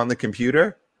you on the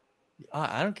computer?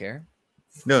 I don't care.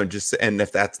 No, and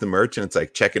if that's the merch and it's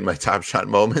like checking my Top Shot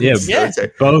moments. Yeah.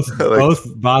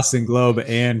 Both Boston Globe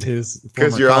and his,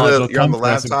 because you're on the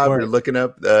laptop, you're looking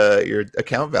up your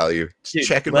account value,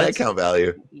 checking my account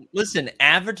value. Listen,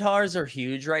 avatars are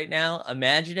huge right now.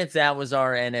 Imagine if that was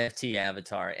our NFT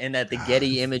avatar and that the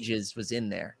Getty Images was in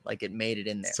there, like it made it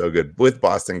in there. So good with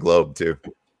Boston Globe too.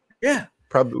 Yeah,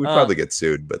 we probably get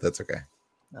sued, but that's okay.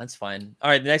 That's fine.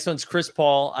 All right, the next one's Chris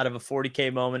Paul out of a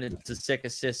 40K moment. It's a sick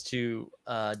assist to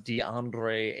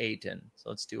DeAndre Ayton. So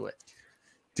let's do it.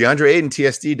 DeAndre Ayton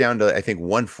TSD down to, I think,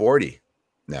 140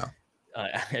 now.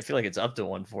 I feel like it's up to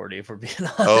 140 if we're being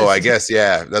honest. Oh, I guess,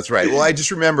 yeah, that's right. Well, I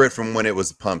just remember it from when it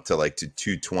was pumped to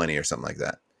 220 or something like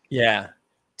that. Yeah.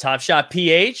 Top Shot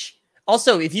PH.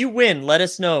 Also, if you win, let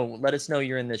us know. Let us know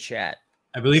you're in the chat.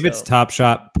 I believe it's Top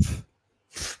Shot.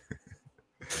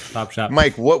 Top Shot.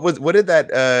 Mike, what did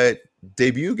that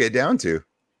debut get down to?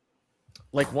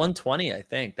 Like 120, I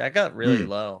think. That got really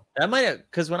low. That might have,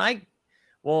 because when I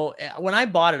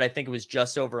bought it, I think it was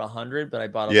just over 100, but I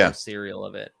bought a little cereal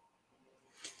of it.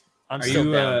 Are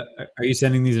you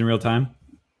sending these in real time?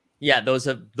 Yeah, those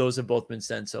have both been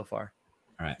sent so far.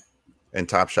 All right. And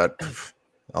Top Shot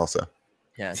also.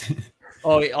 Yeah.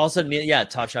 Oh, also, yeah,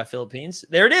 Top Shot Philippines.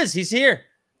 There it is. He's here.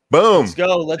 Boom. Let's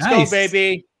go. Let's go,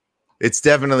 baby. It's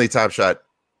definitely Top Shot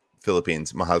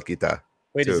Philippines. Mahal kita.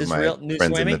 Wait, is this real? New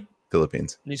friends in the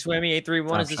Philippines. New Swami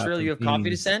 831. Is this real? You have coffee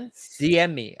to send?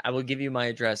 DM me. I will give you my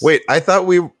address. Wait, I thought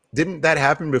didn't that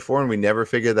happen before and we never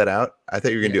figured that out? I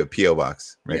thought you were gonna do a PO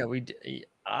box, right? Yeah, we did.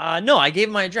 No, I gave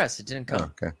him my address. It didn't come.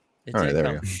 Oh, okay. All right, there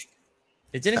we go.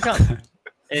 It didn't come.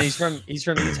 And he's from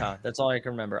Utah. That's all I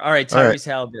can remember. All right, Tyrese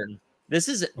Halliburton. This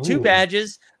is 2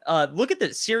 badges. Look at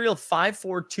the serial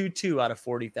 5422 out of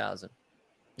 40,000.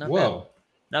 Not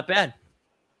bad.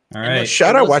 All right.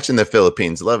 Shout out watching the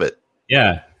Philippines. Love it.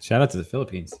 Yeah. Shout out to the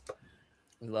Philippines.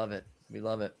 We love it.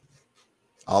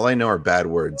 All I know are bad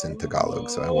words in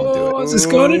Tagalog, so I won't do it. Is this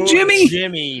going to Jimmy?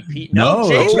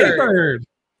 Jaybird.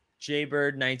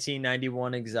 Jaybird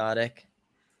 1991 exotic.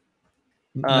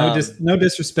 No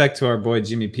disrespect to our boy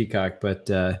Jimmy Peacock, but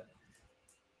got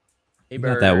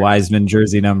that Wiseman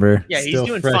jersey number. Yeah, he's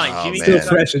doing fresh. fine. Jimmy's still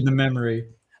fresh in the memory.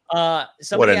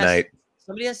 What a night.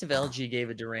 Somebody asked if LG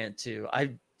gave a Durant too. I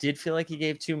did feel like he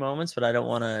gave 2 moments, but I don't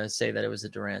want to say that it was a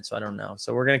Durant, so I don't know.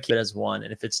 So we're going to keep it as 1,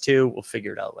 and if it's 2, we'll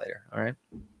figure it out later. All right?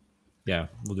 Yeah,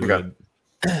 we'll do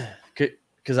it.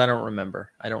 Because I don't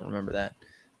remember. that.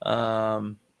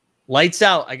 Lights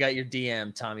out. I got your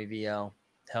DM, Tommy VL.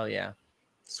 Hell yeah.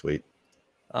 Sweet.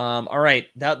 All right.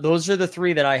 Those are the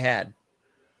 3 that I had.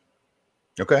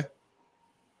 Okay.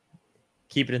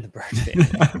 Keep it in the bird family.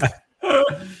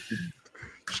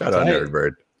 Shout out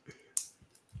Nerdbird.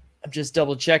 I'm just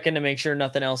double checking to make sure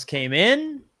nothing else came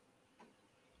in.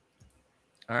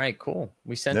 All right, cool.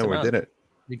 We sent them out.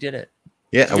 We did it.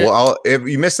 Yeah, well, if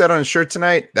you missed that on a shirt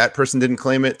tonight, that person didn't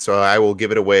claim it, so I will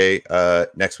give it away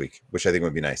next week, which I think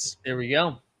would be nice. There we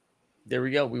go.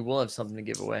 We will have something to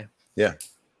give away. Yeah.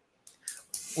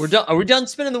 We're done. Are we done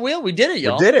spinning the wheel? We did it,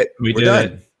 y'all. We did it. We're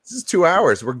done. This is 2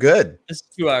 hours. We're good. This is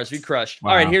 2 hours. We crushed.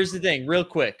 Wow. All right, here's the thing. Real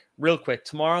quick.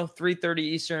 Tomorrow, 3:30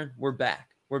 Eastern, we're back.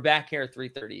 We're back here at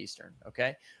 3:30 Eastern,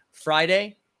 okay?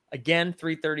 Friday, again,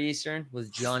 3:30 Eastern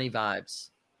with Johnny Vibes.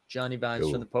 Johnny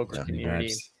Vibes from the poker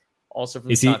community. Also from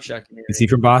the Top Shot community. Is he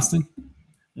from Boston?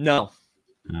 No.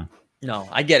 No,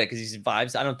 I get it because he's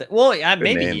Vibes. I don't think. Well,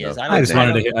 maybe he is. I just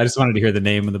wanted to hear the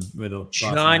name of the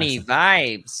Johnny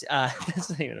Vibes. That's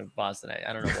not even a Boston.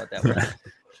 I don't know what that was.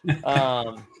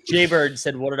 Jaybird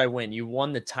said, "What did I win? You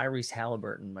won the Tyrese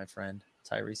Halliburton, my friend.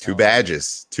 Tyrese. Two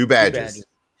badges.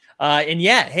 And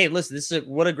yeah, hey, listen,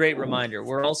 what a great reminder.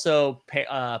 We're also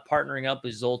partnering up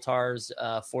with Zoltar's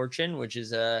Fortune, which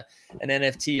is an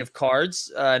NFT of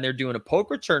cards, and they're doing a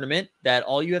poker tournament that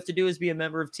all you have to do is be a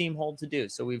member of Team Hold to do.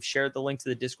 So we've shared the link to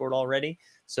the Discord already.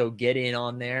 So get in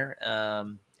on there.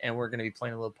 And we're going to be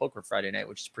playing a little poker Friday night,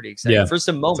 which is pretty exciting. Yeah, for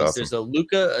some moments, awesome. There's a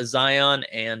Luka, a Zion,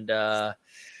 and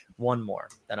one more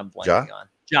that I'm blanking on.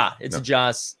 It's a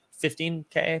Ja's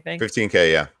 15K, I think.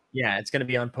 15K, yeah. Yeah, it's going to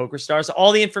be on PokerStars.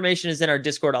 All the information is in our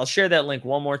Discord. I'll share that link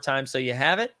one more time so you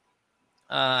have it.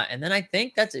 And then I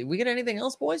think that's it. We get anything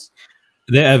else, boys?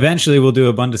 Eventually, we'll do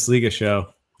a Bundesliga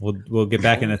show. We'll get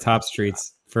back in the top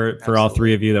streets for all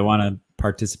three of you that want to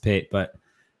participate. But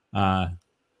I'm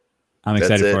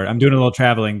excited for it. I'm doing a little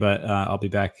traveling, but I'll be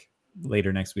back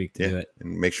later next week to do it.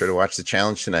 And make sure to watch the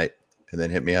challenge tonight and then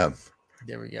hit me up.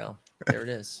 There we go. There it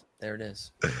is. There it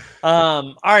is.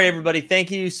 All right, everybody. Thank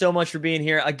you so much for being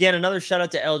here. Again, another shout out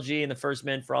to LG and the First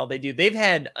Men for all they do. They've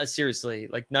had seriously,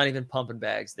 like, not even pumping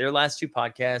bags. Their last two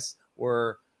podcasts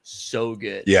were so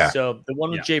good. Yeah. So the one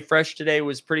with Jay Fresh today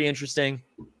was pretty interesting.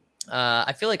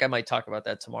 I feel like I might talk about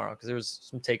that tomorrow because there was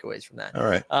some takeaways from that. All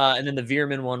right. And then the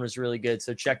Veerman one was really good.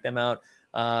 So check them out.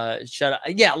 Shout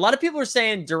out. Yeah. A lot of people are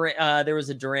saying there was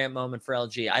a Durant moment for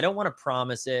LG. I don't want to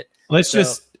promise it.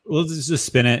 We'll just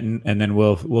spin it and then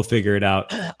we'll figure it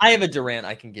out. I have a Durant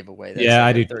I can give away.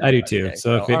 I do too. Today.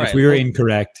 So if we were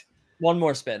incorrect, one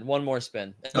more spin.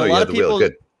 And a lot of people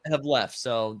have left,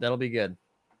 so that'll be good.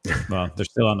 Well, they're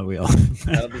still on the wheel.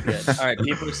 That'll be good. All right,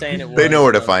 people are saying it. They know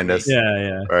where to find us.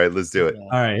 Yeah. All right, let's do it.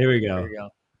 All right, here we go.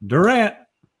 Durant.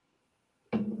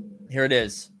 Here it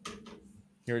is.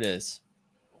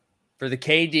 For the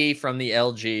KD from the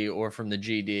LG or from the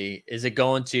GD, is it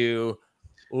going to?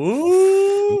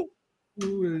 Ooh,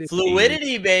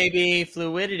 fluidity, baby,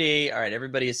 fluidity. All right,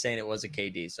 everybody is saying it was a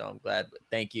KD, so I'm glad.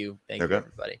 Thank you,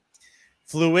 everybody.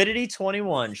 Fluidity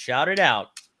 21, shout it out.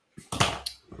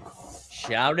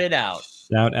 Shout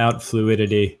out,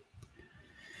 fluidity.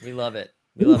 We love it.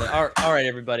 All right,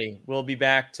 everybody. We'll be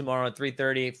back tomorrow at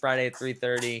 3:30, Friday at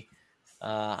 3:30.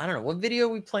 I don't know what video are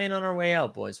we playing on our way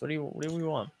out, boys. What do we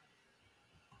want?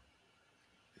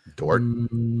 Dort?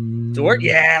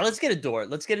 Yeah, let's get a Dort.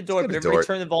 But everybody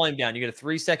turn the volume down. You get a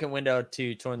 3-second window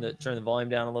to turn the volume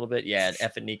down a little bit. Yeah,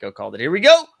 F and Nico called it. Here we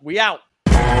go. We out.